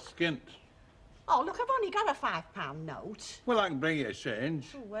 Anyway, I was skint. Oh, look, I've only got a £5 note. Well, I can bring you a change.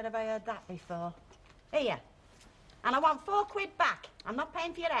 Oh, where have I heard that before? Here. And I want £4 back. I'm not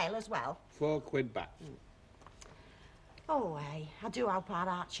paying for your ale as well. £4 back. Oh, hey, I do hope our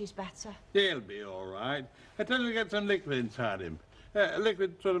Archie's better. He'll be all right. I tell you to get some liquid inside him.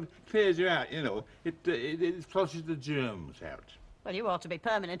 Liquid sort of clears you out, you know. It flushes the germs out. Well, you ought to be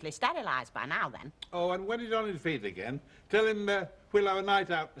permanently sterilised by now, then. Oh, and when he's on his feet again, tell him we'll have a night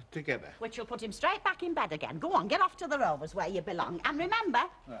out together. Which will put him straight back in bed again. Go on, get off to the Rovers where you belong. And remember,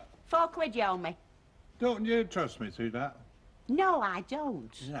 £4 you owe me. Don't you trust me, sweetheart? No, I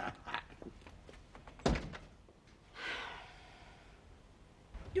don't.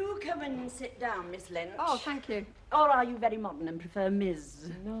 Do come and sit down, Miss Lynch. Oh, thank you. Or are you very modern and prefer Ms?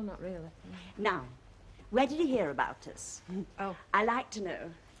 No, not really. Now, where did you hear about us? Oh. I like to know.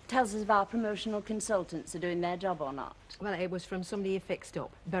 Tells us if our promotional consultants are doing their job or not. Well, it was from somebody you fixed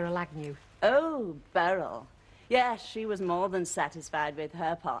up, Beryl Agnew. Oh, Beryl. Yes, she was more than satisfied with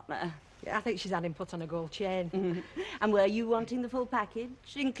her partner. Yeah, I think she's had him put on a gold chain. And were you wanting the full package,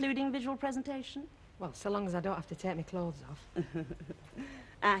 including visual presentation? Well, so long as I don't have to take my clothes off.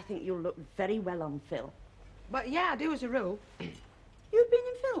 I think you'll look very well on film. But yeah, I do as a rule. You've been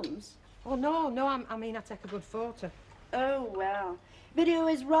in films? Oh, no, I mean, I take a good photo. Oh, well. Video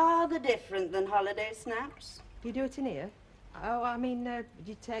is rather different than holiday snaps. You do it in here? Oh, I mean,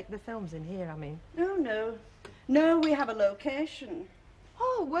 you take the films in here, I mean. Oh, no. No, we have a location.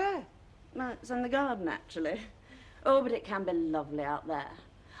 Oh, where? Well, it's in the garden, actually. Oh, but it can be lovely out there.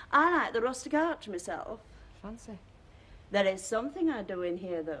 I like the rustic arch myself. Fancy. There is something I do in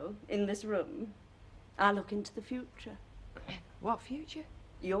here, though, in this room. I look into the future. What future?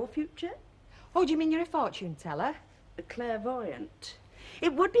 Your future? Oh, do you mean you're a fortune teller? A clairvoyant.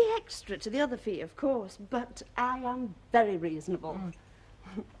 It would be extra to the other fee, of course, but I am very reasonable.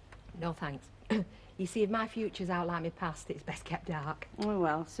 No, thanks. You see, if my future's out like my past, it's best kept dark. Oh,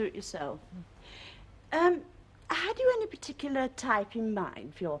 well, suit yourself. Had you any particular type in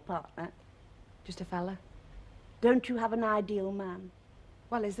mind for your partner? Just a fella. Don't you have an ideal man?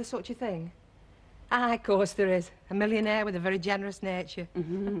 Well, is there such a thing? Aye, of course there is. A millionaire with a very generous nature.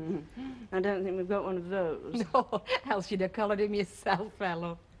 I don't think we've got one of those. No, else you'd have collared him yourself,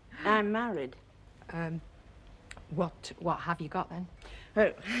 fellow. I'm married. What have you got, then?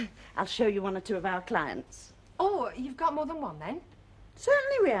 Oh, I'll show you one or two of our clients. Oh, you've got more than one, then?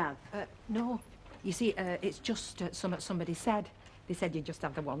 Certainly we have. No. You see, it's just something somebody said. They said you'd just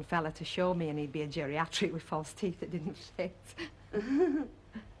have the one fella to show me and he'd be a geriatric with false teeth that didn't fit.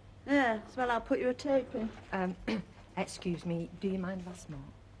 Yes, well, I'll put you a tape in. Excuse me, do you mind if I smoke?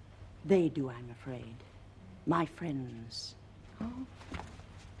 They do, I'm afraid. My friends.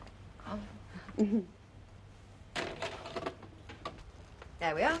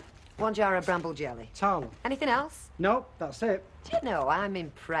 There we are. 1 jar of bramble jelly. Tom. Anything else? Nope, that's it. Do you know, I'm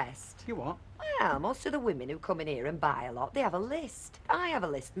impressed. You what? Well, most of the women who come in here and buy a lot, they have a list. I have a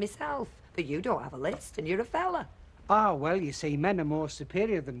list myself. But you don't have a list, and you're a fella. Ah, well, you see, men are more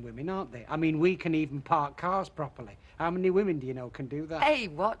superior than women, aren't they? I mean, we can even park cars properly. How many women do you know can do that? Hey,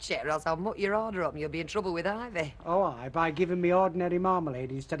 watch it, or else I'll muck your order up and you'll be in trouble with Ivy. Oh, aye, by giving me ordinary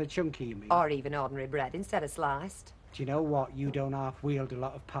marmalade instead of chunky, you mean? Or even ordinary bread instead of sliced. Do you know what? You don't half-wield a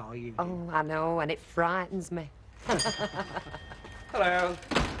lot of power, you do. Oh, I know, and it frightens me. Hello.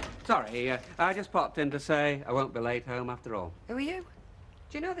 Sorry, I just popped in to say I won't be late home after all. Who are you?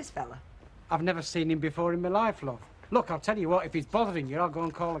 Do you know this fella? I've never seen him before in my life, love. Look, I'll tell you what, if he's bothering you, I'll go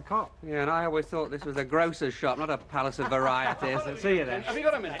and call a cop. Yeah, and I always thought this was a grocer's shop, not a palace of varieties. See you then. Have you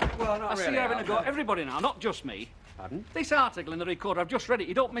got a minute? Well, not I see really, you having a go I'll- at everybody now, not just me. Pardon? This article in the Recorder, I've just read it.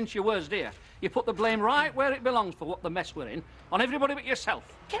 You don't mince your words, dear. You put the blame right where it belongs for what the mess we're in, on everybody but yourself.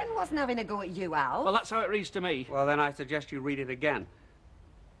 Ken wasn't having a go at you, Al. Well, that's how it reads to me. Well, then I suggest you read it again.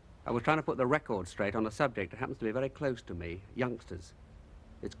 I was trying to put the record straight on a subject that happens to be very close to me, youngsters.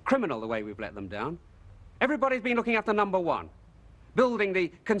 It's criminal the way we've let them down. Everybody's been looking after number one, building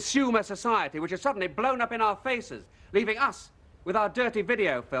the consumer society, which has suddenly blown up in our faces, leaving us with our dirty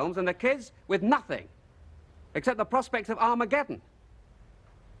video films and the kids with nothing, except the prospects of Armageddon.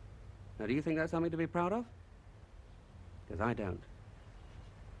 Now, do you think that's something to be proud of? Because I don't.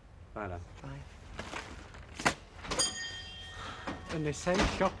 Bye, love. Bye. And they say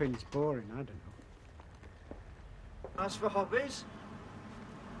shopping's boring, I don't know. As for hobbies,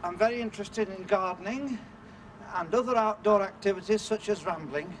 I'm very interested in gardening and other outdoor activities such as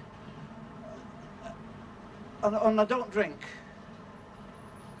rambling. And I don't drink,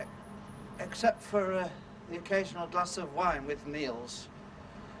 except for the occasional glass of wine with meals.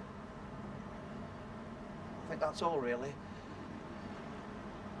 I think that's all, really.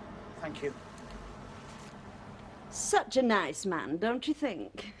 Thank you. Such a nice man, don't you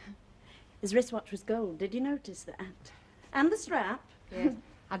think? His wristwatch was gold, did you notice that? And the strap. Yes.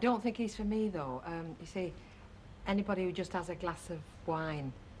 I don't think he's for me, though. You see, anybody who just has a glass of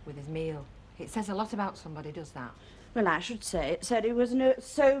wine with his meal, it says a lot about somebody, does that? Well, I should say it said he was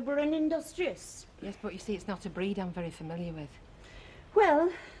sober and industrious. Yes, but you see, it's not a breed I'm very familiar with.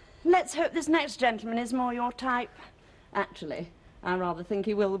 Well, let's hope this next gentleman is more your type. Actually, I rather think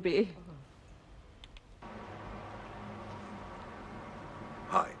he will be.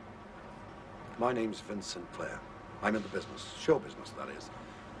 Hi. My name's Vincent Clare. I'm in the business, show business, that is.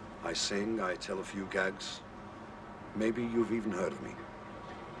 I sing, I tell a few gags. Maybe you've even heard of me.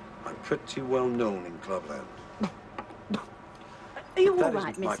 I'm pretty well known in Clubland. Are you all That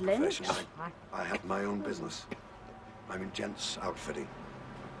right, isn't my Miss Lynch? profession. I have my own business. I'm in gents outfitting.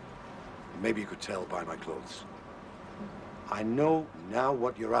 Maybe you could tell by my clothes. I know now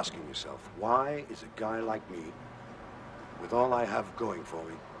what you're asking yourself. Why is a guy like me, with all I have going for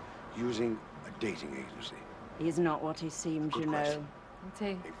me, using a dating agency? He's not what he seems, Good you know. question.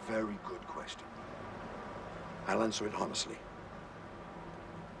 Isn't A very good question. I'll answer it honestly.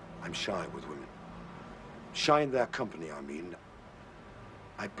 I'm shy with women. Shy in their company, I mean.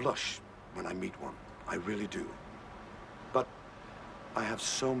 I blush when I meet one. I really do. But I have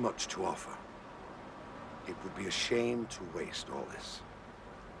so much to offer. It would be a shame to waste all this.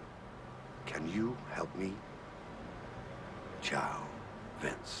 Can you help me? Ciao,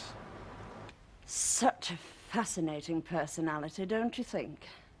 Vince. Such a fascinating personality, don't you think?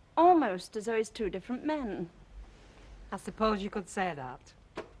 Almost as though he's two different men. I suppose you could say that.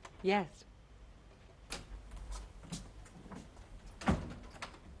 Yes.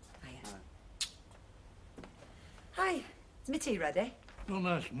 Hi. Is my tea ready? Don't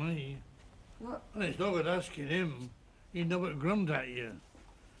ask me. What? And it's no good asking him. He'd never grunt at you.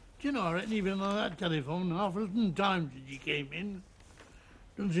 Do you know, I reckon he's been on that telephone half a dozen times since he came in.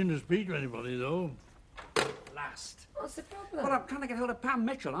 Doesn't seem to speak to anybody, though. Last. What's the problem? Well, I'm trying to get hold of Pam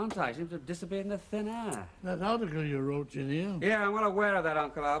Mitchell, aren't I? She seems to have disappeared in the thin air. That article you wrote in here. Yeah, I'm well aware of that,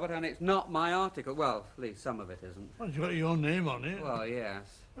 Uncle Albert, and it's not my article. Well, at least some of it isn't. Well, it's got your name on it. Well, yes.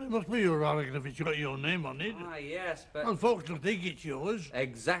 Well, it must be your article if it's got your name on it. Ah, yes, but... Well, folks will think it's yours.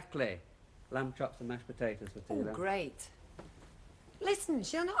 Exactly. Lamb chops and mashed potatoes for tea, Oh, then. great. Listen,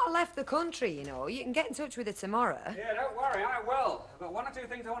 she'll not have left the country, you know. You can get in touch with her tomorrow. Yeah, don't worry, I will. I've got one or two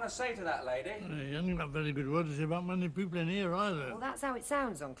things I want to say to that lady. You haven't got very good words to say about many people in here either. Well, that's how it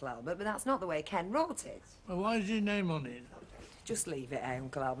sounds, Uncle Albert, but that's not the way Ken wrote it. Well, why is his name on it? Just leave it,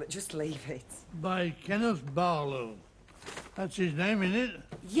 Uncle Albert, just leave it. By Kenneth Barlow. That's his name, innit?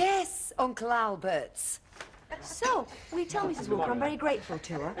 Yes, Uncle Albert. So, will you tell Mrs. Walker I'm very grateful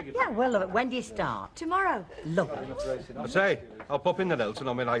to her? Yeah, well, when do you start? Tomorrow. Lovely. I say, I'll pop in the Nelson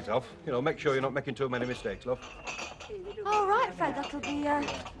on my night off. You know, make sure you're not making too many mistakes, love. All right, Fred, that'll be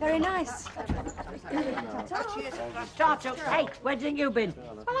very nice. Tata, hey, where think you been?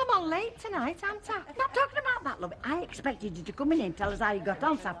 Well, I'm on late tonight, aren't I? Not talking about that, love. I expected you to come in and tell us how you got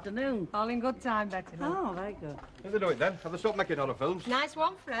on this afternoon. All in good time, Betty. Oh, very good. Have they do it then? Have they stopped making horror films? Nice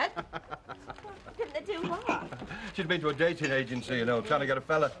one, Fred. Didn't they do what? She's been to a dating agency, you know, trying to get a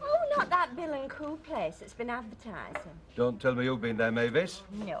fella. Oh, not that Bill and Coo place that's been advertising. Don't tell me you've been there, Mavis.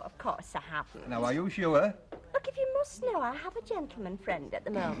 No, of course I haven't. Now, are you sure? Look, if you must know, I have a gentleman friend at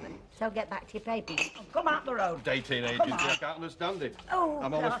the moment. So get back to your papers. Come out the road. Dating agency, I can't understand it. Oh,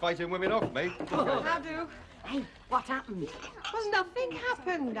 I'm always God. fighting women off me. How do? Hey, what happened? Well, nothing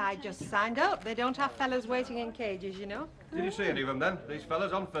happened. I just signed up. They don't have fellas waiting in cages, you know. Did you see any of them then? These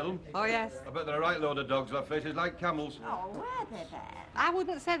fellas on film? Oh, yes. I bet they're a right load of dogs with faces like camels. Oh, were they there? I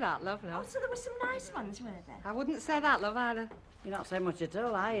wouldn't say that, love, no. Oh, so there were some nice ones, were there? I wouldn't say that, love, either. You're not saying much at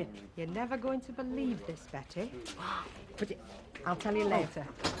all, are you? You're never going to believe this, Betty. But I'll tell you later.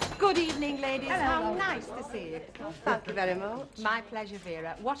 Good evening, ladies. Hello, How love. nice to see you. Thank you very much. My pleasure,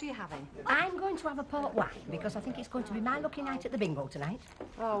 Vera. What are you having? I'm going to have a port wine because I think it's going to be my lucky night at the bingo tonight.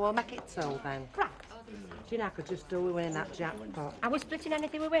 Oh, well, make it so then. Right. Do you know I could just do with winning that jackpot? Are we splitting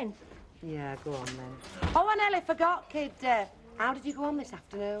anything we win? Yeah, go on then. Oh, I nearly forgot, kid. How did you go on this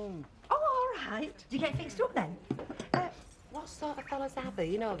afternoon? Oh, all right. Did you get fixed up then? What sort of fellas are they,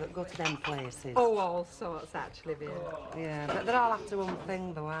 you know, that go to them places? Oh, all sorts, actually, Vera. Yeah, but they're all after one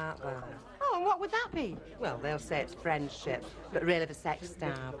thing, though, aren't they? Oh, and what would that be? Well, they'll say it's friendship, but really they're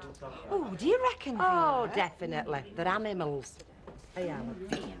sex-starved. Oh, do you reckon, Oh, Vera? definitely. They're animals. They are.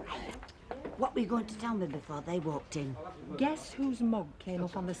 What were you going to tell me before they walked in? Guess whose mug came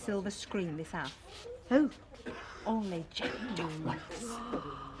up on the silver screen this half? Who? Only Jack Douglas.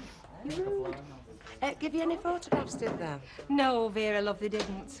 Give you any photographs, did they? No, Vera, love, they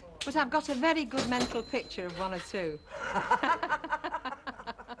didn't. But I've got a very good mental picture of one or two.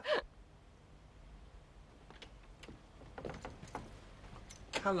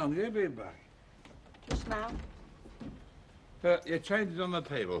 How long have you been back? Just now. Your change is on the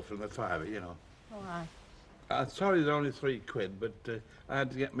table from the fiver, you know. All right. I'm sorry they're only £3, but I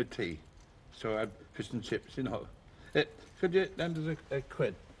had to get my tea. So I had fish and chips, you know. Could you lend us a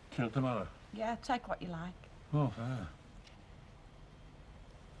quid till tomorrow? Yeah, take what you like. Oh, fair.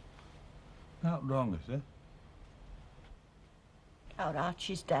 Not wrong, is it? All right,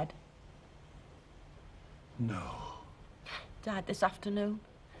 she's dead. No. Died this afternoon.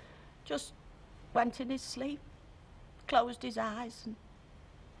 Just went in his sleep, closed his eyes, and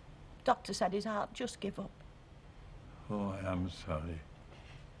doctor said his heart just give up. Oh, I am sorry.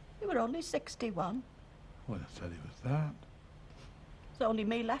 He were only 61. Well, I said it was that. There's only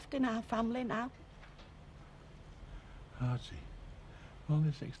me left in our family now. Archie,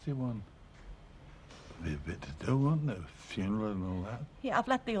 only 61. There'd be a bit to do, wouldn't there? Funeral and all that. Yeah, I've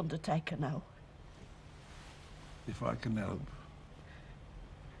let the undertaker know. If I can help.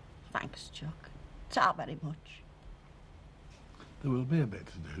 Thanks, Chuck. It's not very much. There will be a bit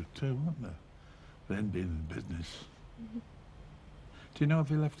to do too, won't there? Then being in business. Do you know if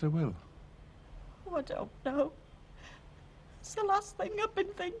he left a will? Oh, I don't know. It's the last thing I've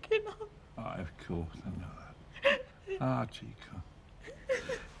been thinking of. Oh, of course, I know that. Archie, come.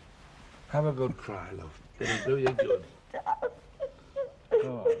 Have a good cry, love. It'll do you good.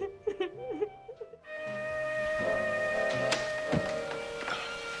 Oh.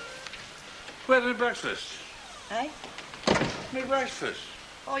 Where's my breakfast? Eh? My breakfast.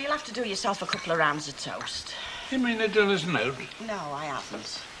 Oh, you'll have to do yourself a couple of rounds of toast. You mean they've done us out? No, I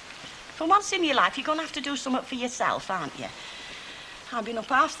haven't. For once in your life, you're going to have to do something for yourself, aren't you? I've been up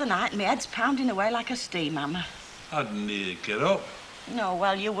half the night and my head's pounding away like a steam hammer. I didn't need to get up. No,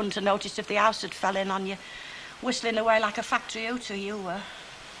 well, you wouldn't have noticed if the house had fell in on you, whistling away like a factory hooter, you were.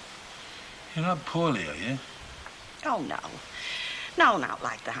 You're not poorly, are you? Oh, no. No, not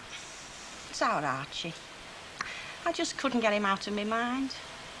like that. It's our Archie. I just couldn't get him out of my mind.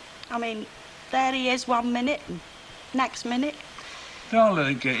 I mean, there he is 1 minute and next minute. Don't let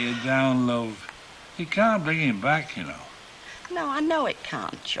it get you down, love. You can't bring him back, you know. No, I know it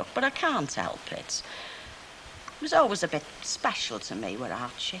can't, Chuck, but I can't help it. He was always a bit special to me, were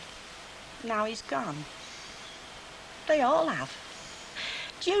Archie. Now he's gone. They all have.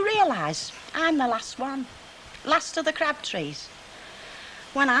 Do you realise I'm the last one? Last of the Crabtrees.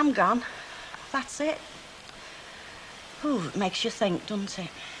 When I'm gone, that's it. Ooh, it makes you think, doesn't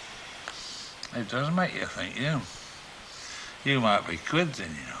it? It does make you think, You might be quids in,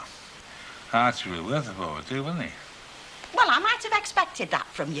 Archie was worth a boy too, wasn't he? Well, I might have expected that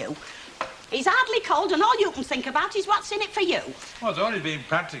from you. He's hardly cold, and all you can think about is what's in it for you. Well, it's only been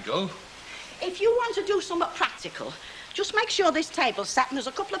practical. If you want to do something practical, just make sure this table's set and there's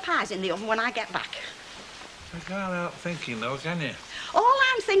a couple of pies in the oven when I get back. You can't help thinking, though, can you? All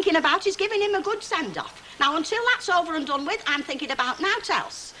I'm thinking about is giving him a good send-off. Now, until that's over and done with, I'm thinking about naught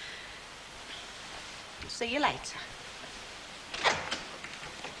else. See you later.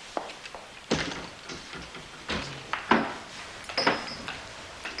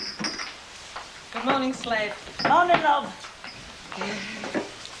 Good morning, slave. Morning, love.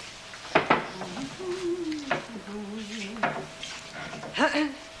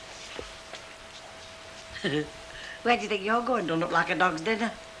 Where do you think you're going? Don't look like a dog's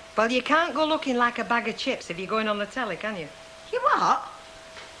dinner. Well, you can't go looking like a bag of chips if you're going on the telly, can you? You what?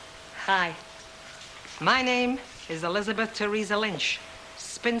 Hi. My name is Elizabeth Theresa Lynch,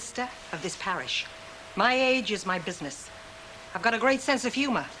 spinster of this parish. My age is my business. I've got a great sense of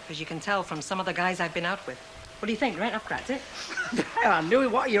humour, as you can tell from some of the guys I've been out with. What do you think, right? I've cracked it. I knew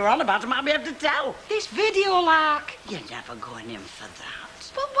what you were on about. I might be able to tell. This video lark. You're never going in for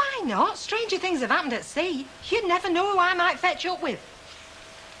that. Well, why not? Stranger things have happened at sea. You'd never know who I might fetch up with.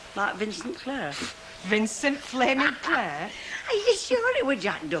 Like Vincent Clare. Vincent Flaming Clare? Are you sure it was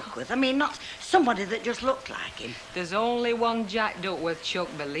Jack Duckworth? I mean, not somebody that just looked like him. There's only one Jack Duckworth, Chuck,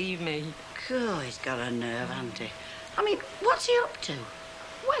 believe me. Cool, he's got a nerve, hasn't he? I mean, what's he up to?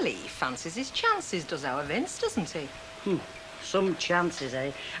 Well, he fancies his chances, does our Vince, doesn't he? Some chances,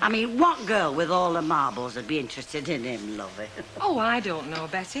 eh? I mean, what girl with all the marbles would be interested in him, lovey? Oh, I don't know,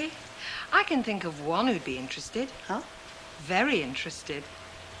 Betty. I can think of one who'd be interested. Huh? Very interested.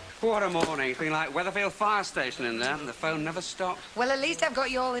 What a morning. It's been like Weatherfield Fire Station in there, and the phone never stopped. Well, at least I've got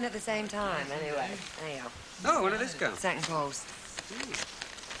you all in at the same time, anyway. There you go. Oh, when did this go? Second post.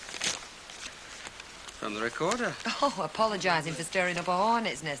 From the recorder. Oh, apologising for stirring up a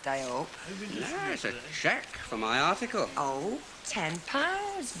hornet's nest, I hope. Yeah, it's a cheque for my article. Oh,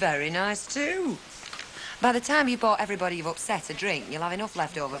 £10. Very nice, too. By the time you bought everybody you've upset a drink, you'll have enough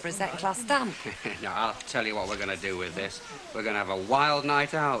left over for a second-class stamp. Now, I'll tell you what we're going to do with this. We're going to have a wild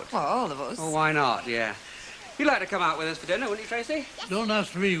night out. Well, all of us. Oh, why not? Yeah. You'd like to come out with us for dinner, wouldn't you, Tracy? Don't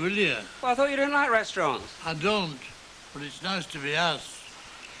ask me, will you? Well, I thought you didn't like restaurants. I don't, but it's nice to be asked.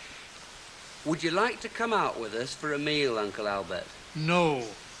 Would you like to come out with us for a meal, Uncle Albert? No.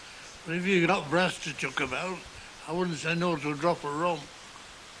 But if you got breast to chuck about, I wouldn't say no to a drop of rum.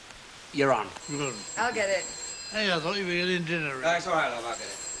 You're on. Good. I'll get it. Hey, I thought you were getting dinner ready. It's all right, love, I'll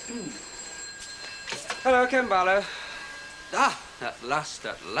get it. Hello, Ken Barlow. Ah, at last,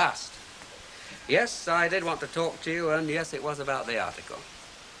 at last. Yes, I did want to talk to you, and yes, it was about the article.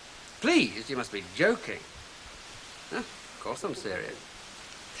 Please, you must be joking. Of course I'm serious.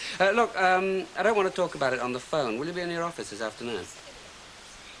 Look, I don't want to talk about it on the phone. Will you be in your office this afternoon?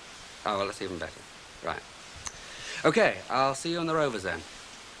 Oh, well, that's even better. Right. Okay, I'll see you on the Rovers then.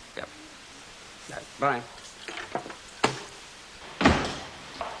 Yep. No, bye.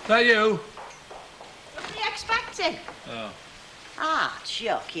 Is that you? What were you expecting? Oh. Ah,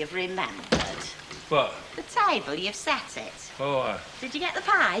 Chuck, you've remembered. What? The table, you've set it. Oh, Did you get the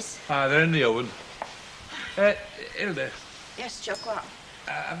pies? they're in the oven. Hilda, Yes, Chuck, what?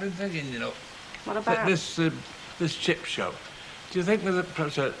 I've been thinking, What about? This chip shop, do you think there's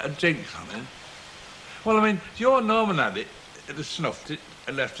perhaps a jinx on it? Well, I mean, your Norman had it, snuffed it,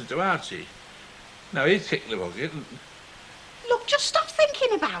 and left it to Archie. Now, he's kicked the bucket, and... Look, just stop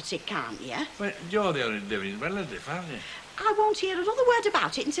thinking about it, can't you? Well, you're the only living relative, aren't you? I won't hear another word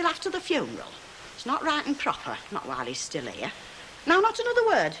about it until after the funeral. It's not right and proper, not while he's still here. Now, not another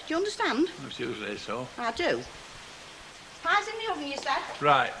word. Do you understand? If you say so. I do. Pies in the oven, you said?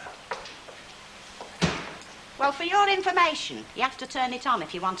 Right. Well, for your information, you have to turn it on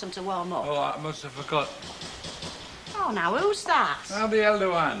if you want them to warm up. Oh, I must have forgot. Oh, now, who's that? How the hell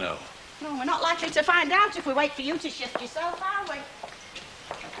do I know? No, we're not likely to find out if we wait for you to shift yourself, are we?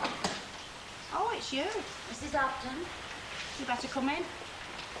 Oh, it's you. Mrs. Upton. You better come in.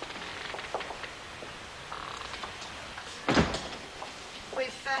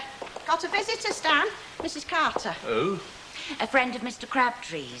 We've got a visitor, Stan. Mrs. Carter. Who? A friend of Mr.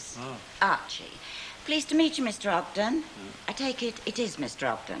 Crabtree's. Oh. Archie. Pleased to meet you, Mr. Ogden. I take it is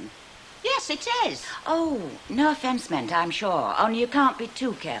Mr. Ogden. Yes, it is. Oh, no offence meant, I'm sure. Only you can't be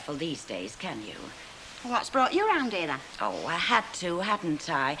too careful these days, can you? What's brought you round here, then? Oh, I had to, hadn't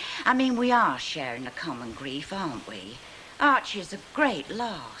I? I mean, we are sharing a common grief, aren't we? Archie's a great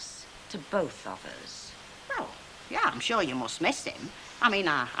loss to both of us. Well, yeah, I'm sure you must miss him. I mean,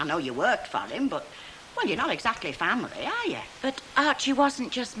 I know you worked for him, but, well, you're not exactly family, are you? But Archie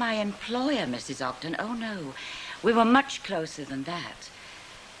wasn't just my employer, Mrs. Ogden. Oh, no. We were much closer than that.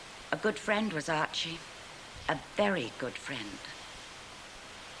 A good friend was Archie. A very good friend.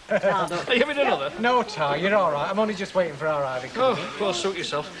 Are you having another? No, Tar, you're all right. I'm only just waiting for our Ivy. Oh, well, suit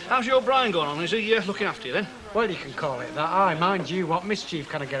yourself. How's your Brian going on? Is he looking after you, then? Well, you can call it that. Aye, mind you, what mischief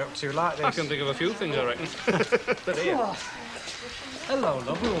can I get up to like this? I can think of a few things, I reckon. But here. Oh. Hello,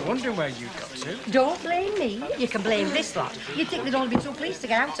 love. We were wondering where you got to. Don't blame me. You can blame this lot. You'd think they'd all be too pleased to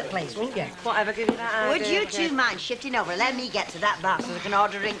get out at place, wouldn't you? Whatever give you that idea, Would you Kate? two mind shifting over? Let me get to that bar so we can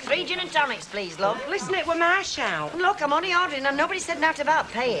order a drink. 3 gin and tonics, please, love. Listen, it were my shout. Look, I'm only ordering and nobody said nothing about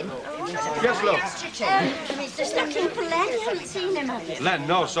paying. Yes, love. He's just looking for Len. You haven't seen him, have you? Len,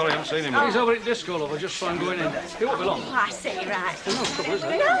 no, sorry, I haven't seen him. He's over at disco, love. I just saw him going in. He won't be long. Oh, I see, right. No trouble, is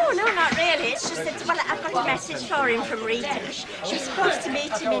there? No, not really. It's just that, well, I've got a message for him from Rita. She's supposed to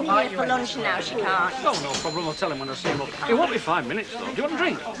meet him in here for lunch now. She can't. Oh, no problem. I'll tell him when I see him. It won't be 5 minutes, though. Do you want a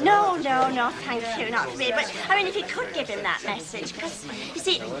drink? No, thank you, not for me. But, I mean, if you could give him that message, because, you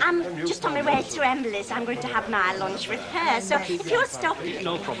see, I'm just on my way to Emily's. I'm going to have my lunch with her. So if you're stopping...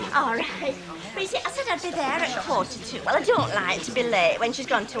 No problem. All right. But you see, I said I'd be there at 1:45. Well, I don't like to be late when she's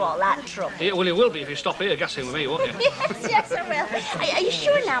gone to all that trouble. Yeah, well, it will be if you stop here gassing with me, won't you? yes, I will. Are you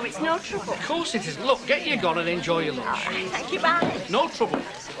sure now it's no trouble? Of course it is. Look, get your gun and enjoy your lunch. All right, thank you, bye. No trouble.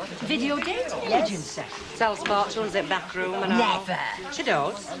 Video dating agency. Tells fortunes at back room and all. Never. She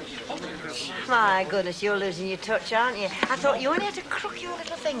does. My goodness, you're losing your touch, aren't you? I thought you only had to crook your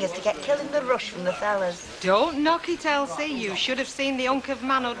little fingers to get killed in the rush from the fellas. Don't knock it, Elsie. You should have seen the hunk of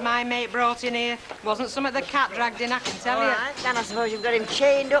manhood my mate brought in here. Wasn't something the cat dragged in, I can tell All you. right, then I suppose you've got him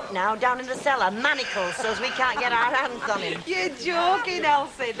chained up now, down in the cellar, manacles, so as we can't get our hands on him. You're joking,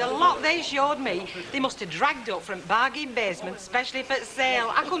 Elsie. The lot they showed me, they must have dragged up from bargain basement, especially for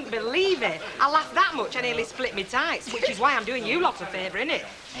sale. I couldn't believe it. I laughed that much I nearly split my tights, which is why I'm doing you lot a favour, innit?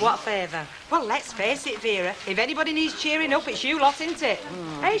 What favour? Well, let's face it, Vera. If anybody needs cheering up, it's you lot, isn't it?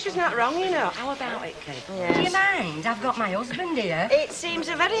 Hey, she's not wrong, you know. How about it, Kate? Yes. Do you mind? I've got my husband here. It seems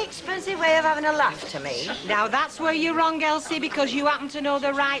a very expensive way of having a laugh to me. Now, that's where you're wrong, Elsie, because you happen to know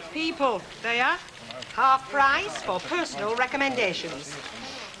the right people. They are. Half price for personal recommendations.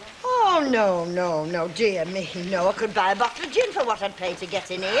 Oh, no, dear me, no. I could buy a bottle of gin for what I'd pay to get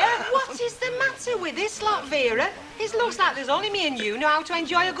in here. What is the matter with this lot, Vera? It looks like there's only me and you know how to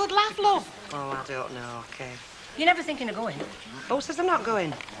enjoy a good laugh, love. Oh, I don't know, Kate. You're never thinking of going? Who says I'm not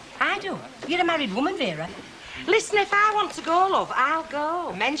going? I do. You're a married woman, Vera. Listen, if I want to go, love, I'll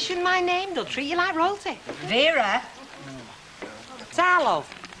go. Mention my name, they'll treat you like royalty. Vera? Ta,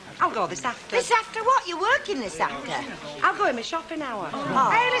 love. I'll go this after. This after what? You're working this after? I'll go in my shopping hour.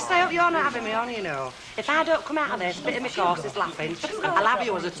 Hey, listen, I hope you're not having me on, you know. If I don't come out of there spitting my courses laughing, I'll have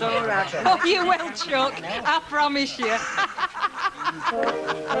you as a tour out. Oh, you will, Chuck. I promise you.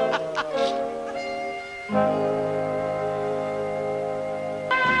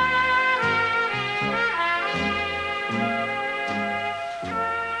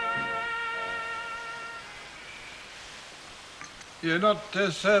 You're not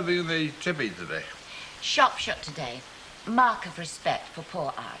serving the chippy today? Shop shut today. Mark of respect for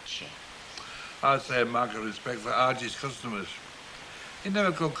poor Archie. I say a mark of respect for Archie's customers. He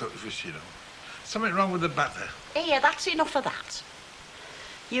never could cook fish, you know. Something wrong with the batter. Here, that's enough of that.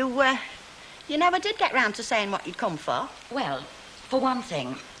 You never did get round to saying what you'd come for. Well, for one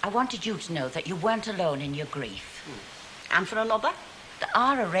thing, I wanted you to know that you weren't alone in your grief. And for another? There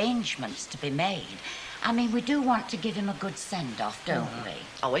are arrangements to be made. I mean, we do want to give him a good send-off, don't we?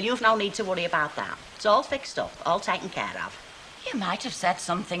 Oh, well, you've no need to worry about that. It's all fixed up, all taken care of. You might have said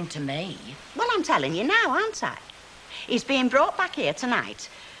something to me. Well, I'm telling you now, aren't I? He's being brought back here tonight.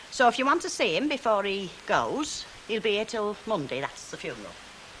 So if you want to see him before he goes, he'll be here till Monday. That's the funeral.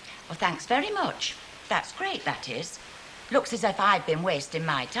 Well, thanks very much. That's great, that is. Looks as if I've been wasting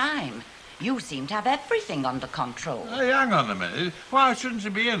my time. You seem to have everything under control. Hey, hang on a minute. Why shouldn't she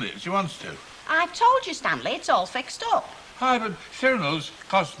be in it if she wants to? I've told you, Stanley, it's all fixed up. Aye, but funerals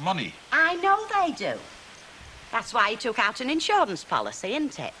cost money. I know they do. That's why he took out an insurance policy,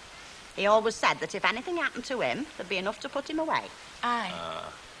 isn't it? He always said that if anything happened to him, there'd be enough to put him away. Aye.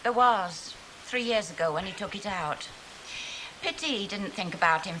 There was. 3 years ago when he took it out. Pity he didn't think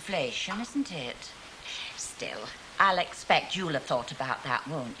about inflation, isn't it? Still, I'll expect you'll have thought about that,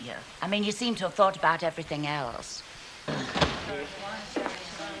 won't you? I mean, you seem to have thought about everything else.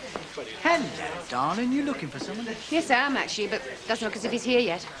 Hello, darling. You looking for someone? Yes, I am, actually, but doesn't look as if he's here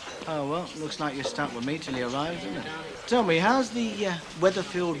yet. Oh, well, looks like you're stuck with me till he arrives, doesn't it? Tell me, how's the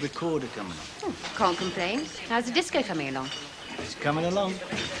Weatherfield recorder coming on? Can't complain. How's the disco coming along? It's coming along.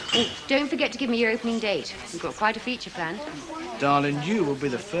 Oh, don't forget to give me your opening date. We've got quite a feature planned. Darling, you will be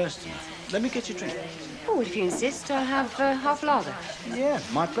the first to know. Let me get you a drink. Oh, if you insist, I'll have half lager. Yeah,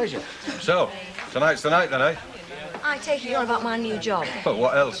 my pleasure. So, tonight's the night then, eh? I take it you're about my new job. Well,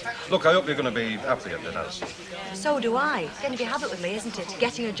 what else? Look, I hope you're going to be happy at the house. So do I. It's going to be a habit with me, isn't it?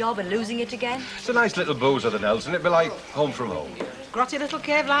 Getting a job and losing it again. It's a nice little boozer than Nelson. It'd be like home from home. Grotty little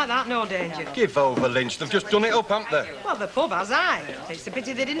cave like that, no danger. Give over, Lynch. They've just done it up, haven't they? Well, the pub has I. It's a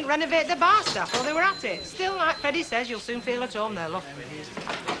pity they didn't renovate the bar staff while they were at it. Still, like Freddy says, you'll soon feel at home there, love.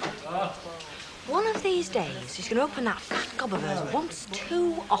 One of these days, she's going to open that fat gob of hers once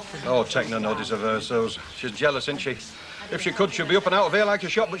too often. Oh, take no notice of her, Suze. She's jealous, isn't she? If she could, she'd be up and out of here like a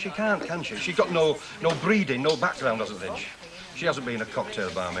shot, but she can't, can she? She's got no breeding, no background, hasn't Lynch? She hasn't been a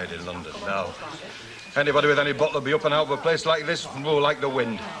cocktail barmaid in London, no. Anybody with any bottle would be up and out of a place like this, more like the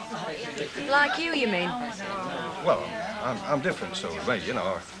wind. Like you mean? Well, I'm different, Suze, mate, you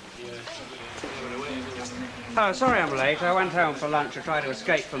know. Oh, sorry I'm late. I went home for lunch. I tried to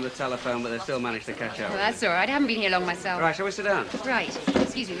escape from the telephone, but I still managed to catch up. Well, that's all right. I haven't been here long myself. Right, shall we sit down? Right.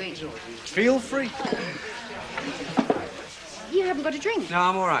 Excuse me, won't you? Feel free. You haven't got a drink? No,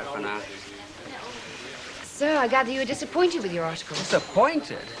 I'm all right for now. So, I gather you were disappointed with your article.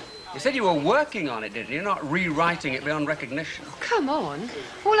 Disappointed? You said you were working on it, didn't you? You're not rewriting it beyond recognition. Oh, come on.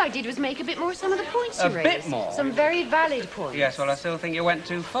 All I did was make a bit more of some of the points you raised. A bit more? Some very valid points. Yes, well, I still think you went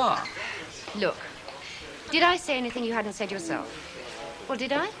too far. Look, did I say anything you hadn't said yourself? Well,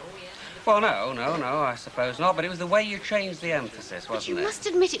 did I? Well, no, I suppose not. But it was the way you changed the emphasis, But wasn't you it? must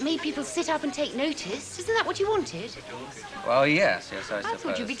admit it made people sit up and take notice. Isn't that what you wanted? Well, yes, I suppose. I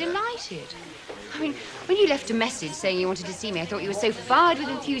thought you'd be delighted. I mean, when you left a message saying you wanted to see me, I thought you were so fired with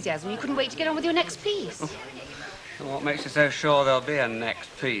enthusiasm you couldn't wait to get on with your next piece. And what makes you so sure there'll be a next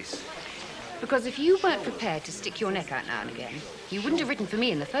piece? Because if you weren't prepared to stick your neck out now and again, you wouldn't have written for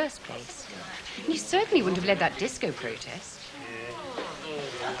me in the first place. And you certainly wouldn't have led that disco protest.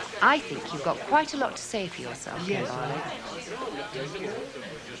 I think you've got quite a lot to say for yourself, Yes. Barley.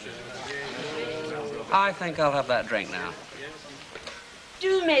 I think I'll have that drink now.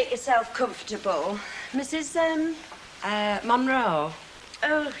 Do make yourself comfortable. Mrs. Monroe?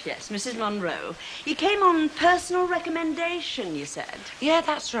 Oh, yes, Mrs. Monroe. You came on personal recommendation, you said? Yeah,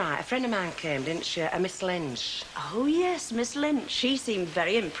 that's right. A friend of mine came, didn't she? A Miss Lynch. Oh, yes, Miss Lynch. She seemed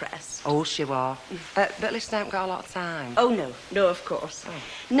very impressed. Oh, she was. But listen, I haven't got a lot of time. Oh, no, of course.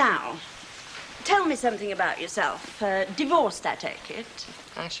 Now, tell me something about yourself. Divorced, I take it?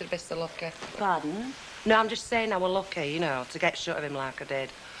 I should be so lucky. Pardon? No, I'm just saying I was lucky, you know, to get shut of him like I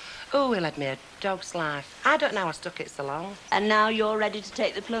did. Oh, he led me a dog's life. I don't know how I stuck it so long. And now you're ready to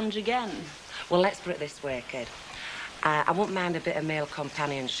take the plunge again? Well, let's put it this way, kid. I wouldn't mind a bit of male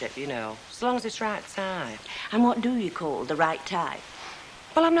companionship, you know, as long as it's right type. And what do you call the right type?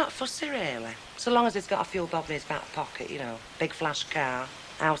 Well, I'm not fussy, really. So long as he's got a fuel bob in his back pocket, you know, big flash car,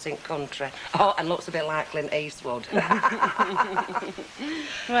 house in country. Oh, and looks a bit like Clint Eastwood.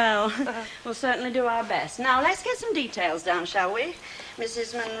 Well, we'll certainly do our best. Now, let's get some details down, shall we?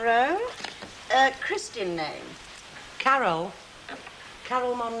 Mrs. Monroe, Christian name? Carol.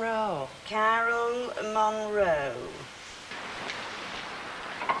 Carol Monroe. Carol Monroe.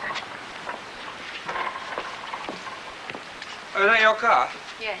 Oh, is that your car?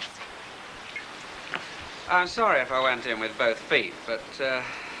 Yes. I'm sorry if I went in with both feet, but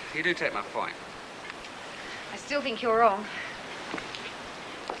you do take my point. I still think you're wrong.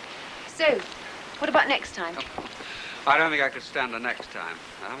 So, what about next time? I don't think I could stand the next time.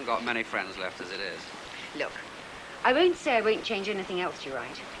 I haven't got many friends left as it is. Look, I won't say I won't change anything else you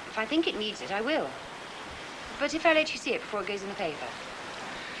write. If I think it needs it, I will. But if I let you see it before it goes in the paper?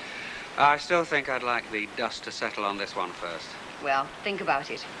 I still think I'd like the dust to settle on this one first. Well, think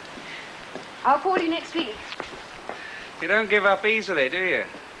about it. I'll call you next week. You don't give up easily, do you?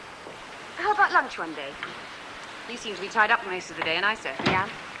 How about lunch one day? You seem to be tied up most of the day, and I certainly am.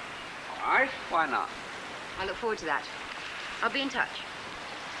 All right, why not? I look forward to that. I'll be in touch.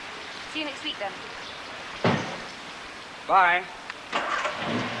 See you next week, then. Bye.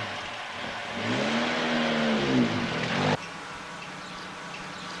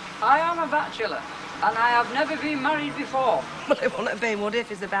 I am a bachelor, and I have never been married before. Well, it wouldn't have been, would it, if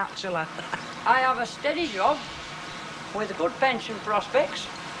he's a bachelor? I have a steady job with good pension prospects,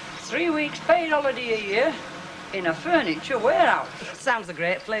 3 weeks paid holiday a year, In a furniture warehouse. Sounds a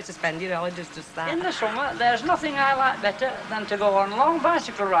great place to spend your holidays, just that. In the summer, there's nothing I like better than to go on long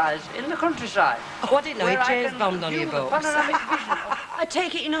bicycle rides in the countryside. Oh, I didn't know where he I James can Bond on view your the books. panoramic vision of I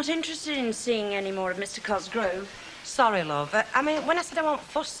take it you're not interested in seeing any more of Mr. Cosgrove? Sorry, love. I mean, when I said I want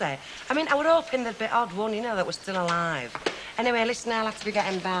fussy, I mean, I were hoping there'd be odd one, you know, that was still alive. Anyway, listen, I'll have to be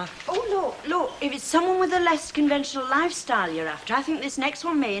getting back. Oh, look, if it's someone with a less conventional lifestyle you're after, I think this next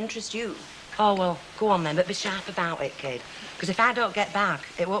one may interest you. Oh, well, go on then, but be sharp about it, kid. Because if I don't get back,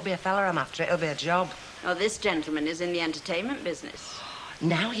 it won't be a fella I'm after, it'll be a job. Oh, this gentleman is in the entertainment business.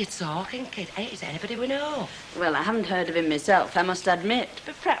 Now you're talking, kid. Hey, is there anybody we know? Well, I haven't heard of him myself, I must admit,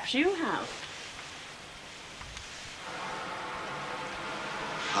 but perhaps you have.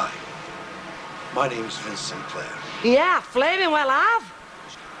 Hi. My name's Vince Sinclair. Yeah, flaming well have.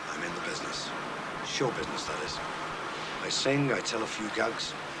 I'm in the business. Show business, that is. I sing, I tell a few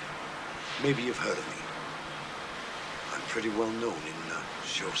gags. Maybe you've heard of me. I'm pretty well known in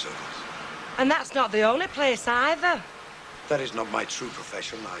show circles. And that's not the only place either. That is not my true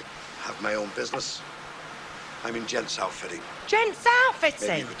profession. I have my own business. I'm in gents outfitting. Gents outfitting?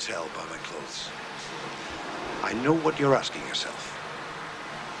 Maybe you could tell by my clothes. I know what you're asking yourself.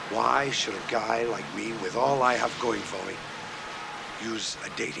 Why should a guy like me, with all I have going for me, use a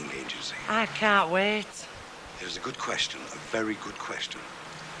dating agency? I can't wait. It is a good question, a very good question.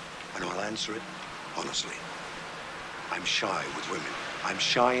 And I'll answer it honestly. I'm shy with women. I'm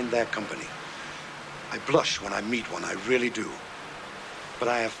shy in their company. I blush when I meet one, I really do. But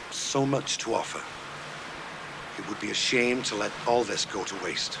I have so much to offer. It would be a shame to let all this go to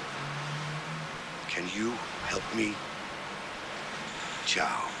waste. Can you help me?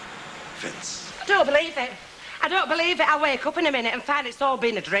 Ciao, Vince. I don't believe it. I don't believe it. I'll wake up in a minute and find it's all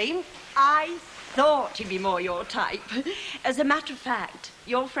been a dream. I thought he'd be more your type. As a matter of fact,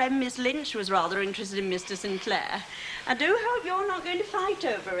 your friend Miss Lynch was rather interested in Mr. Sinclair. I do hope you're not going to fight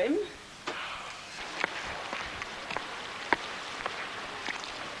over him.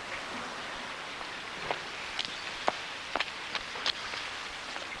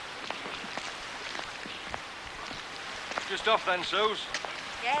 Just off then, Suze.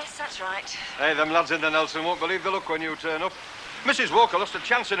 Yes, that's right. Hey, them lads in the Nelson won't believe the luck when you turn up. Mrs. Walker lost a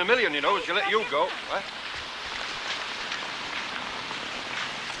chance in a million, you know, as she let you go. Eh?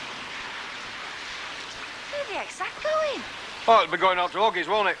 Where's the exact going? Oh, it'll be going out to Oggy's,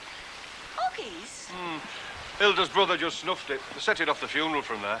 won't it? Oggy's? Hilda's brother just snuffed it. They set it off the funeral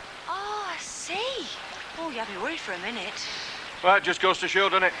from there. Oh, I see. Oh, you had me worried for a minute. Well, it just goes to show,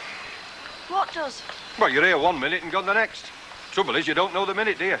 doesn't it? What does? Well, you're here 1 minute and gone the next. Trouble is, you don't know the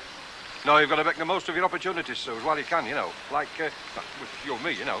minute, do you? No, you've got to make the most of your opportunities, Suze, while you can, you know. Like, with you and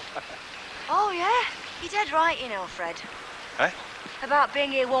me, you know. Oh, yeah. You're dead right, you know, Fred. Eh? About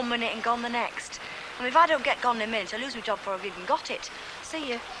being here 1 minute and gone the next. I mean, if I don't get gone in a minute, I lose my job before I've even got it. See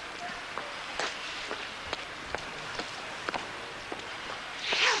you.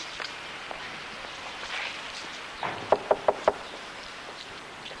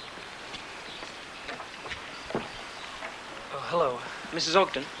 Hello, Mrs.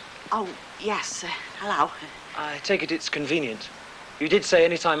 Ogden. Oh, yes. Hello. I take it it's convenient. You did say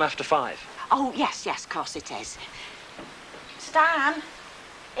any time after 5. Oh, yes, of course it is. Stan,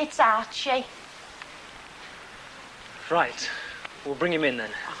 it's Archie. Right. We'll bring him in then.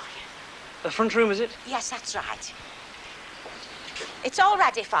 The front room, is it? Yes, that's right. It's all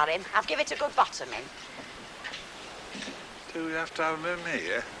ready for him. I've given it a good bottoming. Do we have to have him in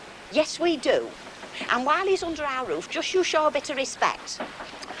here? Yes, we do. And while he's under our roof, just you show a bit of respect.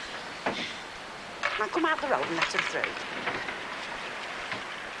 Now come out the road and let him through.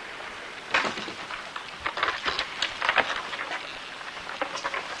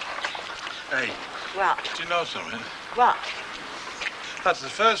 Hey. What? Do you know something? What? That's the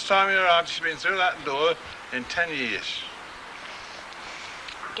first time your auntie's been through that door in 10 years.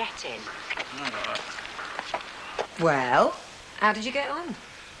 Get in. All right. Well, how did you get on?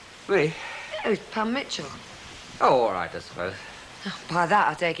 Me? It was Pam Mitchell. Oh, all right, I suppose. By that,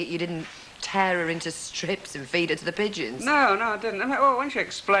 I take it you didn't tear her into strips and feed her to the pigeons. No, I didn't. I mean, well, when she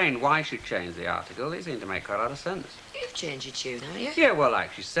explained why she changed the article, it seemed to make quite a lot of sense. You've changed your tune, haven't you? Yeah, well,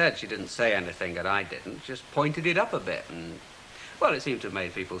 like she said, she didn't say anything that I didn't, just pointed it up a bit and... Well, it seemed to have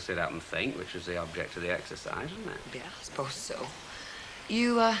made people sit up and think, which was the object of the exercise, wasn't it? Yeah, I suppose so.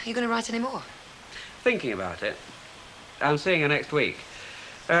 You going to write any more? Thinking about it. I'm seeing her next week.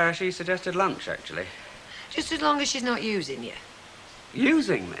 She suggested lunch, actually. Just as long as she's not using you.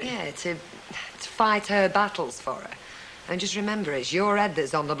 Using me? Yeah, to fight her battles for her. And just remember, it's your head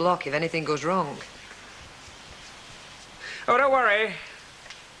that's on the block if anything goes wrong. Oh, don't worry.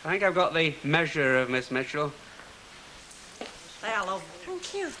 I think I've got the measure of Miss Mitchell. There, love.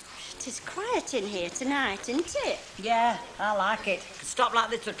 Thank you. It is quiet in here tonight, isn't it? Yeah, I like it. Stop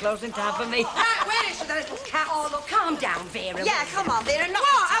like this at closing time for me. Right, where is she, the little cat? Oh, look, calm down, Vera. Yeah, come on, Vera, knock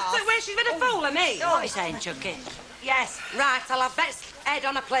What? it off. After where she's been a fool of me? What are you saying, Chucky? Yes, right, I'll have Bet's head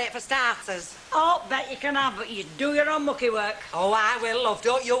on a plate for starters. Oh, bet you can have, but you do your own mucky work. Oh, I will, love.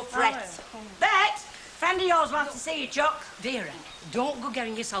 Don't you fret. Bet! Friend of yours wants to see you, Chuck. Vera, don't go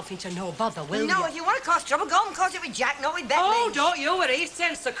getting yourself into no bother, will No, you? if you want to cause trouble, go and cause it with Jack, not with Bet. Oh, Lynch. don't you worry. He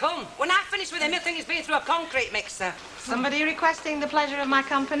tends to come. When I finish with him, he'll think he's been through a concrete mixer. Somebody requesting the pleasure of my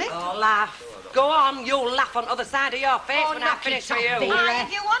company? Oh, laugh. Go on, you'll laugh on the other side of your face when I finish with you. Right,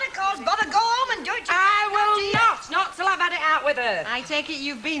 if you want to cause bother, go home and do it. I will not till I've had it out with her. I take it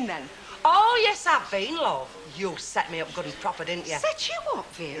you've been then? Oh, yes, I've been, love. You set me up good and proper, didn't you? Set you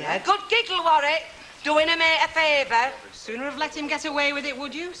up, Vera? Yeah, good giggle, Warwick. Doing a mate a favour. Sooner have let him get away with it,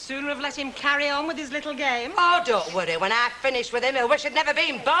 would you? Sooner have let him carry on with his little game. Oh, don't worry. When I finish with him, he'll wish he'd never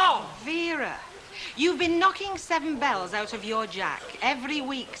been born. Vera, you've been knocking 7 bells out of your Jack every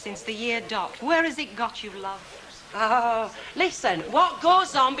week since the year docked. Where has it got you, love? Oh, listen, what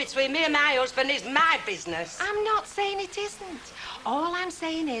goes on between me and my husband is my business. I'm not saying it isn't. All I'm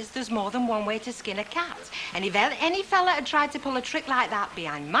saying is there's more than one way to skin a cat. And if any fella had tried to pull a trick like that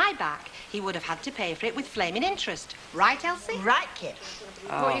behind my back, he would have had to pay for it with flaming interest. Right, Elsie? Right, kid.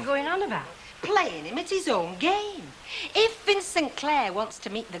 What are you going on about? Playing him at his own game. If Vincent Clare wants to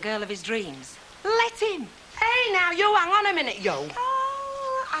meet the girl of his dreams, let him. Hey, now, you hang on a minute, yo.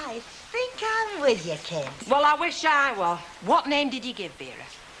 Oh, I think I'm with you, kid. Well, I wish I were. What name did you give, Vera?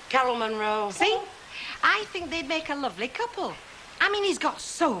 Carol Monroe. See? I think they'd make a lovely couple. I mean, he's got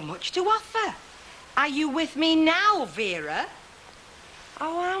so much to offer. Are you with me now, Vera?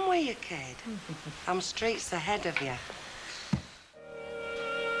 Oh, I'm with you, kid. I'm streets ahead of you.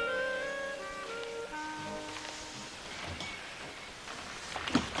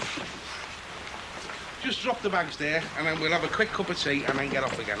 Just drop the bags there, and then we'll have a quick cup of tea and then get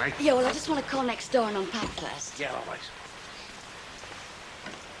off again, eh? Yeah, well, I just want to call next door and unpack first. Yeah, all right.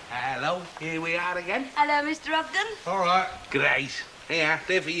 Hello, here we are again. Hello, Mr. Ogden. All right. Great. Here,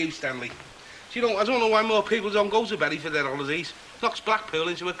 there for you, Stanley. Do you know, I don't know why more people don't go to Berry for their holidays. Knocks Blackpool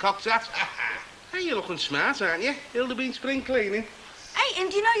into a cocked hat. Hey, you're looking smart, aren't you? Hilda been spring cleaning. Hey, and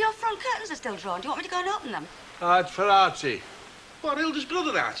do you know your front curtains are still drawn? Do you want me to go and open them? It's for Archie. What, Hilda's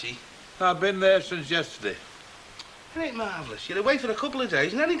brother, Archie? I've been there since yesterday. It ain't marvellous. You're away for a couple of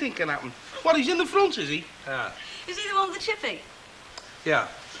days and anything can happen. What, he's in the front, is he? Yeah. Is he the one with the chippy? Yeah.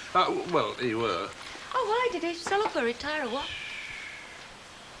 Well, he were. Oh, why did he sell up or retire or what?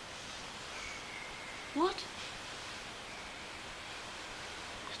 What?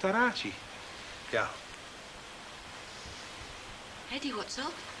 Is that Archie? Yeah. Eddie, what's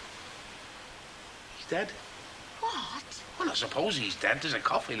up? He's dead. What? Well, I suppose he's dead. There's a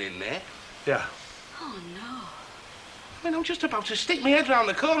coffin in there. Yeah. Oh, no. I mean, I'm just about to stick my head round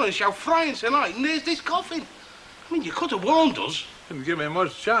the corner and shout frying tonight, and there's this coffin. I mean, you could have warned us. Didn't give me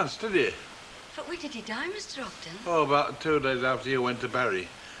much chance, did you? But when did he die, Mr. Ogden? Oh, about 2 days after you went to Barry.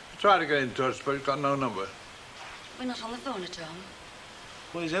 I tried to get in touch, but got no number. We're not on the phone at all.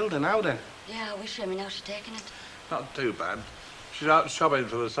 Where's Hilda now, then? Yeah, I wish me now she's taken it. Not too bad. She's out shopping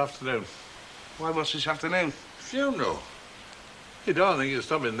for this afternoon. Why, what's this afternoon? Funeral. You don't think you're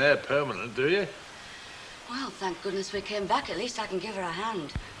stopping there permanent, do you? Well, thank goodness we came back. At least I can give her a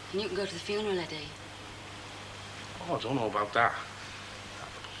hand. And you can go to the funeral, Eddie. Oh, I don't know about that.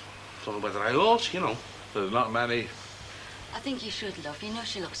 Don't know whether I ought, you know. There's not many. I think you should, love. You know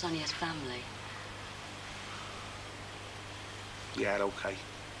she looks on his family. Yeah, okay.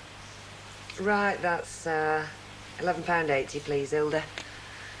 Right, that's £11.80, please, Hilda.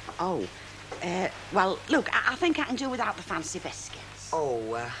 Oh, well, look, I think I can do without the fancy biscuits.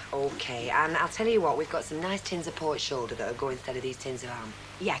 Oh, OK. And I'll tell you what, we've got some nice tins of port shoulder that'll go instead of these tins of ham.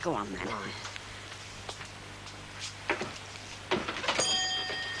 Yeah, go on, then. Right.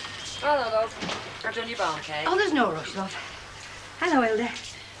 Hello, love. I've done your bar cake. Oh, there's no rush, love. Hello, Hilda.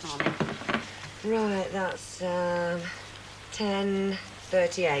 Morning. Right, that's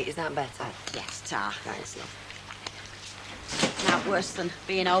 £10.38. Is that better? Yes, tar. Thanks, love. Not worse than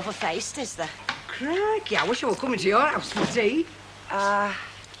being overfaced, is there? Crikey, I wish I were coming to your house for tea.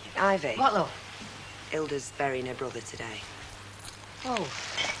 Ivy. What, love? Hilda's burying her brother today. Oh.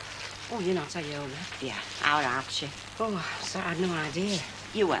 Oh, you're not, are you, Hilda? Yeah. How Archie? Oh, sorry, I had no idea.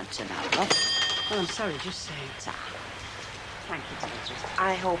 You weren't to know, love. Well, I'm sorry, just saying. Tar. Thank you, dear.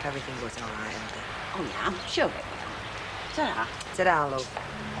 I hope everything goes all right, Hilda. Oh, yeah, I'm sure it will. Ta-ra. Ta-ra, love.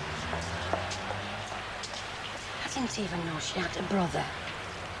 I didn't even know she had a brother.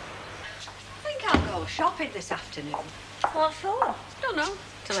 I think I'll go shopping this afternoon. What for? Don't know.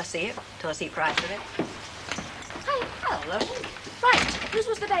 Till I see it. Till I see the price of it. Hey, hello. Right, whose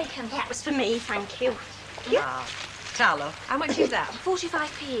was the bacon? That was for me, thank you. Ah, Carlo, how much is that?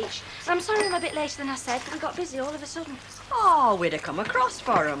 45p each. I'm sorry I'm a bit later than I said, but we got busy all of a sudden. Oh, we'd have come across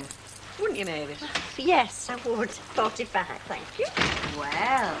for 'em. Wouldn't you, Mavis? Yes, I would. 45, thank you.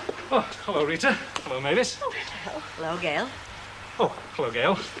 Well. Oh, hello, Rita. Hello, Mavis. Oh, hello. Hello, Gail. Oh, hello,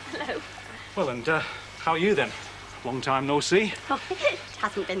 Gail. Hello. Well, and how are you then? Long time no see. Oh, it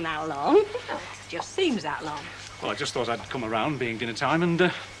hasn't been that long. It just seems that long. Well, I just thought I'd come around, being dinner time,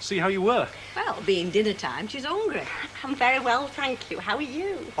 and see how you were. Well, being dinner time, she's hungry. I'm very well, thank you. How are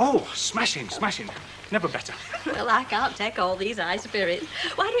you? Oh, smashing, smashing. Never better. Well, I can't take all these high spirits.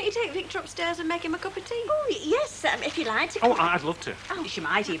 Why don't you take Victor upstairs and make him a cup of tea? Oh, yes, if you like to. Oh, I'd love to. Oh, she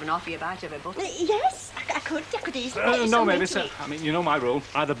might even offer you a bite of her butter. Yes, I could easily. make No, something Mavis. to eat. I mean, you know my rule.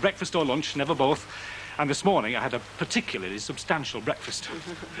 Either breakfast or lunch, never both. And this morning I had a particularly substantial breakfast.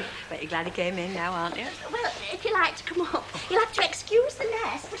 Bet you're glad he came in now, aren't you? Well, if you like to come up, you'll have to excuse the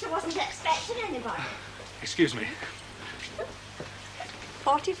mess, but I wasn't expecting anybody. Excuse me.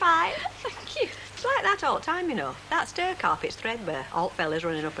 45. Thank you. It's like that all the time, you know. That stair carpet's threadbare. Alt fellas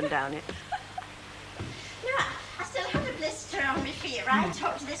running up and down it. No, I still have a blister on my feet right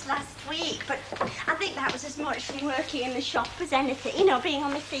up to this last week, but I think that was as much from working in the shop as anything, you know, being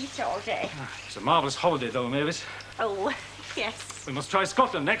on my feet all day. It's a marvellous holiday, though, Mavis. Oh, yes. We must try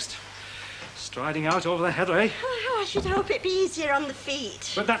Scotland next. Striding out over the heather, eh? Oh, I should hope it'd be easier on the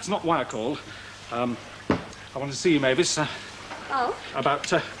feet. But that's not why I called. I wanted to see you, Mavis, Oh?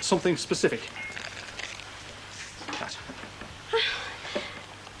 about something specific. That.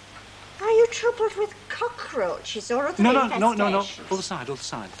 Are you troubled with cockroaches or other No. infestations? Other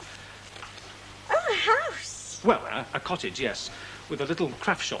side. Oh, a house. Well, a cottage, yes, with a little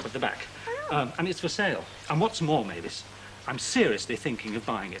craft shop at the back. And it's for sale. And what's more, Mavis, I'm seriously thinking of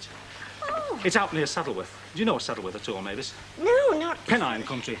buying it. Oh. It's out near Saddleworth. Do you know Saddleworth at all, Mavis? No, not... Pennine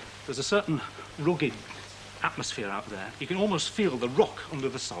country. There's a certain rugged atmosphere out there. You can almost feel the rock under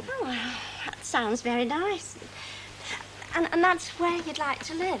the sod. Oh, well, that sounds very nice. And that's where you'd like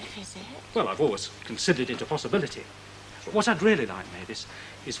to live, is it? Well, I've always considered it a possibility. But what I'd really like, Mavis,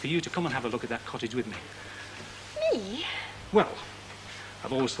 is for you to come and have a look at that cottage with me. Me? Well,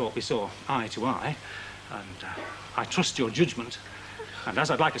 I've always thought we saw eye to eye, and I trust your judgment. And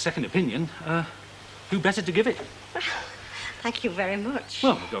as I'd like a second opinion, who better to give it? Well, thank you very much.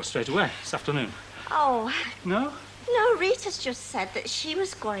 Well, we'll go straight away this afternoon. Oh. No? No, Rita's just said that she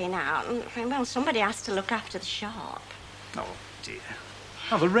was going out, and, well, somebody has to look after the shop. Oh, dear.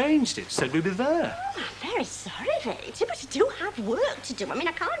 I've arranged it. Said we'd be there. Oh, I'm very sorry, Rita, but I do have work to do. I mean,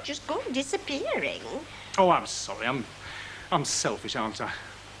 I can't just go disappearing. Oh, I'm sorry. I'm selfish, aren't I?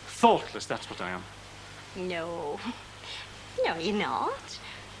 Thoughtless, that's what I am. No. No, you're not.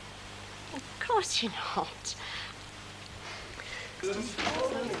 Of course you're not.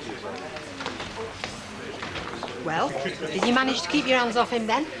 Well, did you manage to keep your hands off him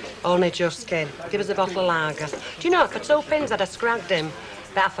then? Only just, kid. Give us a bottle of lager. Do you know, for 2 pins I'd have scragged him.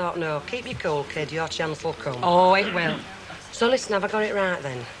 But I thought, no, keep your cool, kid. Your chance will come. Oh, it will. So listen, have I got it right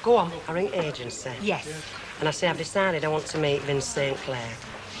then? Go on. I ring agency. Yes. And I say I've decided I want to meet Vince St. Clair.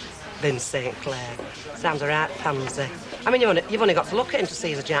 Vince St. Clair. Sounds a right pansy. I mean, you've only got to look at him to see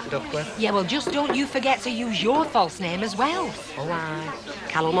he's a Jack Duckworth. Yeah, well, just don't you forget to use your false name as well. Oh, aye.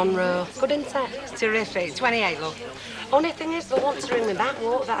 Carol Monroe. Good insight. Terrific. 28, love. Only thing is, they'll want to ring me back,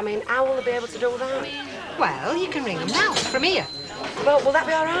 won't they? I mean, how will they be able to do that? Well, you can ring them now, from here. Well, will that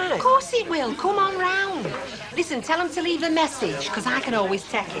be all right? Of course it will. Come on round. Listen, tell them to leave a message, because I can always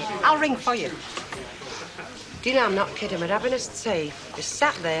take it. I'll ring for you. Do you know, I'm not kidding. We're having us tea. Just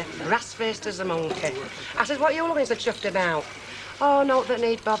sat there, brass-faced as a monkey. I said, what are you looking so chuffed about? Oh, not that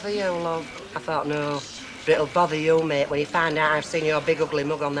need bother you, love. I thought, no. But it'll bother you, mate, when you find out I've seen your big ugly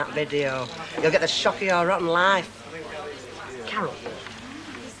mug on that video. You'll get the shock of your rotten life. Carol.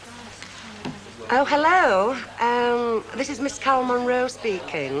 Oh, hello. This is Miss Carol Monroe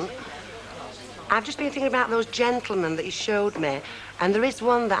speaking. I've just been thinking about those gentlemen that you showed me, and there is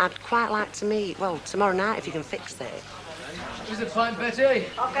one that I'd quite like to meet. Well, tomorrow night, if you can fix it. Is it fine, Betty?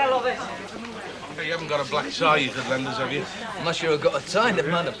 Okay, love it. Okay, you haven't got a black tie you could lend us, have you? I'm not sure I've got a tie, never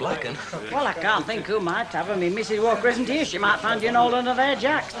mind a black one. Well, I can't think who might have. I mean, Mrs. Walker isn't here. She might find you an old under there,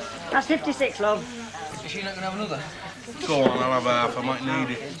 Jack. That's 56, love. Is she not going to have another? Go on, I'll have half. I might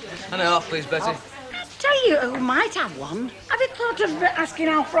need it. And a half, please, Betty. Tell you who might have one. Have you thought of asking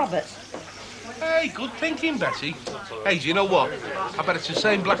Alf Roberts? Hey, good thinking, Betty. Hey, do you know what? I bet it's the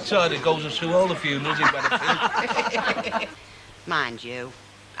same black tie that goes us through all the funerals in Benefit. Mind you,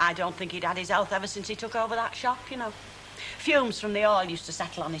 I don't think he'd had his health ever since he took over that shop, you know. Fumes from the oil used to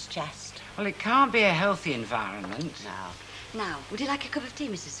settle on his chest. Well, it can't be a healthy environment. No. Now, would you like a cup of tea,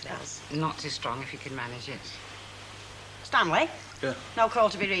 Mrs. Swales? Not too strong if you can manage it. Stanley? Yeah. No call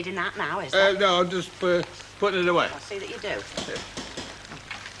to be reading that now, is there? No, I'm just putting it away. I'll see that you do.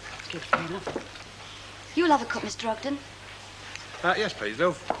 Good for enough. You'll have a cup, Mr. Ogden. Yes, please,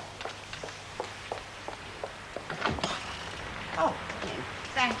 love. Oh,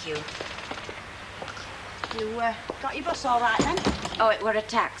 Thank you. you got your bus all right then? Oh, it were a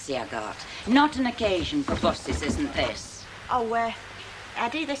taxi I got. Not an occasion for buses, isn't this? Oh,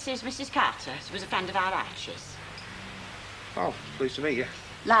 Eddie, this is Mrs. Carter. She was a friend of our Archie's. Oh, pleased to meet you.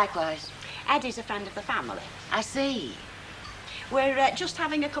 Likewise. Eddie's a friend of the family. I see. We're just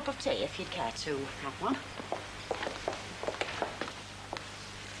having a cup of tea, if you'd care to have one.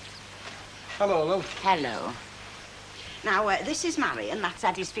 Hello, love. Hello. Now, this is Marion, that's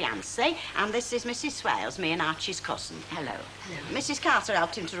Eddie's fiancée, and this is Mrs. Swales, me and Archie's cousin. Hello. Mrs. Carter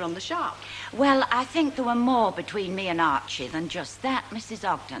helped him to run the shop. Well, I think there were more between me and Archie than just that, Mrs.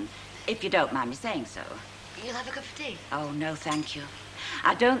 Ogden, if you don't mind me saying so. You'll have a cup of tea? Oh, no, thank you.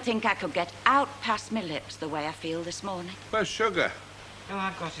 I don't think I could get out past my lips the way I feel this morning. Where's sugar? Oh,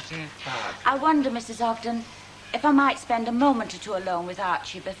 I've got it here. I wonder, Mrs. Ogden, if I might spend a moment or two alone with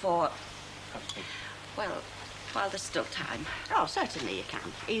Archie before... Well, while there's still time. Oh, certainly you can.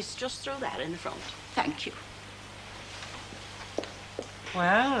 He's just through there in the front. Thank you.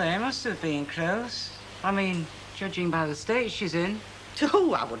 Well, they must have been close. I mean, judging by the state she's in.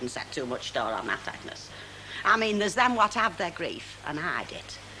 Oh, I wouldn't set too much store on that, Agnes. I mean, there's them what have their grief and hide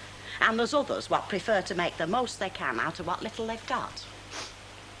it. And there's others what prefer to make the most they can out of what little they've got.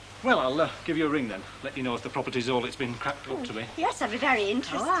 Well, I'll give you a ring then. Let you know if the property's all it's been cracked up to be. Yes, I'd be very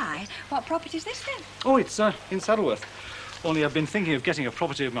interested. All right. What property's this then? Oh, it's in Saddleworth. Only I've been thinking of getting a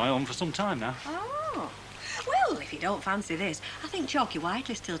property of my own for some time now. Oh. Well, if you don't fancy this, I think Chalky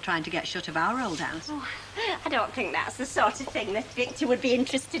Whiteley's still trying to get shut of our old house. Oh, I don't think that's the sort of thing that Victor would be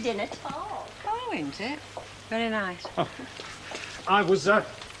interested in at all. Oh, isn't it? Very nice. Oh. I was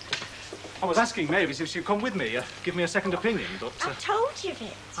asking Mavis if she'd come with me, give me a second opinion, but... I told you,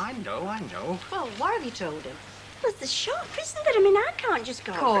 Vic. I know. Well, what have you told him? Well, the shop, isn't it? I mean, I can't just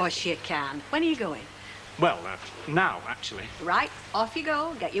go. Of course you can. When are you going? Well, now, actually. Right, off you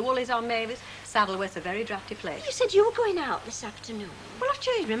go. Get your woolies on, Mavis. Saddleworth's a very drafty place. You said you were going out this afternoon. Well, I've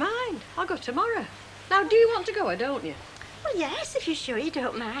changed my mind. I'll go tomorrow. Now, do you want to go or don't you? Well, yes, if you're sure you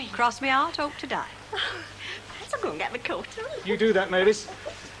don't mind. Cross me heart, hope to die. Perhaps I'll go and get my coat on. You do that, Mavis.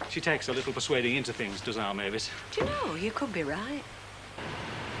 She takes a little persuading into things, does our Mavis? Do you know, you could be right.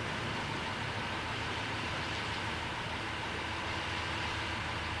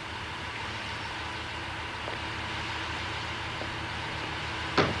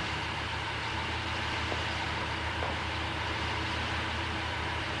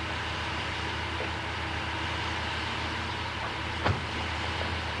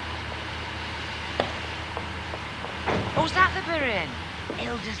 Who's that the in?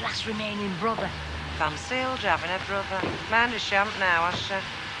 Hilda's last remaining brother. Fancy Hilda having a brother. Mind a shamp now, has she?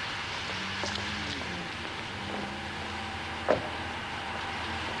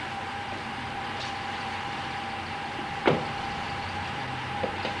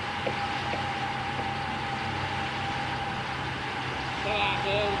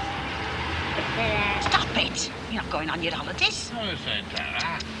 Stop it! You're not going on your holidays. Oh, this ain't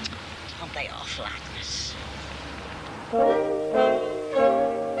that. Aren't they awful, Agnes?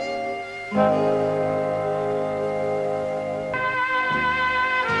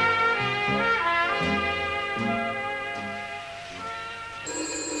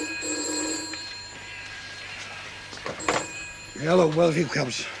 Hello, Wellview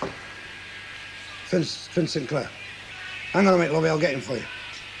cabs. Finn Sinclair. Hang on a minute, lovey, I'll get him for you.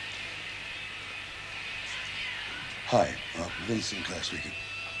 Hi, Vin Sinclair speaking.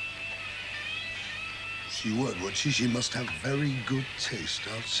 She would she? She must have very good taste.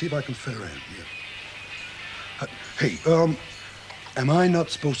 I'll see if I can fit her in, yeah. Hey, am I not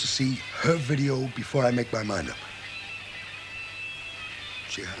supposed to see her video before I make my mind up?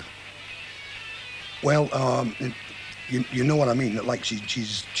 She has. Well, you know what I mean? Like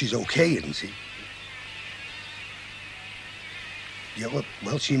she's okay, isn't she? Yeah,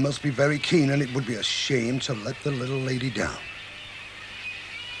 well, she must be very keen, and it would be a shame to let the little lady down.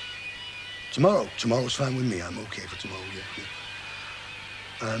 Tomorrow's fine with me. I'm okay for tomorrow,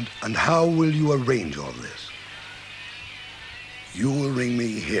 yeah. And how will you arrange all this? You will ring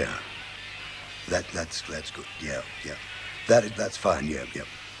me here. That's good. Yeah. That's fine. Yeah.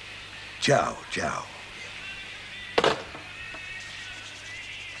 Ciao.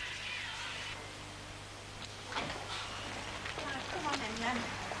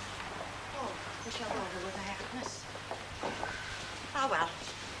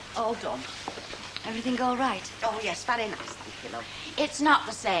 All done. Everything all right? Oh, yes, very nice, thank you, love. It's not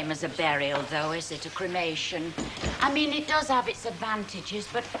the same as a burial, though, is it? A cremation. I mean, it does have its advantages,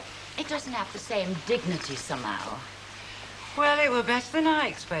 but it doesn't have the same dignity somehow. Well, it were better than I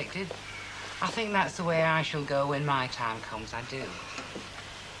expected. I think that's the way I shall go when my time comes, I do.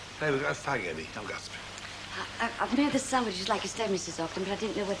 Hey, we've got a fag, Eddie. Don't gasp. I've made the sandwiches like you said, Mrs. Ogden, but I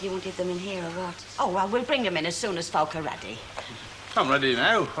didn't know whether you wanted them in here or what. Oh, well, we'll bring them in as soon as folk are ready. I'm ready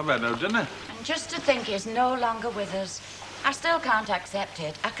now. I've had no dinner. And just to think he's no longer with us. I still can't accept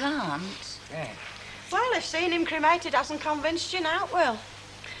it. I can't. Yeah. Well, if seeing him cremated hasn't convinced you now, it will.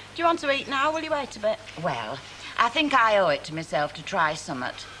 Do you want to eat now, or will you wait a bit? Well, I think I owe it to myself to try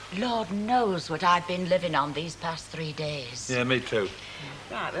something. Lord knows what I've been living on these past 3 days. Yeah, me too.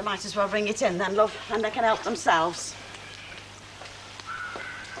 Right, we might as well bring it in then, love, and they can help themselves.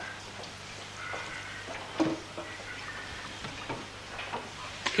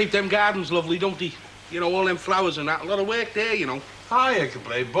 Keep them gardens lovely, don't they? You know, all them flowers and that. A lot of work there, you know. Aye, you could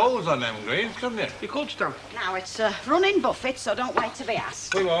play bowls on them greens, couldn't you? You could, Stan. Now, it's a running buffet, so don't wait to be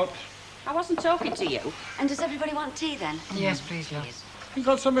asked. We won't. I wasn't talking to you. And does everybody want tea, then? Yes, please, love. You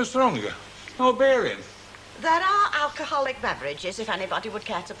got something stronger? No beer in? There are alcoholic beverages, if anybody would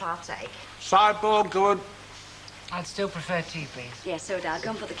care to partake. Sideboard, good. I'd still prefer tea, please. Yes, so would I.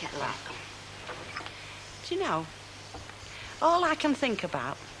 Go and put the kettle on. Do you know, all I can think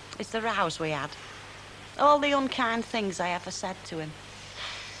about is the rows we had. All the unkind things I ever said to him.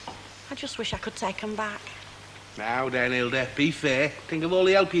 I just wish I could take them back. Now then, Hilda, be fair. Think of all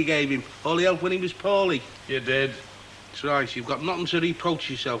the help you gave him. All the help when he was poorly. You did. That's right. You've got nothing to reproach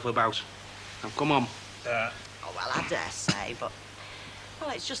yourself about. Now, come on. Oh, well, I dare say, but... Well,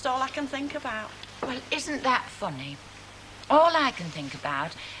 it's just all I can think about. Well, isn't that funny? All I can think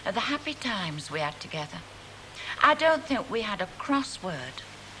about are the happy times we had together. I don't think we had a cross word.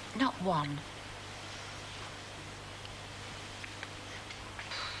 Not one.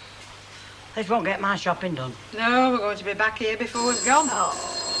 This won't get my shopping done. No, we're going to be back here before we've gone.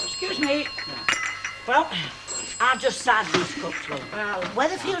 Oh, excuse me. Well, I've just signed these cups, love. Well,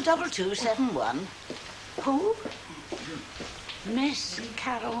 Weatherfield 2271. Who? Miss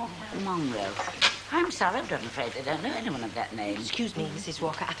Carol Monroe. I'm sorry, I'm afraid I don't know anyone of that name. Excuse me, Mrs.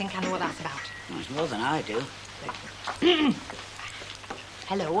 Walker. I think I know what that's about. Well, it's more than I do.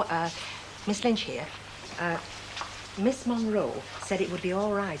 Hello, Miss Lynch here. Miss Monroe said it would be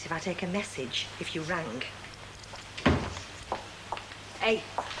all right if I take a message if you rang. Hey,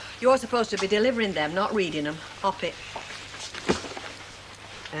 you're supposed to be delivering them, not reading them. Hop it.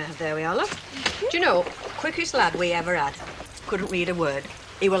 There we are, love. Do you know, quickest lad we ever had. Couldn't read a word.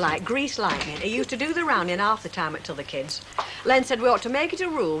 He were like grease lightning. He used to do the rounding half the time at t'other kids. Len said we ought to make it a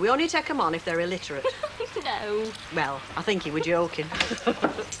rule. We only take 'em on if they're illiterate. No. Well, I think he were joking.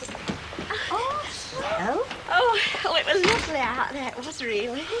 Hello? Oh, it was lovely out there. It was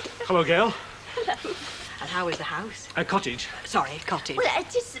really. Hello, girl. Hello. And how is the house? A cottage. Sorry, cottage. Well,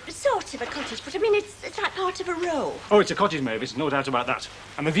 it is sort of a cottage, but I mean, it's like part of a row. Oh, it's a cottage, Mavis, no doubt about that.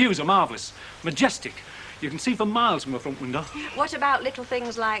 And the views are marvellous. Majestic. You can see for miles from the front window. What about little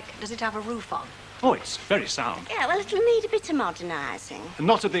things like, does it have a roof on? Oh, it's very sound. Yeah, well, it'll need a bit of modernising. And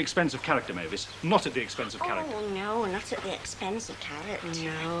not at the expense of character, Mavis. Not at the expense of character. Oh, no, not at the expense of character.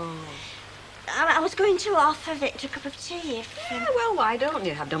 No. I was going to offer Victor a cup of tea if... Yeah, well, why don't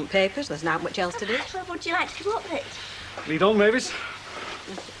you? Have done papers. There's not much else to do. Well, would you like to come up with it? Lead on, Mavis.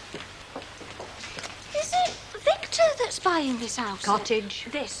 Is it Victor that's buying this house? Cottage.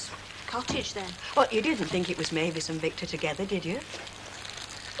 This cottage, then? Well, you didn't think it was Mavis and Victor together, did you?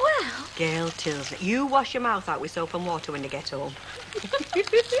 Well... Gail Tilsley, you wash your mouth out with soap and water when you get home.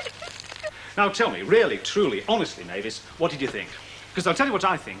 Now tell me, really, truly, honestly, Mavis, what did you think? Because I'll tell you what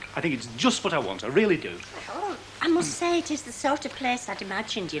I think. I think it's just what I want. I really do. Oh, I must say it is the sort of place I'd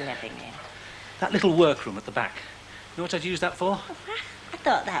imagined you living in. That little workroom at the back. You know what I'd use that for? I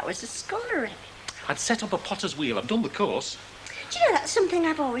thought that was a scullery. I'd set up a potter's wheel. I've done the course. Do you know, that's something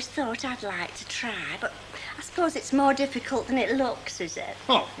I've always thought I'd like to try, but I suppose it's more difficult than it looks, is it?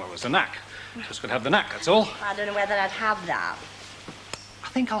 Oh, well, there's a knack. Just got to have the knack, that's all. I don't know whether I'd have that. I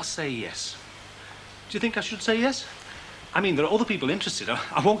think I'll say yes. Do you think I should say yes? I mean, there are other people interested.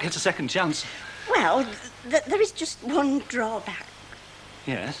 I won't get a second chance. Well, there is just one drawback.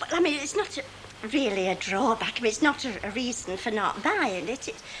 Yes? Well, I mean, it's not really a drawback. I mean, it's not a reason for not buying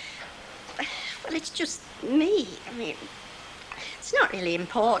it. Well, it's just me. I mean, it's not really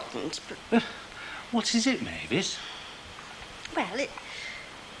important, but... What is it, Mavis? Well,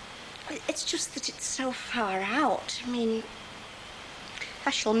 it's just that it's so far out. I mean, I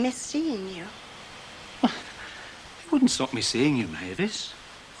shall miss seeing you. It wouldn't stop me seeing you, Mavis.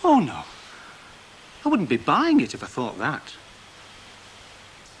 Oh, no. I wouldn't be buying it if I thought that.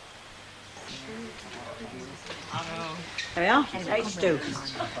 There we are. Hey, Stu.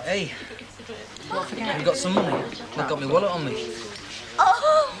 Hey, you got some money? I've got my wallet on me.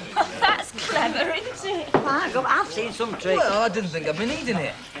 Oh, that's clever, isn't it? Well, I've seen some tricks. Well, I didn't think I'd be needing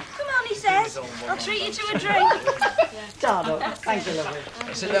it. Come on, he says. I'll treat you to a drink. Dardo, thank you,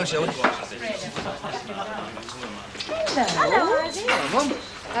 lovely. Sit down, shall we? Hello. Hello, Mum.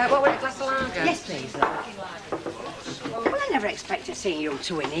 What would a glass of lager? Yes, please. Well, I never expected seeing you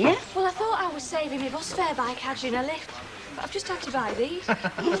two in here. Well, I thought I was saving my bus fare by catching a lift, but I've just had to buy these.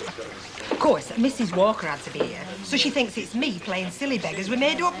 Of course, Mrs. Walker had to be here, so she thinks it's me playing silly beggars with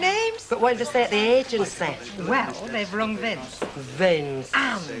made-up names. But what did they say at the agency? Well, they've rung Vince. Vince.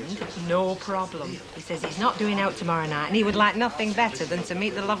 And no problem. He says he's not doing out tomorrow night, and he would like nothing better than to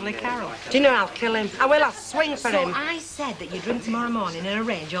meet the lovely Carol. Do you know I'll kill him? I'll swing for him. So I said that you'd ring tomorrow morning and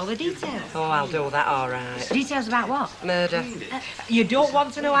arrange all the details. Oh, I'll do that, all right. Details about what? Murder. You don't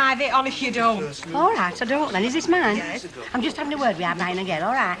want to know either, honest you don't. All right, I don't then. Is this mine? Yes. I'm just having a word with our mine again,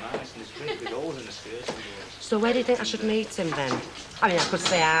 all right? So where do you think I should meet him then? I mean, I could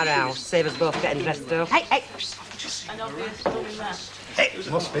say our house, save us both getting dressed up. Hey.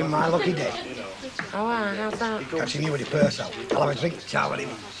 It must be my lucky day. Oh, how's that? Catching you with your purse out. I'll have a drink to chat with him.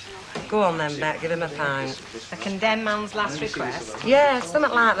 Go on then, Bet, give him a pint. A condemned man's last request? Yeah,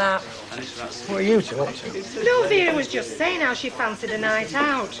 something like that. What are you two up to? No, Vera was just saying how she fancied a night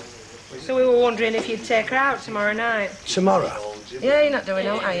out. So we were wondering if you'd take her out tomorrow night. Tomorrow? Yeah, you're not doing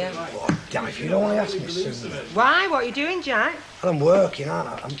out, are you? Oh, damn, if you'd only asked me sooner. Why? What are you doing, Jack? I'm working, aren't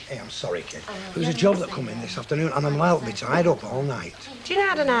I? I'm sorry, kid. There was a job that come in this afternoon and I'm liable to be tied up all night. Do you know, I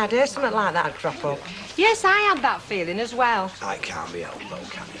had an idea something like that would crop up. Yes, I had that feeling as well. I can't be helped, though,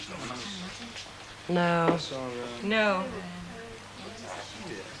 can it? No. No.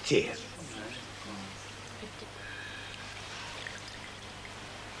 Cheers.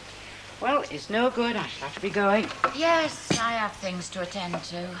 Well, it's no good. I shall have to be going. Yes, I have things to attend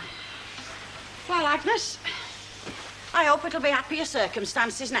to. Well, Agnes, I hope it'll be happier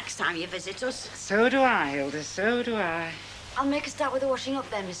circumstances next time you visit us. So do I, Hilda, so do I. I'll make a start with the washing up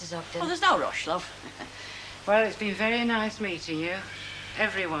then, Mrs. Ogden. Well, there's no rush, love. Well, it's been very nice meeting you.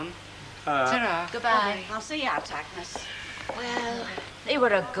 Everyone. Ta-ra. Goodbye. I'll see you out, Agnes. Well, he were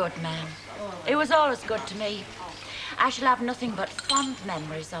a good man. He was always good to me. I shall have nothing but fond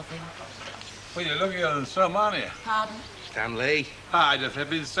memories of him. Well, you're looking at some, aren't you? Pardon? Stanley. I just have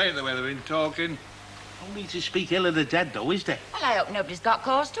been saying the way they've been talking. Only to speak ill of the dead, though, is there? Well, I hope nobody's got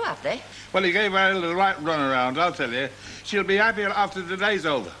cause to, have they? Well, he gave her the right run around, I'll tell you. She'll be happier after the day's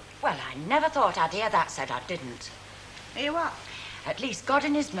over. Well, I never thought I'd hear that said. I didn't. Hear what? At least God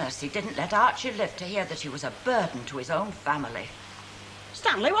in his mercy didn't let Archie live to hear that he was a burden to his own family.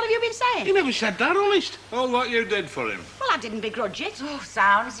 Stanley, what have you been saying? He never said that, honest. All what you did for him. Well, I didn't begrudge it. Oh,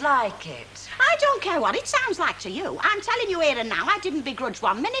 sounds like it. I don't care what it sounds like to you. I'm telling you here and now, I didn't begrudge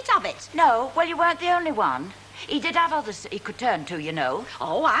 1 minute of it. No, well, you weren't the only one. He did have others he could turn to, you know.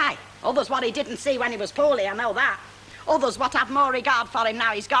 Oh, aye. Others what he didn't see when he was poorly, I know that. Others what have more regard for him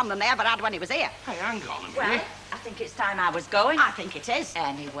now he's gone than they ever had when he was here. Hey, hang on a minute. Well, I think it's time I was going. I think it is.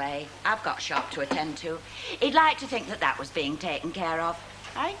 Anyway, I've got shop to attend to. He'd like to think that that was being taken care of.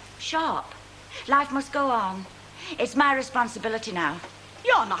 Eh? Shop. Life must go on. It's my responsibility now.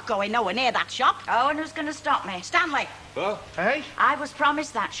 You're not going nowhere near that shop. Oh, and who's going to stop me? Stanley. What? Hey? I was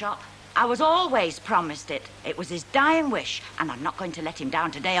promised that shop. I was always promised it. It was his dying wish, and I'm not going to let him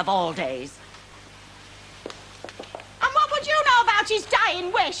down today of all days. And what would you know about his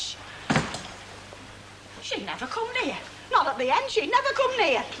dying wish? She never come near. Not at the end, she never come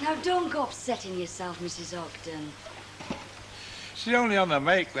near. Now, don't go upsetting yourself, Mrs. Ogden. She's only on the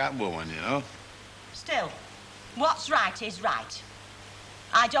make, that woman, you know. Still, what's right is right.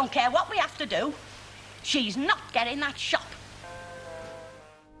 I don't care what we have to do. She's not getting that shop.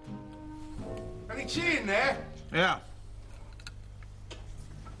 Any tea in there? Yeah.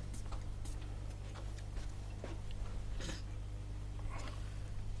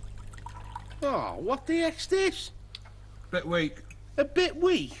 Oh, what the heck's this? Bit weak. A bit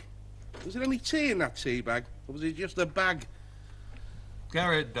weak? Was there any tea in that tea bag? Or was it just a bag?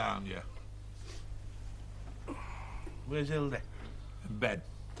 Carry it down, yeah. Where's Hilda? In bed.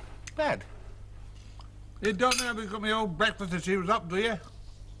 Bed? You don't know how to cook me old breakfast as she was up, do you?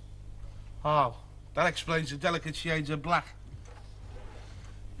 Oh, that explains the delicate shades of black.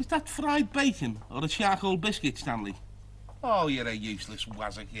 Is that fried bacon or a charcoal biscuit, Stanley? Oh, you're a useless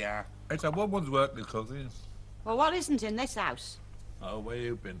wazzock, you are. It's a woman's work to cook, is. Well, what isn't in this house? Oh, where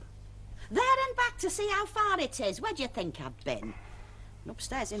you been? There and back to see how far it is. Where do you think I've been? And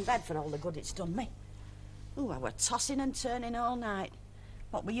upstairs in bed for all the good it's done me. Oh, I were tossing and turning all night.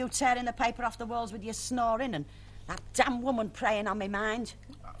 What were you tearing the paper off the walls with your snoring and that damn woman preying on me mind?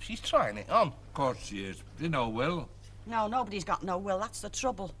 She's trying it on. Of course she is. You know, Will. No, nobody's got no will, that's the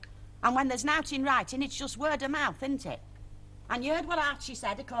trouble. And when there's nought in writing, it's just word of mouth, isn't it? And you heard what Archie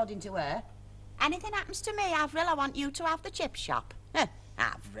said, according to her. Anything happens to me, Avril, I want you to have the chip shop.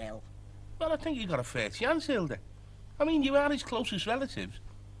 Avril. Well, I think you got a fair chance, Hilda. I mean, you are his closest relatives.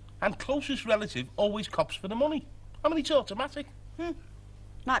 And closest relative always cops for the money. I mean, it's automatic.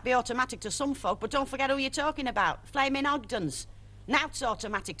 Might be automatic to some folk, but don't forget who you're talking about. Flaming Ogdens. Now it's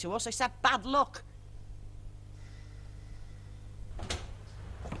automatic to us, except bad luck.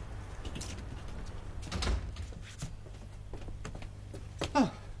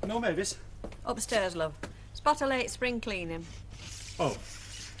 Oh, no, Mavis. Upstairs, love. Spot a late spring cleaning. Oh.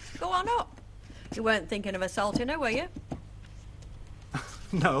 Go on up. You weren't thinking of assaulting her, were you?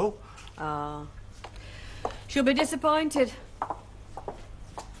 No. Ah. She'll be disappointed.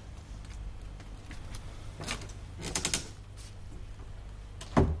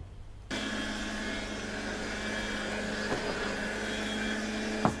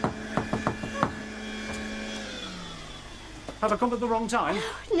 Have I come at the wrong time?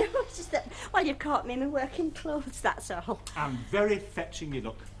 No, it's just that, well, you caught me in my working clothes, that's all. I'm very fetching, you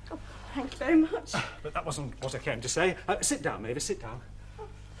look. Oh, thank you very much. But that wasn't what I came to say. Sit down, Mavis, sit down.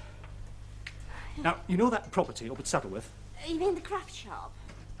 Now, you know that property up at Saddleworth? You mean the craft shop?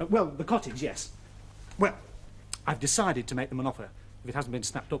 Well, the cottage, yes. Well, I've decided to make them an offer, if it hasn't been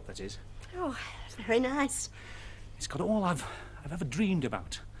snapped up, that is. Oh, very nice. It's got all I've ever dreamed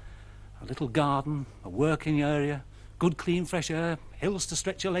about. A little garden, a working area, good, clean, fresh air, hills to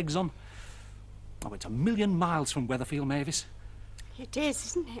stretch your legs on. Oh, it's 1,000,000 miles from Weatherfield, Mavis. It is,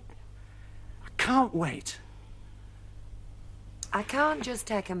 isn't it? I can't wait. I can't just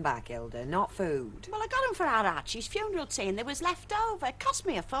take 'em back, Hilda. Not food. Well, I got 'em for our Archie's funeral tea and there was left over. It cost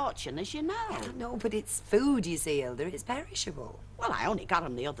me a fortune, as you know. No, but it's food, you see, Hilda. It's perishable. Well, I only got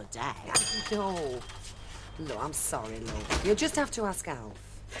 'em the other day. No. Look, I'm sorry, love. You'll just have to ask Alf.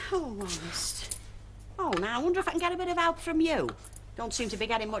 Oh, honest. Oh, now, I wonder if I can get a bit of help from you. Don't seem to be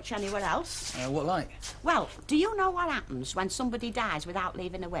getting much anywhere else. What like? Well, do you know what happens when somebody dies without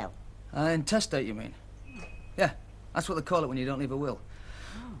leaving a will? Intestate, you mean? Yeah, that's what they call it when you don't leave a will.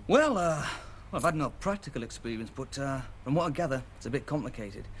 Well, I've had no practical experience, but from what I gather, it's a bit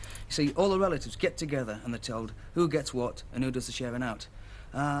complicated. You see, all the relatives get together and they're told who gets what and who does the sharing out.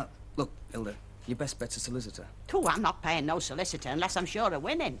 Look, Hilda, your best bet's a solicitor. Oh, I'm not paying no solicitor unless I'm sure of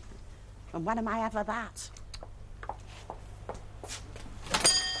winning. And when am I ever that?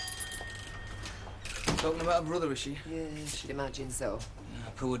 Talking about a brother, is she? Yeah, she'd imagine so.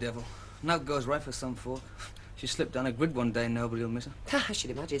 Poor devil. Now it goes right for some folk. She slipped down a grid one day and nobody'll miss her. I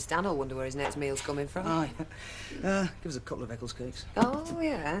should imagine Stan will wonder where his next meal's coming from. Aye. Give us a couple of Eccles cakes. Oh,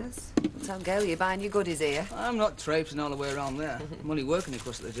 yes. Tell Gail you're buying your goodies here. I'm not traipsing all the way around there. I'm only working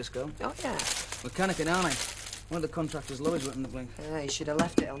across at the disco. Oh, yeah. Mechanicing, aren't I? One of the contractors' lorries went in the blink. Yeah, you should have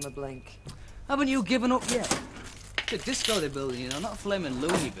left it on the blink. Haven't you given up yet? It's a disco they're building, you know, not a flaming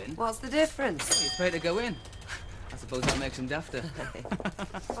loony bin. What's the difference? You pay to go in. I suppose that makes him dafter.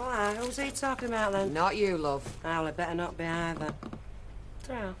 Oh, who's he talking about then? Not you, love. Well, it better not be either.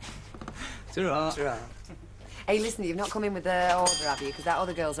 Ta-ra. Ta-ra. Ta-ra. Hey, listen, you've not come in with the order, have you? Because that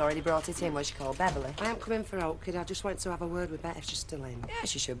other girl's already brought it in. What's she called? Beverly? I haven't come in for Oak Kid. I just wanted to have a word with Bet if she's still in. Yeah,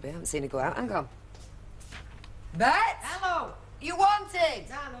 she should be. I haven't seen her go out. Hang on. Bet? Hello. You wanted?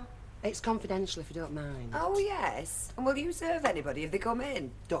 Hello. It's confidential, if you don't mind. Oh, yes. And will you serve anybody if they come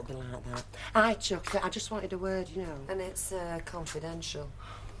in? Don't be like that. Aye, Chuck, I just wanted a word, you know. And it's confidential.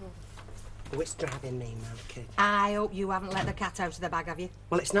 Oh, it's driving me mad, kid. I hope you haven't let the cat out of the bag, have you?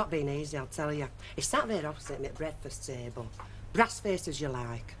 Well, it's not been easy, I'll tell you. He's sat there opposite me at breakfast table, brass-faced as you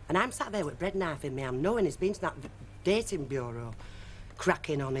like, and I'm sat there with bread knife in my hand, knowing he's been to that dating bureau,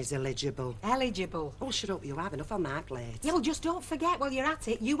 cracking on his eligible. Eligible? Oh, shut up, you have enough on my plate. Yeah, well, just don't forget while you're at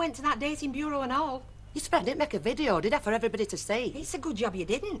it, you went to that dating bureau and all. You spread it, make a video, did I, for everybody to see? It's a good job you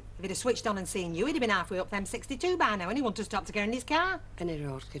didn't. If he'd have switched on and seen you, he'd have been halfway up them 62 by now, and he wouldn't have stopped to get in his car. Any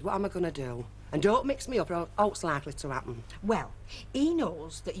road, kid, what am I going to do? And don't mix me up, or it's likely to happen. Well, he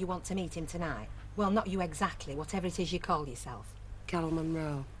knows that you want to meet him tonight. Well, not you exactly, whatever it is you call yourself. Carol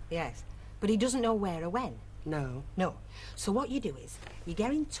Monroe. Yes, but he doesn't know where or when. No. No. So what you do is, you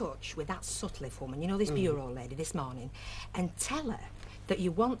get in touch with that Sutcliffe woman, you know, this bureau lady this morning, and tell her that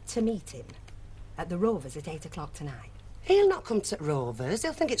you want to meet him at the Rovers at 8 o'clock tonight. He'll not come to Rovers.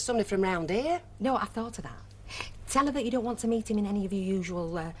 He'll think it's somebody from round here. No, I thought of that. Tell her that you don't want to meet him in any of your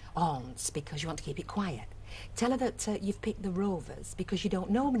usual haunts because you want to keep it quiet. Tell her that you've picked the Rovers because you don't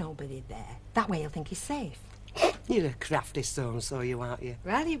know nobody there. That way he'll think he's safe. You're a crafty so-and-so, you aren't you?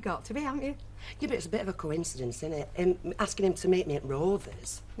 Well, you've got to be, haven't you? Yeah, but it's a bit of a coincidence, isn't it? Asking him to meet me at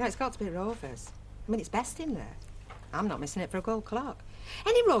Rovers. No, it's got to be Rovers. I mean, it's best in there. I'm not missing it for a gold clock.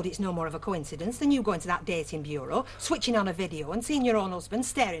 Any road, it's no more of a coincidence than you going to that dating bureau, switching on a video and seeing your own husband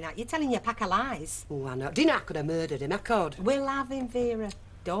staring at you, telling you a pack of lies. Oh, I know. Do you know I could have murdered him? I could. We'll have him, Vera.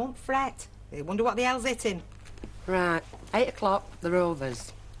 Don't fret. I wonder what the hell's hit him. Right. 8 o'clock, the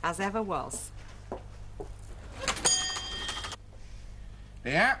Rovers. As ever was.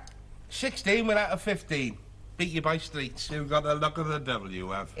 Yeah, 16 without a 15. Beat you by streets. You've got the luck of the devil,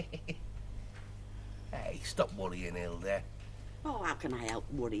 you have. Hey, stop worrying, Hilda. Oh, how can I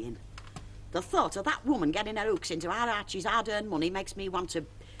help worrying? The thought of that woman getting her hooks into our Archie's hard-earned money makes me want to...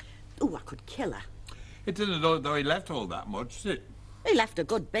 Oh, I could kill her. It didn't know though he left all that much, did it? He left a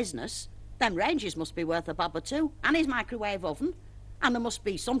good business. Them ranges must be worth a bob or two, and his microwave oven. And there must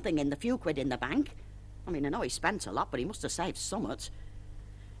be something in the few quid in the bank. I mean, I know he spent a lot, but he must have saved summat.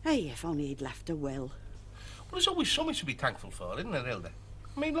 Hey, if only he'd left a will. Well, there's always something to be thankful for, isn't there, Hilda?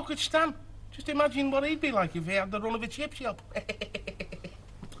 I mean, look at Stan. Just imagine what he'd be like if he had the run of a chip shop.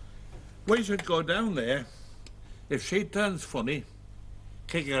 We should go down there. If she turns funny,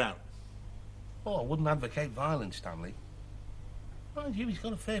 kick her out. Oh, I wouldn't advocate violence, Stanley. Mind you, he's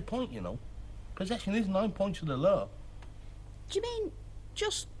got a fair point, you know. Possession is 9 points of the law. Do you mean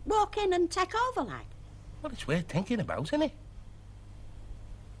just walk in and take over, like? Well, it's worth thinking about, isn't it?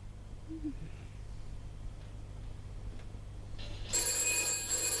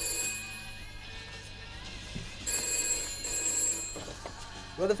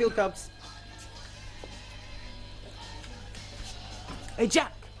 Weatherfield Cubs. Hey,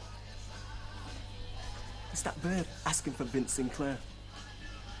 Jack! It's that bird asking for Vince Sinclair.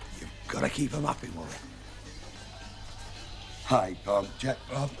 You've got to keep him happy, Wally. Hi, Jack.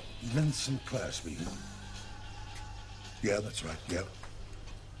 Vincent Clare speaking. Yeah, that's right, yeah.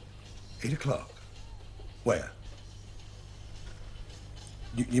 8 o'clock. Where?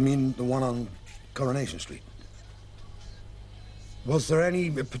 You mean the one on Coronation Street? Was there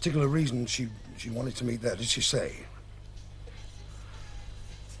any particular reason she wanted to meet there? Did she say?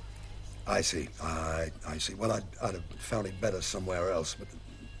 I see. I see. Well, I'd have found it better somewhere else, but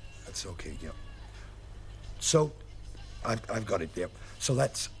that's okay, yeah. So, I've got it, yeah. So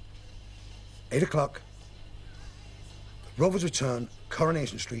that's 8 o'clock. Rover's return,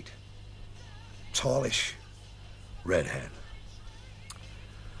 Coronation Street. Tallish, redhead.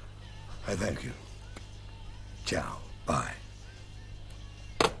 I thank you. Ciao. Bye.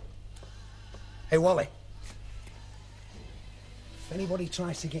 Hey, Wally. If anybody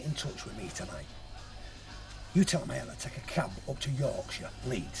tries to get in touch with me tonight, you tell me I'll take a cab up to Yorkshire,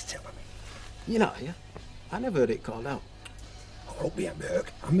 Leeds, tell me. You know, yeah? I never heard it called out. Oh, up here,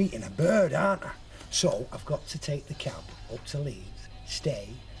 Burke. I'm meeting a bird, aren't I? So I've got to take the cab up to Leeds, stay,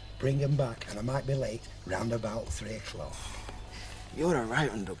 bring him back, and I might be late, round about 3 o'clock. You're a right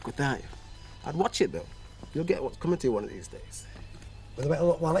one, Doug, good aren't you? I'd watch it, though. You'll get what's coming to you one of these days. With a bit of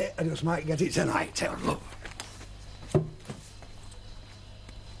luck, Wally, I just might get it tonight, tell look.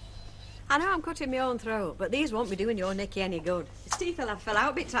 I know I'm cutting my own throat, but these won't be doing your Nicky any good. Steve fell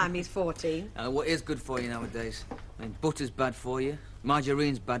out bit time he's 14. What is good for you nowadays? I mean, butter's bad for you,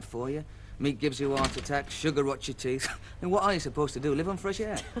 margarine's bad for you, meat gives you a heart attack, sugar rots your teeth. And what are you supposed to do, live on fresh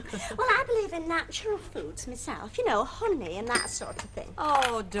air? Well, I believe in natural foods myself, you know, honey and that sort of thing.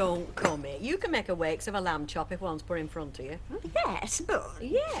 Oh, don't come here. You can make a wakes of a lamb chop if one's put in front of you. Yes, but...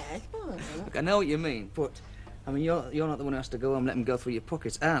 Yes, Look, I know what you mean, but, I mean, you're not the one who has to go and let him go through your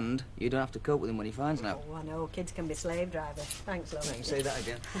pockets, and you don't have to cope with him when he finds out. Oh, I know. Kids can be slave drivers. Thanks, love. You can say that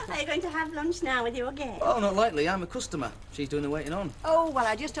again. Are you going to have lunch now with your game? Oh, not likely. I'm a customer. She's doing the waiting on. Oh, well,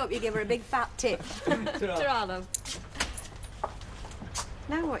 I just hope you give her a big fat tip. Ta-ra, love.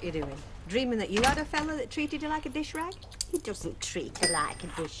 Now what you doing? Dreaming that you had a fella that treated you like a dish rag? He doesn't treat her like a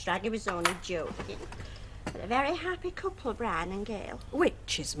dish rag. He was only joking. But a very happy couple, Brian and Gail.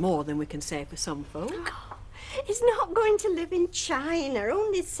 Which is more than we can say for some folk. He's not going to live in China,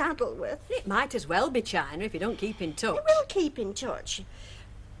 only Saddleworth. It might as well be China if you don't keep in touch. He will keep in touch.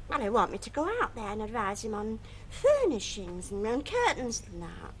 Well, he want me to go out there and advise him on furnishings and on curtains and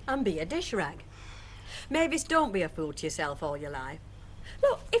that. And be a dish rag. Mavis, don't be a fool to yourself all your life.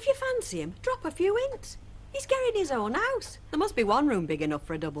 Look, if you fancy him, drop a few hints. He's getting his own house. There must be one room big enough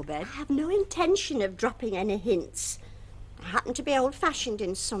for a double bed. I have no intention of dropping any hints. I happen to be old-fashioned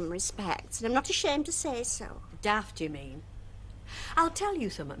in some respects, and I'm not ashamed to say so. Daft, you mean? I'll tell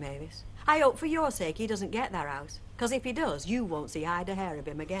you something, Mavis. I hope for your sake he doesn't get that house. Because if he does, you won't see hide or hair of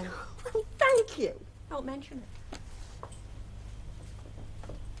him again. Well, thank you. Don't mention it.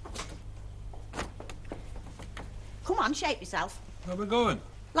 Come on, shape yourself. Where are we going?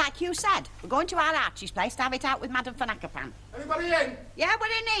 Like you said, we're going to our Archie's place to have it out with Madame Fanakapan. Anybody in? Yeah, we're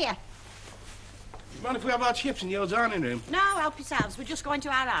in here. Mind if we have our chips in your dining room? No, help yourselves. We're just going to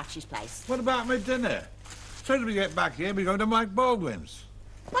our Archie's place. What about my dinner? As soon as we get back here, we're going to Mike Baldwin's.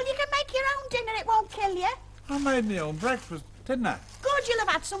 Well, you can make your own dinner. It won't kill you. I made my own breakfast, didn't I? Good, you'll have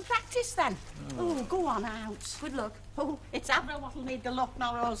had some practice then. Oh, go on out. Good luck. Oh, it's Avril what'll need the luck,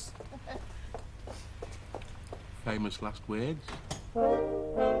 not us. Famous last words.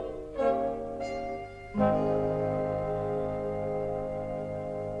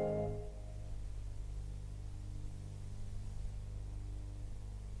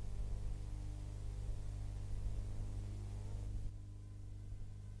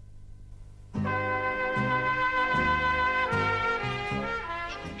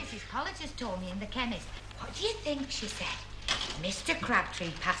 Mrs. College has told me in the chemist. What do you think she said? Mr.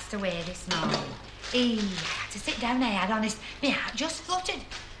 Crabtree passed away this morning. He had to sit down, I had, honest. My heart just fluttered.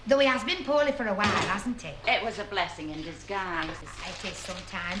 Though he has been poorly for a while, hasn't he? It was a blessing in disguise. It is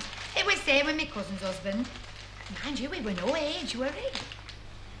sometimes. It was same with my cousin's husband. Mind you, we were no age, were we?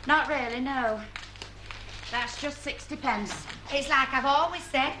 Not really, no. That's just 60 pence. It's like I've always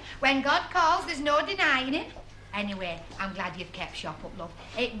said, when God calls, there's no denying him. Anyway, I'm glad you've kept shop up, love.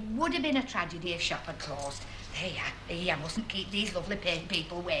 It would have been a tragedy if shop had closed. There, I mustn't keep these lovely paid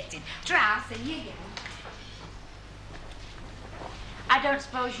people waiting. Try, see you again. I don't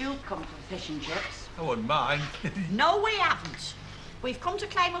suppose you've come for fish and chips? I wouldn't mind. No, we haven't. We've come to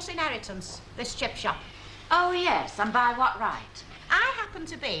claim us inheritance, this chip shop. Oh, yes, and by what right? I happen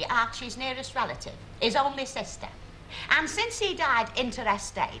to be Archie's nearest relative, his only sister. And since he died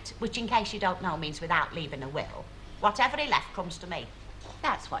interestate, which in case you don't know means without leaving a will, whatever he left comes to me.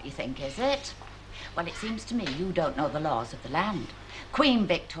 That's what you think, is it? Well, it seems to me you don't know the laws of the land. Queen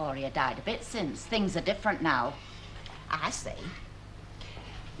Victoria died a bit since. Things are different now. I see.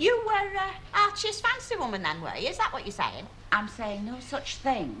 You were Archie's fancy woman then, were you? Is that what you're saying? I'm saying no such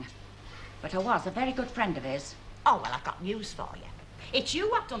thing. But I was a very good friend of his. Oh, well, I've got news for you. It's you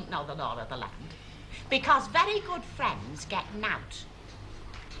what don't know the law of the land. Because very good friends get knout.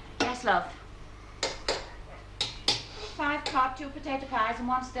 Yes, love. 5 cod, 2 potato pies and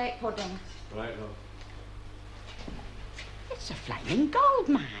 1 steak pudding. Right, love. It's a flaming gold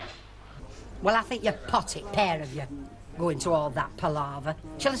mine. Well, I think you're potted, pair of you, going to all that palaver.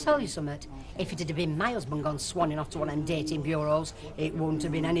 Shall I tell you something? If it had been my husband gone swanning off to one of them dating bureaus, it wouldn't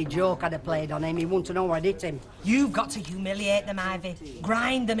have been any joke I'd have played on him. He wouldn't have known I'd hit him. You've got to humiliate them, Ivy.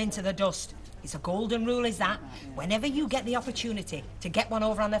 Grind them into the dust. It's a golden rule, is that? Whenever you get the opportunity to get one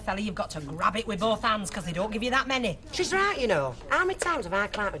over on the fella, you've got to grab it with both hands, because they don't give you that many. She's right, you know. How many times have I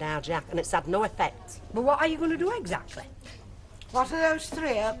clamped with our Jack and it's had no effect? But what are you going to do exactly? What are those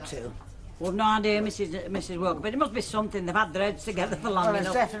three up to? Well, no idea, Mrs. Walker, but it must be something. They've had their heads together for long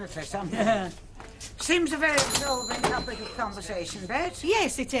enough. Well, it's definitely something. Seems a very absorbing topic of conversation, Bet.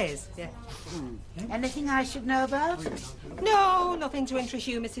 Yes, it is. Yeah. Anything I should know about? No, nothing to interest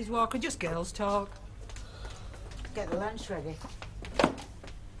you, Mrs. Walker. Just girls' talk. Get the lunch ready.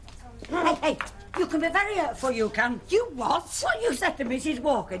 Hey, you can be very hurtful, you can. You what? What you said to Mrs.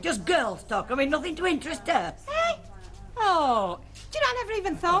 Walker, just girls' talk. I mean, nothing to interest her. Hey? Oh, do you know, I never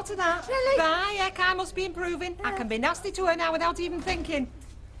even thought of that. Really? Right, heck, I must be improving. I can be nasty to her now without even thinking.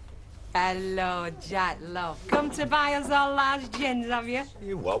 Hello, Jack, love. Come to buy us all large gins, have you?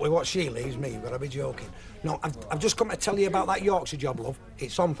 You what? With what she leaves me, you've got to be joking. No, I've just come to tell you about that Yorkshire job, love.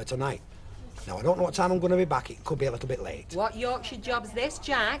 It's on for tonight. Now, I don't know what time I'm going to be back. It could be a little bit late. What Yorkshire job's this,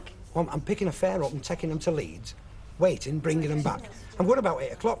 Jack? Well, I'm picking a fare up and taking them to Leeds, waiting, bringing them back. I'm going about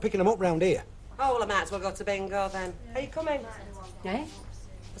 8 o'clock, picking them up round here. Oh, well, I might as well go to bingo then. Are you coming? Eh? I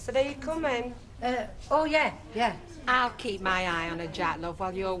said, are you coming? Oh, yeah. I'll keep my eye on her, Jack, love,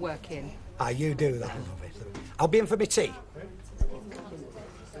 while you're working. Ah, you do that, love it. I'll be in for my tea.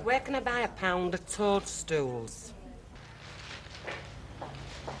 Where can I buy a pound of toadstools?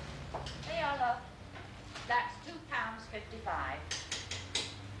 Here, love. That's £2.55.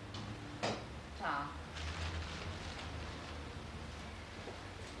 Ta.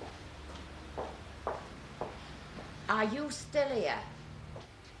 Are you still here?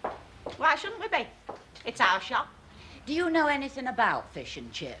 Why shouldn't we be? It's our shop. Do you know anything about fish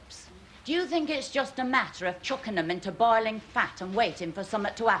and chips? Do you think it's just a matter of chucking them into boiling fat and waiting for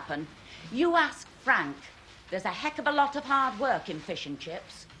something to happen? You ask Frank. There's a heck of a lot of hard work in fish and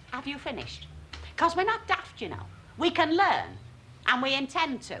chips. Have you finished? Because we're not daft, you know. We can learn, and we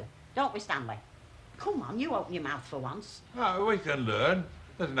intend to. Don't we, Stanley? Come on, you open your mouth for once. Oh, we can learn.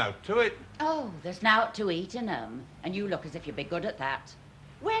 There's no to it. Oh, there's naught to eat in 'em, and you look as if you'd be good at that.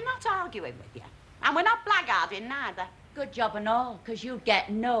 We're not arguing with you. And we're not blackguarding neither. Good job and all, 'cause you'd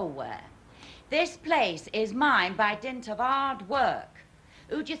get nowhere. This place is mine by dint of hard work.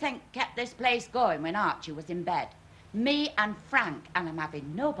 Who do you think kept this place going when Archie was in bed? Me and Frank, and I'm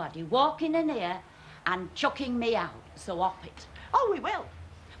having nobody walking in here and chucking me out, so op it. Oh, we will.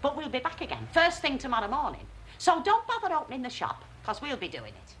 But we'll be back again first thing tomorrow morning. So don't bother opening the shop, because we'll be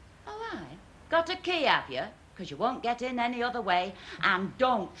doing it. Oh, aye. Got a key, have you? 'Cause you won't get in any other way. And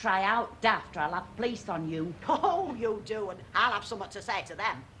don't try out daft, or I'll have police on you. Oh, you do, and I'll have something to say to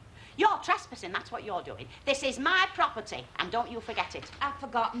them. You're trespassing, that's what you're doing. This is my property, and don't you forget it. I've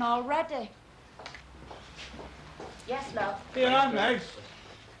forgotten already. Yes, love. Here, I'm next.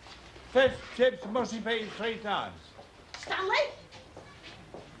 Fish, chips, mushy peas 3 times. Stanley,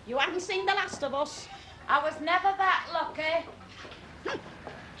 you haven't seen the last of us. I was never that lucky.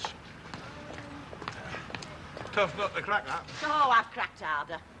 Tough nut to crack that. Oh, I've cracked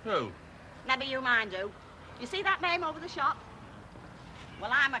harder. Who? Never you mind who. You see that name over the shop?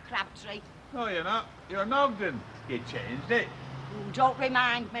 Well, I'm a Crabtree. No, you're not. You're an Ogden. You changed it. Ooh, don't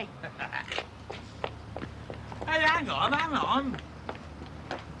remind me. Hey, hang on.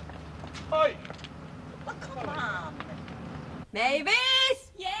 Oi. Well, come on.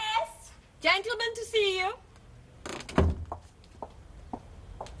 Mavis! Yes? Gentlemen to see you.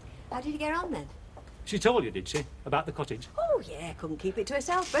 How did you get on then? She told you, did she, about the cottage? Oh, yeah, couldn't keep it to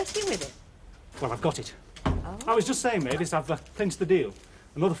herself, bursting with it. Well, I've got it. I was just saying, Mavis, I've clinched the deal.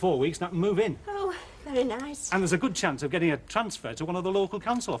 Another 4 weeks and I can move in. Oh, very nice. And there's a good chance of getting a transfer to one of the local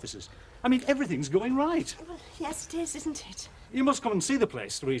council offices. I mean, everything's going right. Well, yes, it is, isn't it? You must come and see the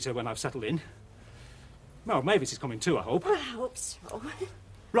place, Rita, when I've settled in. Well, Mavis is coming too, I hope. Well, I hope so.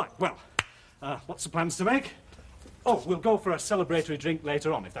 Right, well, what's the plans to make? Oh, we'll go for a celebratory drink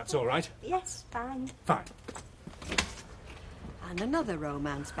later on, if that's all right. Yes, fine. Fine. And another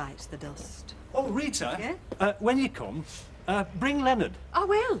romance bites the dust. Oh, Rita, Yeah? when you come, bring Leonard. I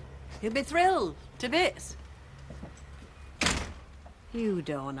will. He'll be thrilled to bits. You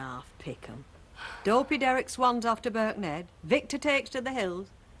don't half pick 'em. Dopey Derek swans off to Birkenhead. Victor takes to the hills.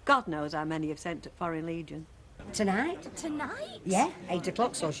 God knows how many have sent to Foreign Legion. Tonight? Tonight? Yeah, 8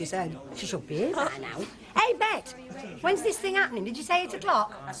 o'clock, so she said. She should be here by now. Hey, Bet, when's this thing happening? Did you say 8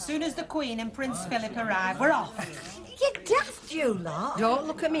 o'clock? As soon as the Queen and Prince Philip arrive, we're off. You daft, you lot. Don't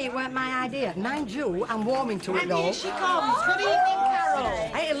look at me, it weren't my idea. Mind you, I'm warming to it, And though. here she comes. Good evening,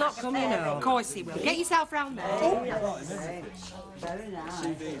 Carol. It'll not come, you know. Of course he will. Get yourself round there.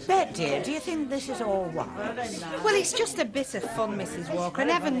 Bet, dear, do you think this is all wise? Well, it's just a bit of fun, Mrs. Walker, and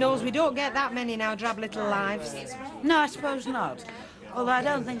heaven knows we don't get that many in our drab little lives. No, I suppose not. Although I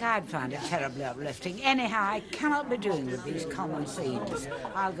don't think I'd find it terribly uplifting. Anyhow, I cannot be doing with these common scenes.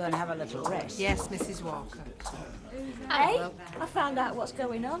 I'll go and have a little rest. Yes, Mrs. Walker. Hey, I found out what's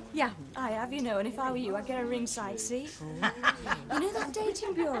going on. Yeah, I have, you know, and if I were you, I'd get a ringside seat. You know that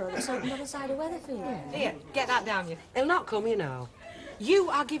dating bureau that's on the other side of Weatherfield? Here, get that down you. He'll not come, you know. You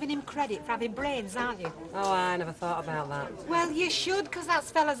are giving him credit for having brains, aren't you? Oh, I never thought about that. Well, you should, because that's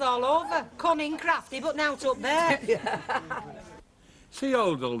fellas all over. Cunning, crafty, but now it's up there. She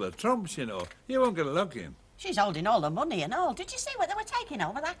holds all the trumps, you know. You won't get a look in. She's holding all the money and all. Did you see what they were taking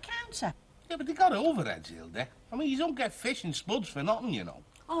over that counter? Yeah, but they got overheads, Hilda. I mean, you don't get fish and spuds for nothing, you know.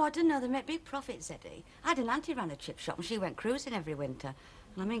 Oh, I didn't know they make big profits, Eddie. I had an auntie ran a chip shop and she went cruising every winter.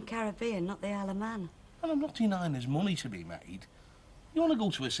 And I'm in Caribbean, not the Isle of Man. And I'm not denying there's money to be made. You want to go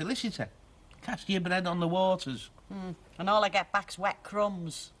to a solicitor, cast your bread on the waters. And all I get back's wet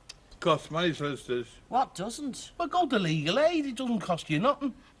crumbs. Cost money, solicitors. What doesn't? Well, go to legal aid. It doesn't cost you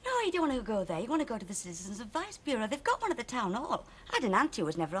nothing. No, you don't want to go there. You want to go to the Citizens Advice Bureau. They've got one at the town hall. I had an auntie who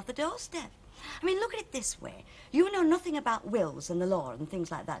was never off the doorstep. I mean, look at it this way. You know nothing about wills and the law and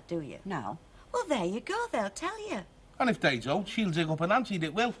things like that, do you? No. Well, there you go. They'll tell you. And if they don't, she'll dig up an auntie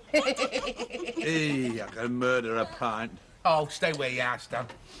that will. Hey, I can murder a pint. Oh, stay where you are, Stan.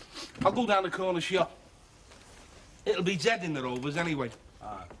 I'll go down the corner shop. It'll be Zed in the Rovers anyway.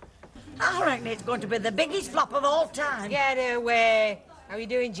 I reckon it's going to be the biggest flop of all time. Get away. How are you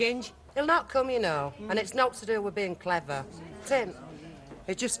doing, Ginge? He'll not come, you know. And it's not to do with being clever. Tim,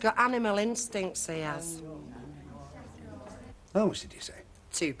 he's just got animal instincts, he has. How much did you say?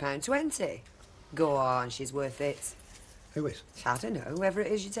 £2.20. Go on, she's worth it. Who is? I don't know, whoever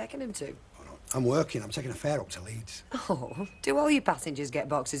it is you're taking him to. I'm working. I'm taking a fare up to Leeds. Oh, do all you passengers get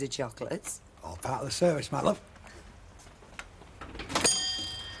boxes of chocolates? All part of the service, my love.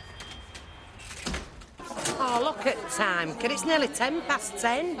 Oh, look look at time, kid. It's nearly 10 past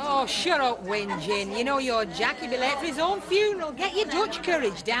 10. Oh, shut up, whinging. You know your Jack, he'll be late for his own funeral. Get your Dutch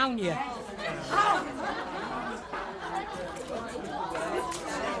courage down you.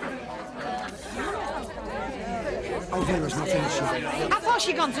 Oh, Vera's not finished yet. I thought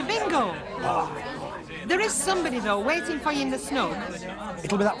she'd gone to bingo. Oh, There is somebody, though, waiting for you in the snug.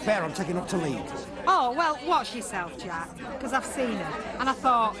 it'll be that fair I'm taking up to lead. Oh, well, watch yourself, Jack, because I've seen her. And I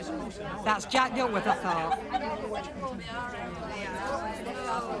thought, that's Jack Duckworth, I thought.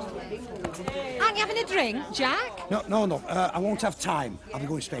 Aren't you having a drink, Jack? No. I won't have time. I'll be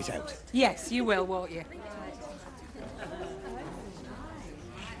going straight out. Yes, you will, won't you?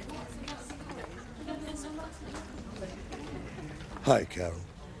 Hi, Carol.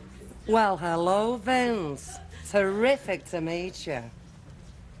 Well, hello, Vince. Terrific to meet you.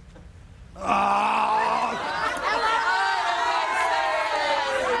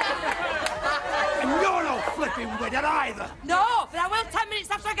 And you're no flipping with it either. No, but I will 10 minutes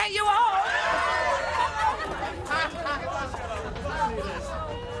after I get you home.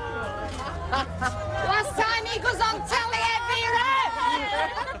 Last time he goes on telly,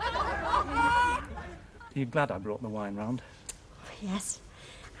 Are you glad I brought the wine round? Yes.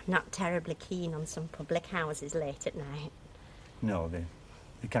 I'm not terribly keen on some public houses late at night. No, they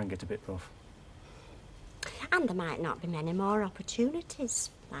can get a bit rough. And there might not be many more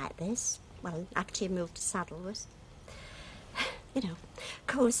opportunities like this. Well, after you moved to Saddleworth. You know,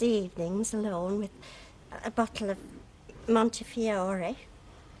 cosy evenings alone with a bottle of Montefiore.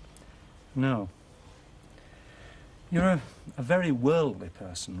 No. You're a very worldly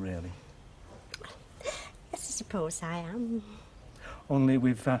person, really. Yes, I suppose I am. Only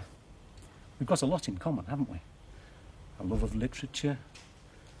we've got a lot in common, haven't we? A love of literature,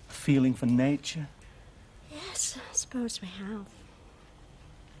 a feeling for nature. Yes, I suppose we have.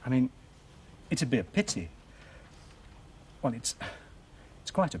 I mean, it'd be a pity. Well, it's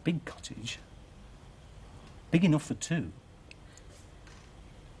quite a big cottage. Big enough for two.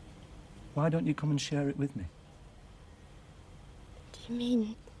 Why don't you come and share it with me? Do you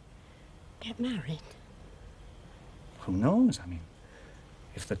mean get married? Who knows? I mean,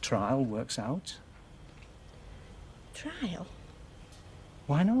 if the trial works out. Trial?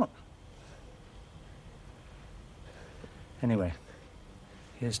 Why not? Anyway,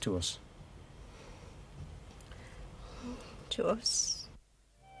 here's to us. To us?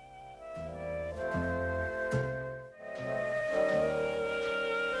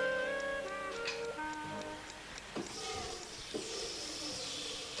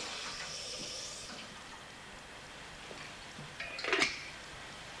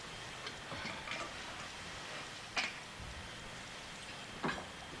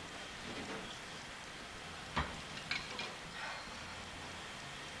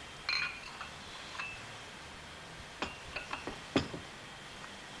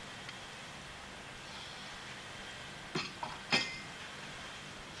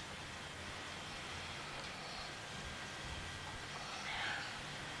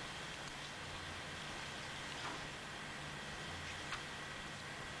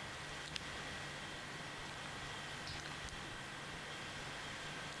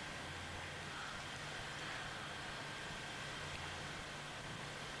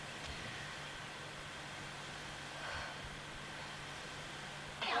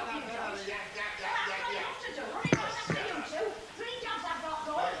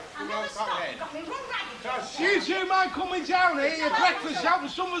 You two man coming down here, your breakfast out, and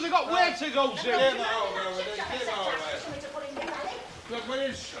some of us have got where to go to. Look, will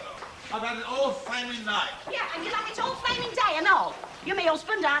you shut up? I've had an all flaming night. Yeah, and you'll have it all flaming day and all. You're my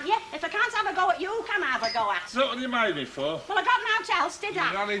husband, aren't you? If I can't have a go at you, who can I have a go at? So what you married me for? Well, I got naught else, did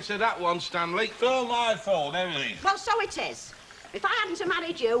I? You ran into that one, Stanley. It's all my fault, everything. Well, so it is. If I hadn't have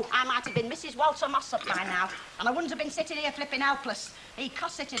married you, I might have been Mrs. Walter Mossop by now, and I wouldn't have been sitting here flipping helpless. He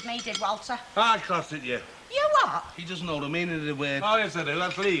cosseted me, did Walter. I costed you. You what? He doesn't know the meaning of the word. Oh, yes, I do.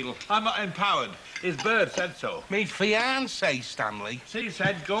 That's legal. I'm not empowered. His bird said so. Me fiancé, Stanley. She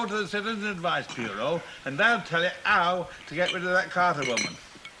said go to the Citizens Advice Bureau and they'll tell you how to get rid of that Carter woman.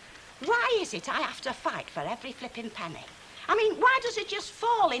 Why is it I have to fight for every flipping penny? I mean, why does it just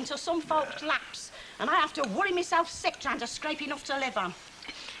fall into some folks' laps and I have to worry myself sick trying to scrape enough to live on?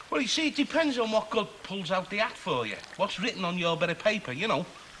 Well, you see, it depends on what God pulls out the hat for you. What's written on your bit of paper, you know.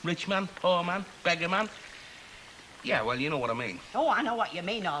 Rich man, poor man, beggar man. Yeah, well, you know what I mean. Oh, I know what you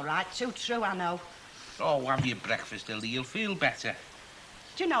mean, all right. Too true, I know. Oh, have your breakfast, Hildy. You'll feel better.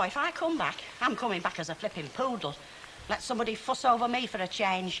 Do you know, if I come back, I'm coming back as a flipping poodle. Let somebody fuss over me for a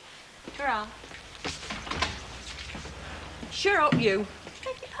change. Hurrah. Sure up, you.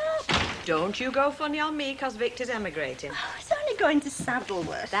 Pick it up. Don't you go funny on me, 'cause Victor's emigrating. Oh, he's only going to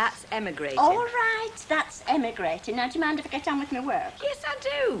Saddleworth. That's emigrating. All right, that's emigrating. Now, do you mind if I get on with my work? Yes, I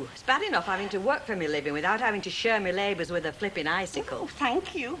do. It's bad enough having to work for me living without having to share my labours with a flipping icicle. Oh,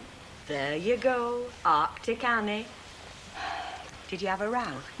 thank you. There you go, Arctic Annie. Did you have a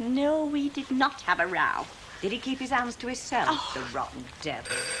row? No, we did not have a row. Did he keep his hands to himself, Oh. the rotten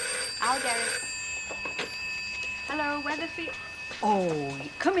devil? I'll get it. Hello, Weatherfield. Oh,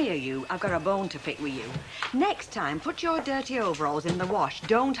 come here, you. I've got a bone to pick with you. Next time, put your dirty overalls in the wash.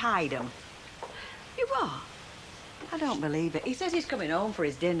 Don't hide them. You what? I don't believe it. He says he's coming home for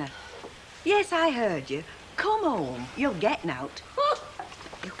his dinner. Yes, I heard you. Come home. You'll get out.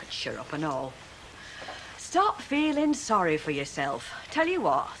 You can shut up and all. Stop feeling sorry for yourself. Tell you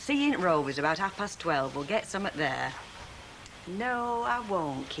what, see you in Rovers about 12:30. We'll get some at there. No, I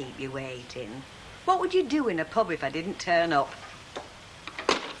won't keep you waiting. What would you do in a pub if I didn't turn up?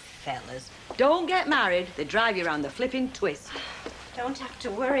 Fellas, don't get married. They drive you around the flipping twist. Don't have to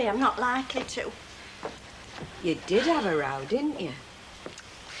worry, I'm not likely to. You did have a row, didn't you?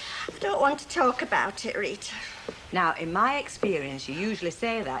 I don't want to talk about it, Rita. Now, in my experience, you usually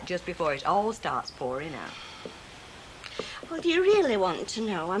say that just before it all starts pouring out. Well, do you really want to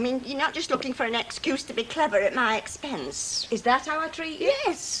know? I mean, you're not just looking for an excuse to be clever at my expense. Is that how I treat you?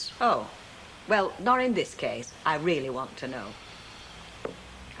 Yes. Oh. Well, not in this case. I really want to know.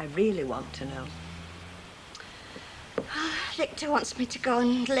 I really want to know. Victor wants me to go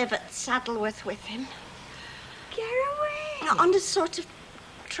and live at Saddleworth with him. Get away. On a sort of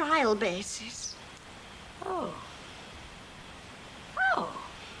trial basis. Oh. Oh.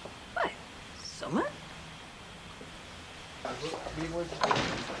 What? Summer?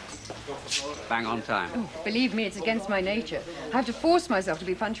 Bang on time. Oh, believe me, it's against my nature. I have to force myself to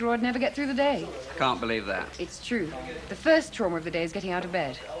be punctual or I'd never get through the day. Can't believe that. It's true. The first trauma of the day is getting out of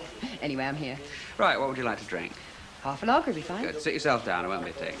bed. Anyway, I'm here. Right, what would you like to drink? Half a lager would be fine. Good. Sit yourself down, it won't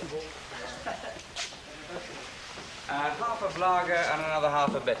be a tick. Half a lager and another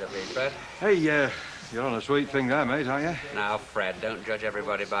half a bitter, please, Fred. Hey, you're on a sweet thing there, mate, aren't you? Now, Fred, don't judge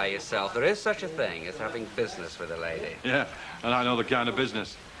everybody by yourself. There is such a thing as having business with a lady. Yeah, and I know the kind of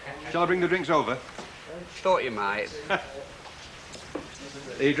business. Shall I bring the drinks over? Thought you might.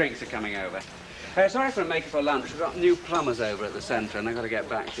 The drinks are coming over. Sorry for making for lunch. We've got new plumbers over at the centre and I've got to get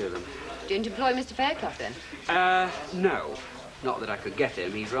back to them. Didn't employ Mr. Fairclough, then? No. Not that I could get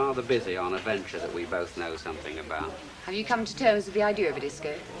him. He's rather busy on a venture that we both know something about. Have you come to terms with the idea of a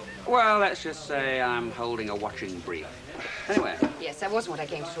disco? Well, let's just say I'm holding a watching brief. Anyway. Yes, that wasn't what I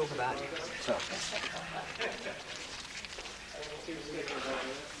came to talk about. So.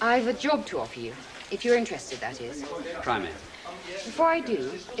 I've a job to offer you, if you're interested, that is. Try me. Before I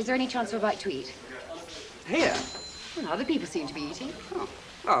do, is there any chance of a bite to eat? Here? Well, other people seem to be eating.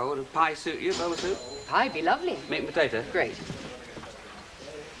 Oh, would a pie suit you, boba soup? Pie'd be lovely. Meat and potato? Great.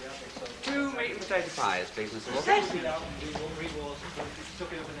 2 meat and potato pies, please, Mr. Walker.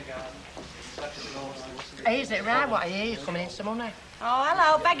 Hey, is it right what I hear? You're coming in some money. Oh,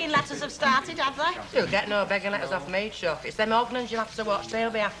 hello. Begging letters have started, have they? You'll get no begging letters off me, Chuck. It's them Ognans you'll have to watch.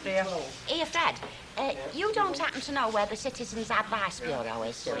 They'll be after you. Here, Fred. You don't happen to know where the Citizens Advice Bureau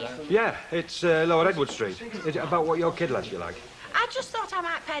is, do you? Yeah, it's Lower Edward Street. Is it about what your kid lets you like? I just thought I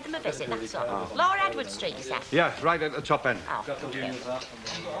might pay them a visit, that's all. Lower Edward Street, you said? Yeah, right at the top end. Oh, thank you.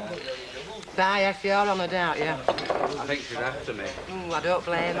 Bye, if you're on a doubt, yeah. I think she's after me. Ooh, I don't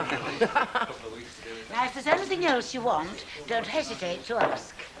blame her. Now, if there's anything else you want, don't hesitate to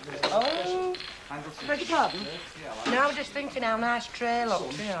ask. Oh, Beg your pardon? no, I was just thinking how nice Trey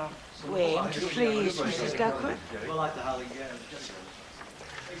looked, you know. Wait, please, Mrs. Duckworth.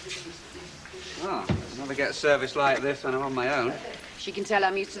 Oh, I never get service like this when I'm on my own. She can tell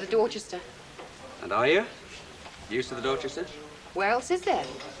I'm used to the Dorchester. And are you? Used to the Dorchester? Where else is there?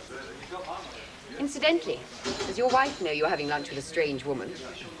 Incidentally, does your wife know you're having lunch with a strange woman?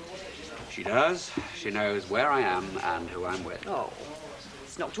 She does. She knows where I am and who I'm with. Oh,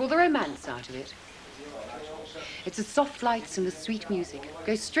 it's knocked all the romance out of it. It's the soft lights and the sweet music.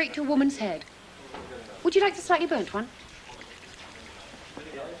 Goes straight to a woman's head. Would you like the slightly burnt one?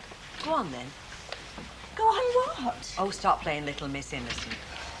 Go on, then. Go on what? Oh, stop playing Little Miss Innocent.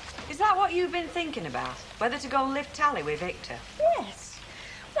 Is that what you've been thinking about? Whether to go and live tally with Victor? Yes.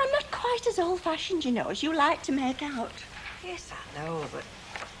 Well, I'm not quite as old-fashioned, you know, as you like to make out. Yes, I know, but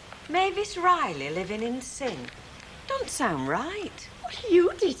Mavis Riley living in sin. Don't sound right. Well,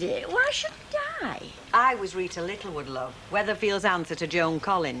 you did it. Why shouldn't I? I was Rita Littlewood, love. Weatherfield's answer to Joan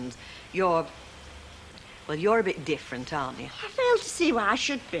Collins. Well, you're a bit different, aren't you? I fail to see why I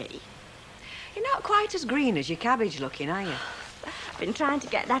should be. You're not quite as green as your cabbage looking, are you? been trying to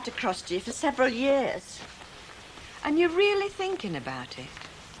get that across to you for several years. And you're really thinking about it?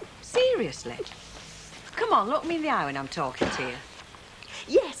 Seriously? Come on, look me in the eye when I'm talking to you.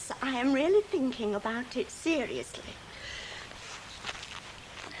 Yes, I am really thinking about it seriously.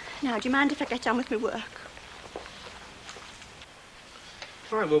 Now, do you mind if I get on with my work?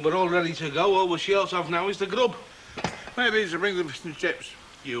 Right, well, we're all ready to go. All we're short of now is the grub. Maybe to bring the fish and chips.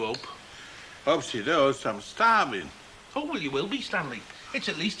 You hope. Hope she does. I'm starving. Oh, well, you will be, Stanley. It's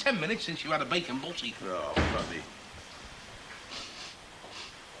at least 10 minutes since you had a bacon butty. Oh, funny.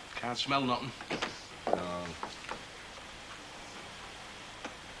 Can't smell nothing. No.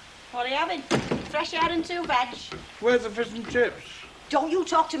 What are you having? Fresh air and 2 veg. Where's the fish and chips? Don't you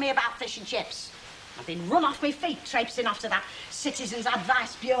talk to me about fish and chips. I've been run off my feet traipsing after that Citizens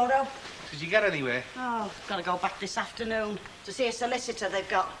Advice Bureau. Did you get anywhere? Oh, I've got to go back this afternoon to see a solicitor they've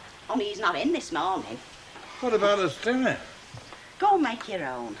got. Only he's not in this morning. What about us dinner? Go and make your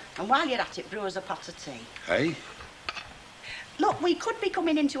own. And while you're at it, brew us a pot of tea. Hey? Look, we could be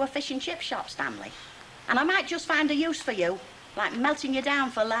coming into a fish and chip shop, Stanley. And I might just find a use for you, like melting you down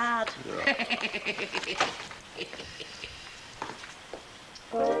for lard.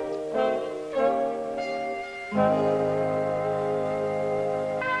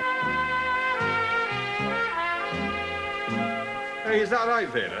 Hey, is that right,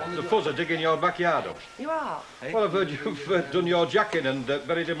 Vera? The fuzz are digging your backyard up. You are? Well, I've heard you've done your jack in and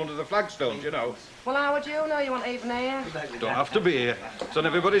buried him under the flagstones, you know. Well, how would you know you want even here? Don't have to be here. It's on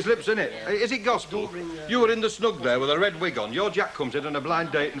everybody's lips, innit? Hey, is it gospel? You were in the snug there with a red wig on. Your jack comes in on a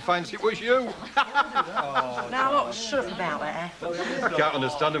blind date and finds it was you. Now, look, shut up about that, eh? I can't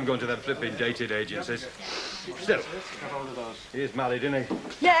understand them going to them flipping dating agencies. Still, he's married, isn't he?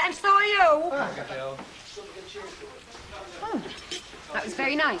 Yeah, and so are you. That was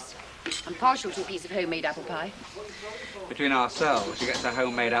very nice. I'm partial to a piece of homemade apple pie. Between ourselves, she gets her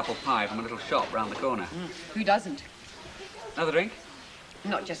homemade apple pie from a little shop round the corner. Who doesn't? Another drink?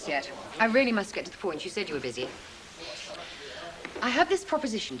 Not just yet. I really must get to the point. You said you were busy. I have this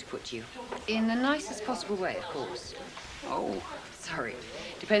proposition to put to you. In the nicest possible way, of course. Oh. Sorry.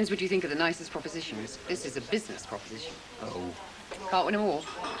 Depends what you think of the nicest propositions. This is a business proposition. Oh. Can't win them all.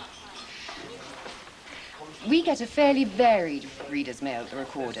 We get a fairly varied reader's mail at the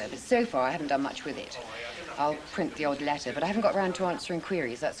Recorder, but so far I haven't done much with it. I'll print the odd letter, but I haven't got round to answering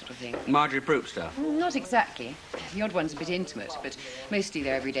queries, that sort of thing. Marjorie Proof stuff? Not exactly. The odd one's a bit intimate, but mostly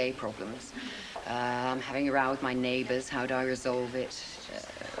they're everyday problems. I'm having a row with my neighbours. How do I resolve it?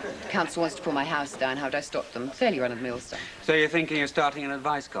 The council wants to pull my house down. How do I stop them? Fairly run-of-the-mill stuff. So you're thinking of starting an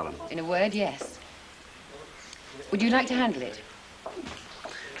advice column? In a word, yes. Would you like to handle it?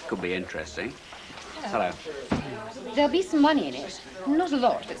 Could be interesting. Hello. There'll be some money in it. Not a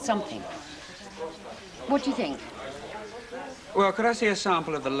lot, but something. What do you think? Well, could I see a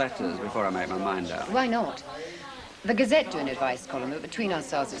sample of the letters before I make my mind up? Why not? The Gazette do an advice column, but between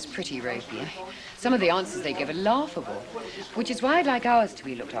ourselves it's pretty ropey. Some of the answers they give are laughable, which is why I'd like ours to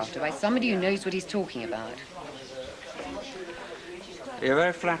be looked after by somebody who knows what he's talking about. You're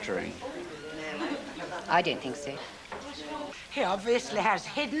very flattering. I don't think so. He obviously has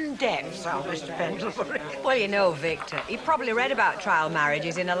hidden depths, our Mr. Pendlebury. Well, you know, Victor, he probably read about trial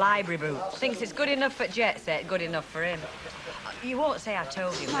marriages in a library book. Thinks it's good enough for Jet Set, good enough for him. You won't say I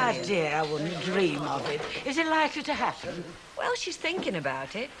told you, will My you? dear, I wouldn't dream of it. Is it likely to happen? Well, she's thinking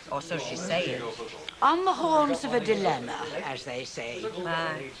about it, or so she's saying. On the horns of a dilemma, as they say.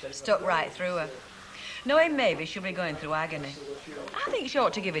 Aye, stuck right through her. Knowing maybe she'll be going through agony. I think she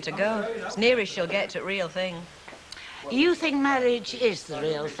ought to give it a go. It's nearest she'll get to the real thing. You think marriage is the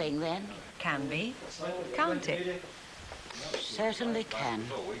real thing, then? Can be. Can't it? Certainly can.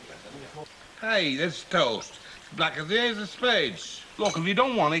 Hey, this toast. Black as the ace of spades. Look, if you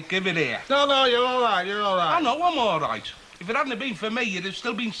don't want it, give it here. No, you're all right, you're all right. I know, I'm all right. If it hadn't been for me, you'd have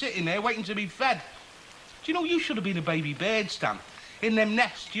still been sitting there waiting to be fed. Do you know, you should have been a baby bird, Stan. In them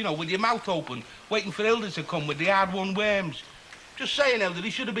nests, you know, with your mouth open, waiting for Hilda to come with the hard-won worms. Just saying, Hilda,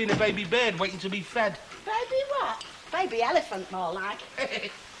 he should have been a baby bird waiting to be fed. Baby what? Baby elephant, more like.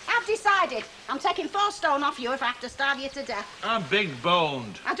 I've decided. I'm taking 4 stone off you if I have to starve you to death. I'm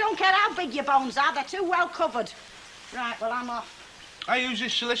big-boned. I don't care how big your bones are. They're too well covered. Right, well, I'm off. Hey, who's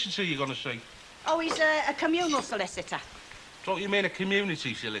this solicitor you're going to see? Oh, he's a communal solicitor. So you mean a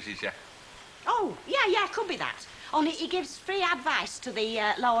community solicitor? Oh, yeah, could be that. Only he gives free advice to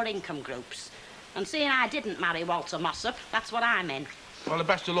the lower income groups. And seeing I didn't marry Walter Mossop, that's what I'm in. Well, the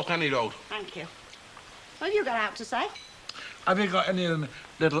best of luck any road. Thank you. What have you got out to say? Have you got any of them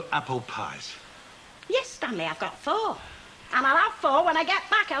little apple pies? Yes, Stanley, I've got 4. And I'll have 4 when I get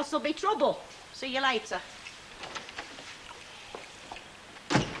back, else there'll be trouble. See you later.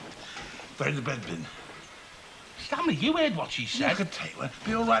 Where's the bread bin? Stanley, you heard what she said. You could take one.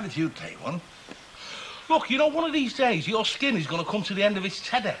 Be all right if you take one. Look, you know, one of these days, your skin is going to come to the end of its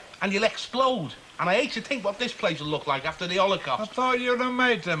tether, and you'll explode. And I hate to think what this place will look like after the Holocaust. I thought you were a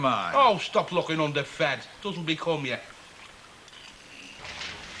mate of mine. Oh, stop looking underfed. Doesn't become you.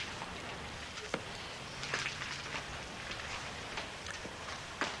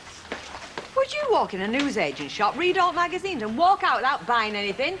 Would you walk in a newsagent shop, read old magazines and walk out without buying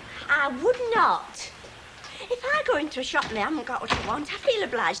anything? I would not. If I go into a shop and they haven't got what I want, I feel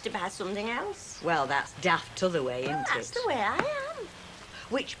obliged to buy something else. Well, that's daft t'other way, isn't That's it? the way I am.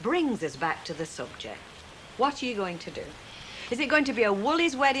 Which brings us back to the subject. What are you going to do? Is it going to be a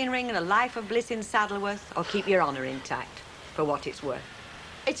Woolies wedding ring and a life of bliss in Saddleworth, or keep your honour intact, for what it's worth?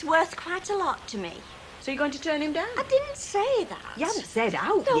 It's worth quite a lot to me. So you're going to turn him down? I didn't say that. You haven't said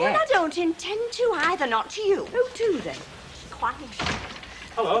out no, yet. and I don't intend to either, not to you. Who to, then? Quiet.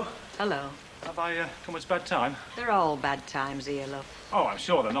 Hello. Hello. Have I come at a bad time? They're all bad times here, love. Oh, I'm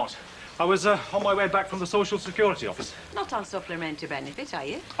sure they're not. I was on my way back from the Social Security office. Not on supplementary benefit, are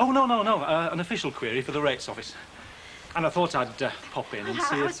you? Oh, no. An official query for the rates office. And I thought I'd pop in and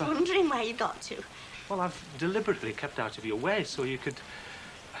see I if... was wondering where you got to. Well, I've deliberately kept out of your way so you could...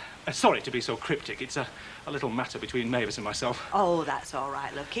 sorry to be so cryptic. It's a little matter between Mavis and myself. Oh, that's all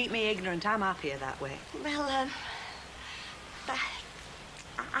right, love. Keep me ignorant. I'm happier that way. Well,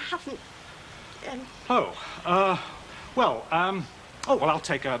 I haven't... Oh, well, I'll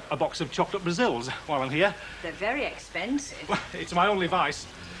take a box of chocolate Brazils while I'm here. They're very expensive. Well, it's my only vice.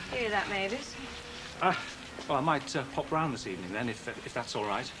 Hear that, Mavis? Well, I might pop round this evening then, if that's all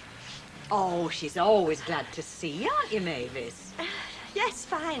right. Oh, she's always glad to see you, aren't you, Mavis? Yes,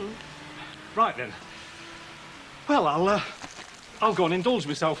 fine. Right, then. Well, I'll go and indulge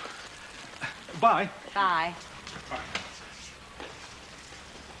myself. Bye. Bye.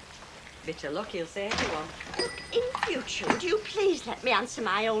 Bit of luck, he'll say everyone. Look, in future, would you please let me answer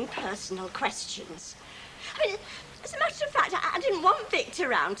my own personal questions? I mean, as a matter of fact, I didn't want Victor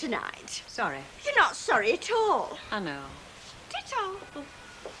round tonight. Sorry. You're not sorry at all. I know. Ditto.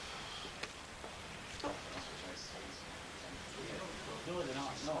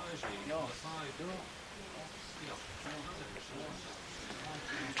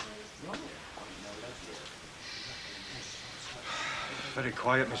 Very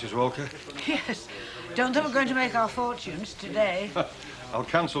quiet, Mrs. Walker. Yes. Don't think we're going to make our fortunes today. I'll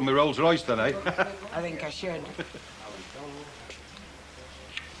cancel my Rolls Royce then, eh? I think I should.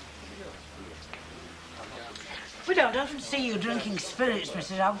 We don't often see you drinking spirits,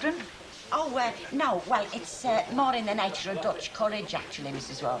 Mrs. Ogden. Oh, no. Well, it's more in the nature of Dutch courage, actually,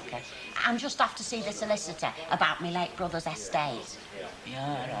 Mrs. Walker. I'm just off to see the solicitor about my late brother's estate.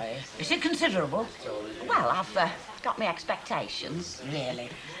 Yeah, right. Is it considerable? Well, I've got my expectations. Really?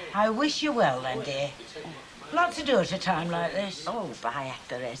 I wish you well, then, dear. Lot to do at a time like this. Oh, by heck,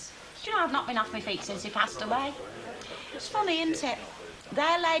 there is. Do you know, I've not been off my feet since he passed away. It's funny, isn't it?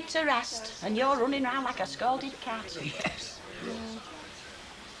 They're laid to rest, and you're running round like a scalded cat. Yes.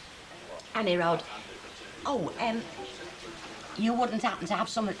 Annie Rod. Oh, you wouldn't happen to have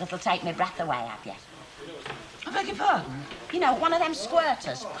something that'll take my breath away, have you? I beg your pardon? You know, one of them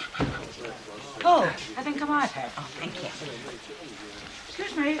squirters. Oh, I think I might have. Oh, thank you.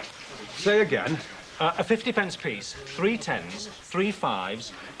 Excuse me. Say again. A 50p piece, 3 10s, 3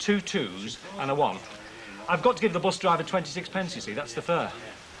 5s, 2 2s, and a 1. I've got to give the bus driver 26p, you see, that's the fare.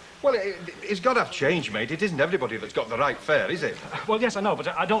 Well, it's got to have change, mate. It isn't everybody that's got the right fare, is it? Well, yes, I know, but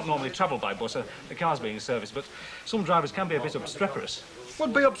I don't normally travel by bus. The car's being serviced, but some drivers can be a bit obstreperous. Well,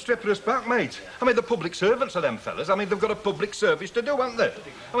 be obstreperous back, mate. I mean, the public servants are them fellas. I mean, they've got a public service to do, haven't they?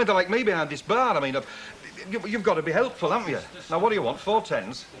 I mean, they're like me behind this bar. I mean, you've got to be helpful, haven't you? Now, what do you want, 4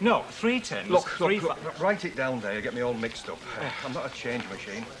 10s? No, 3 10s. Look, write it down there. You get me all mixed up. I'm not a change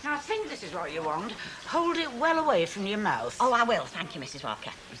machine. I think this is what you want. Hold it well away from your mouth. Oh, I will. Thank you, Mrs.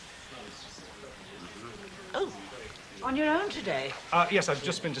 Walker. Oh, on your own today? Yes, I've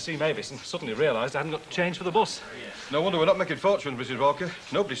just been to see Mavis and suddenly realised I hadn't got change for the bus. No wonder we're not making fortunes, Mrs. Walker.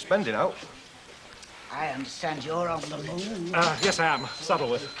 Nobody's spending out. I understand you're on the move. Yes, I am.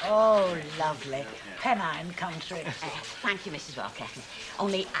 Saddleworth. Oh, lovely. Pennine country. Thank you, Mrs. Walker.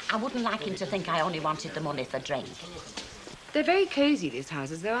 Only, I wouldn't like him to think I only wanted the money for drink. They're very cosy, these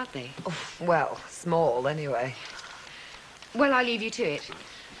houses, though, aren't they? Oh, well, small, anyway. Well, I'll leave you to it.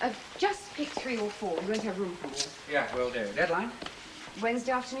 Just pick 3 or 4. We're going to have room for more. Yeah, will do. Deadline?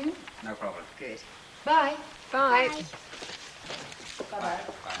 Wednesday afternoon? No problem. Good. Bye. Bye. Bye-bye.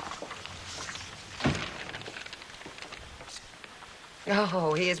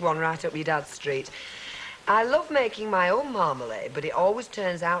 Oh, here's one right up your dad's street. I love making my own marmalade, but it always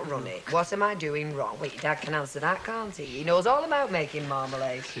turns out runny. What am I doing wrong? Well, your dad can answer that, can't he? He knows all about making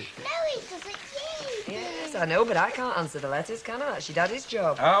marmalade. No, he doesn't. Yes, I know, but I can't answer the letters, can I? That's your daddy's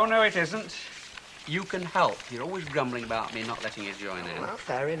job. Oh, no, it isn't. You can help. You're always grumbling about me not letting you join in. Well,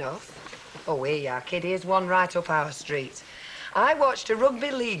 fair enough. Oh, here you are, kid. Here's one right up our street. I watched a rugby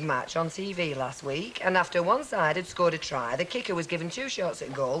league match on TV last week, and after one side had scored a try, the kicker was given 2 shots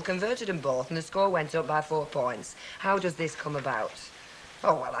at goal, converted them both, and the score went up by 4 points. How does this come about?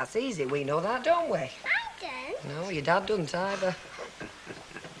 Oh, well, that's easy. We know that, don't we? I don't. No, your dad doesn't either.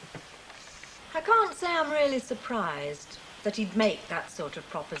 I can't say I'm really surprised that he'd make that sort of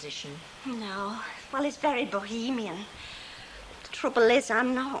proposition. No. Well, it's very bohemian. The trouble is,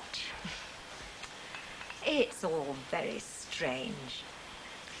 I'm not. It's all very strange.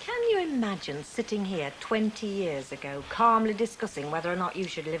 Can you imagine sitting here 20 years ago, calmly discussing whether or not you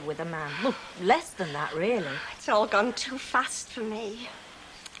should live with a man? Well, less than that, really. It's all gone too fast for me.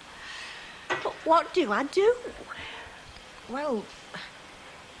 But what do I do? Well,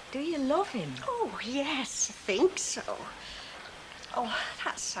 do you love him? Oh, yes, I think so. Oh,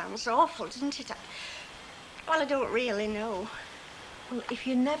 that sounds awful, doesn't it? Well, I don't really know. Well, if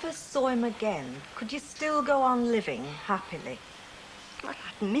you never saw him again, could you still go on living happily? Well,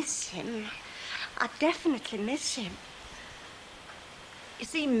 I'd miss him. I'd definitely miss him. You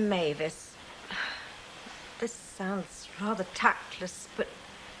see, Mavis, this sounds rather tactless, but,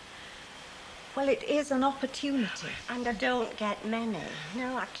 well, it is an opportunity. And I don't get many.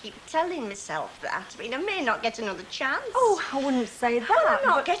 No, I keep telling myself that. I mean, I may not get another chance. Oh, I wouldn't say that. Well, I'm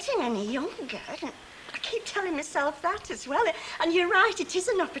not getting any younger. I keep telling myself that as well. And you're right, it is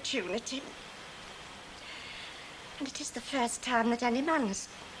an opportunity. And it is the first time that any man has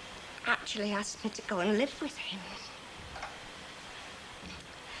actually asked me to go and live with him.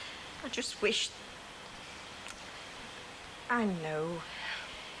 I just wish... I know.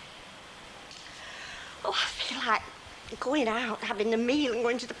 Oh, I feel like going out, having a meal and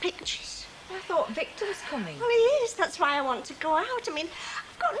going to the pictures. I thought Victor was coming. Well, he is. That's why I want to go out. I mean,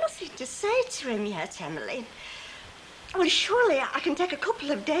 I've got nothing to say to him yet, Emily. Well, surely I can take a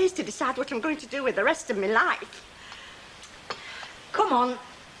couple of days to decide what I'm going to do with the rest of my life. Come on.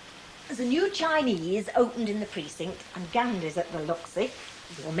 There's a new Chinese opened in the precinct and Gandhi's at the Luxy.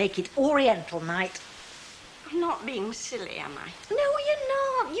 We'll make it Oriental night. I'm not being silly, am I? No,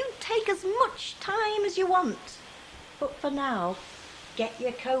 you're not. You take as much time as you want. But for now, get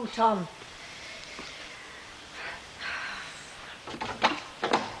your coat on.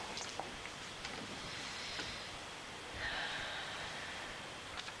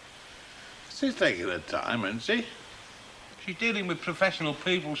 She's taking her time, isn't she? She's dealing with professional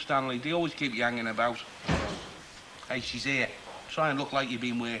people, Stanley. They always keep you hanging about. Hey, she's here. Try and look like you've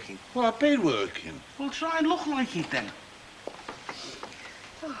been working. Well, I've been working. Well, try and look like it then.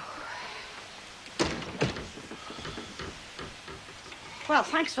 Well,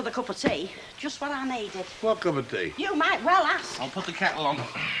 thanks for the cup of tea. Just what I needed. What cup of tea? You might well ask. I'll put the kettle on.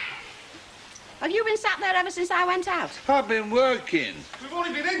 Have you been sat there ever since I went out? I've been working. We've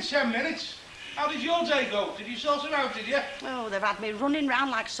only been in 10 minutes. How did your day go? Did you sort him out, did you? Oh, they've had me running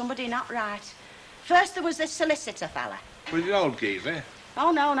round like somebody not right. First there was this solicitor fella. With the old geezer?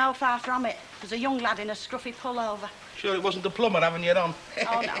 Oh, no, far from it. There's a young lad in a scruffy pullover. Sure it wasn't the plumber having you on?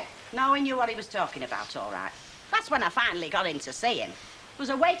 Oh, no. No, he knew what he was talking about, all right. That's when I finally got in to see him. There was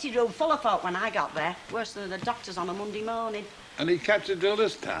a waiting room full of folk when I got there. Worse than the doctors on a Monday morning. And he kept it till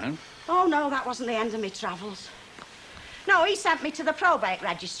this time? Oh, no, that wasn't the end of me travels. No, he sent me to the probate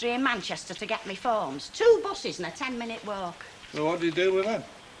registry in Manchester to get me forms. 2 buses and a 10-minute walk. So what do you do with them?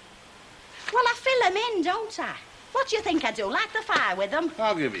 Well, I fill them in, don't I? What do you think I do? Light the fire with them?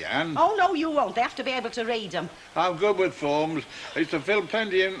 I'll give you a hand. Oh, no, you won't. They have to be able to read them. I'm good with forms. I used to fill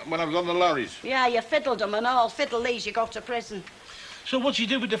plenty in when I was on the lorries. Yeah, you fiddled them and all. Fiddle these, you go to prison. So what do you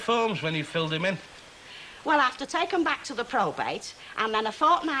do with the forms when you filled them in? Well, I have to take them back to the probate, and then a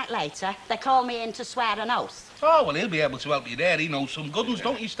fortnight later, they call me in to swear an oath. Oh, well, he'll be able to help you there. He knows some good ones,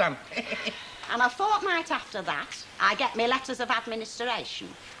 don't you, Stan? And a fortnight after that, I get me letters of administration,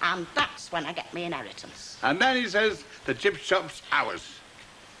 and that's when I get me inheritance. And then he says the chip shop's ours.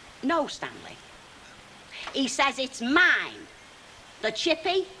 No, Stanley. He says it's mine. The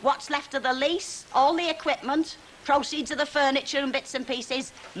chippy, what's left of the lease, all the equipment, proceeds of the furniture and bits and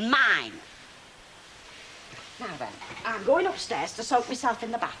pieces, mine. Now then, I'm going upstairs to soak myself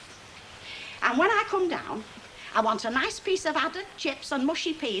in the bath. And when I come down, I want a nice piece of added chips and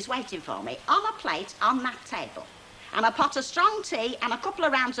mushy peas waiting for me on a plate on that table. And a pot of strong tea and a couple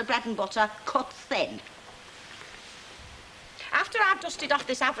of rounds of bread and butter cut thin. After I've dusted off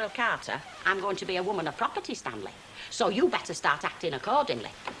this Avril Carter, I'm going to be a woman of property, Stanley. So you better start acting accordingly.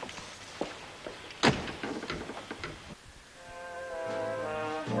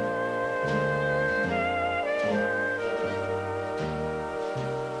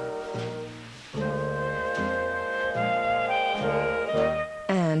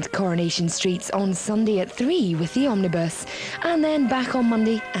 And Coronation Street's on Sunday at 3 with the omnibus, and then back on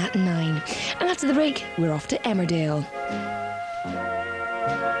Monday at 9. And after the break, we're off to Emmerdale.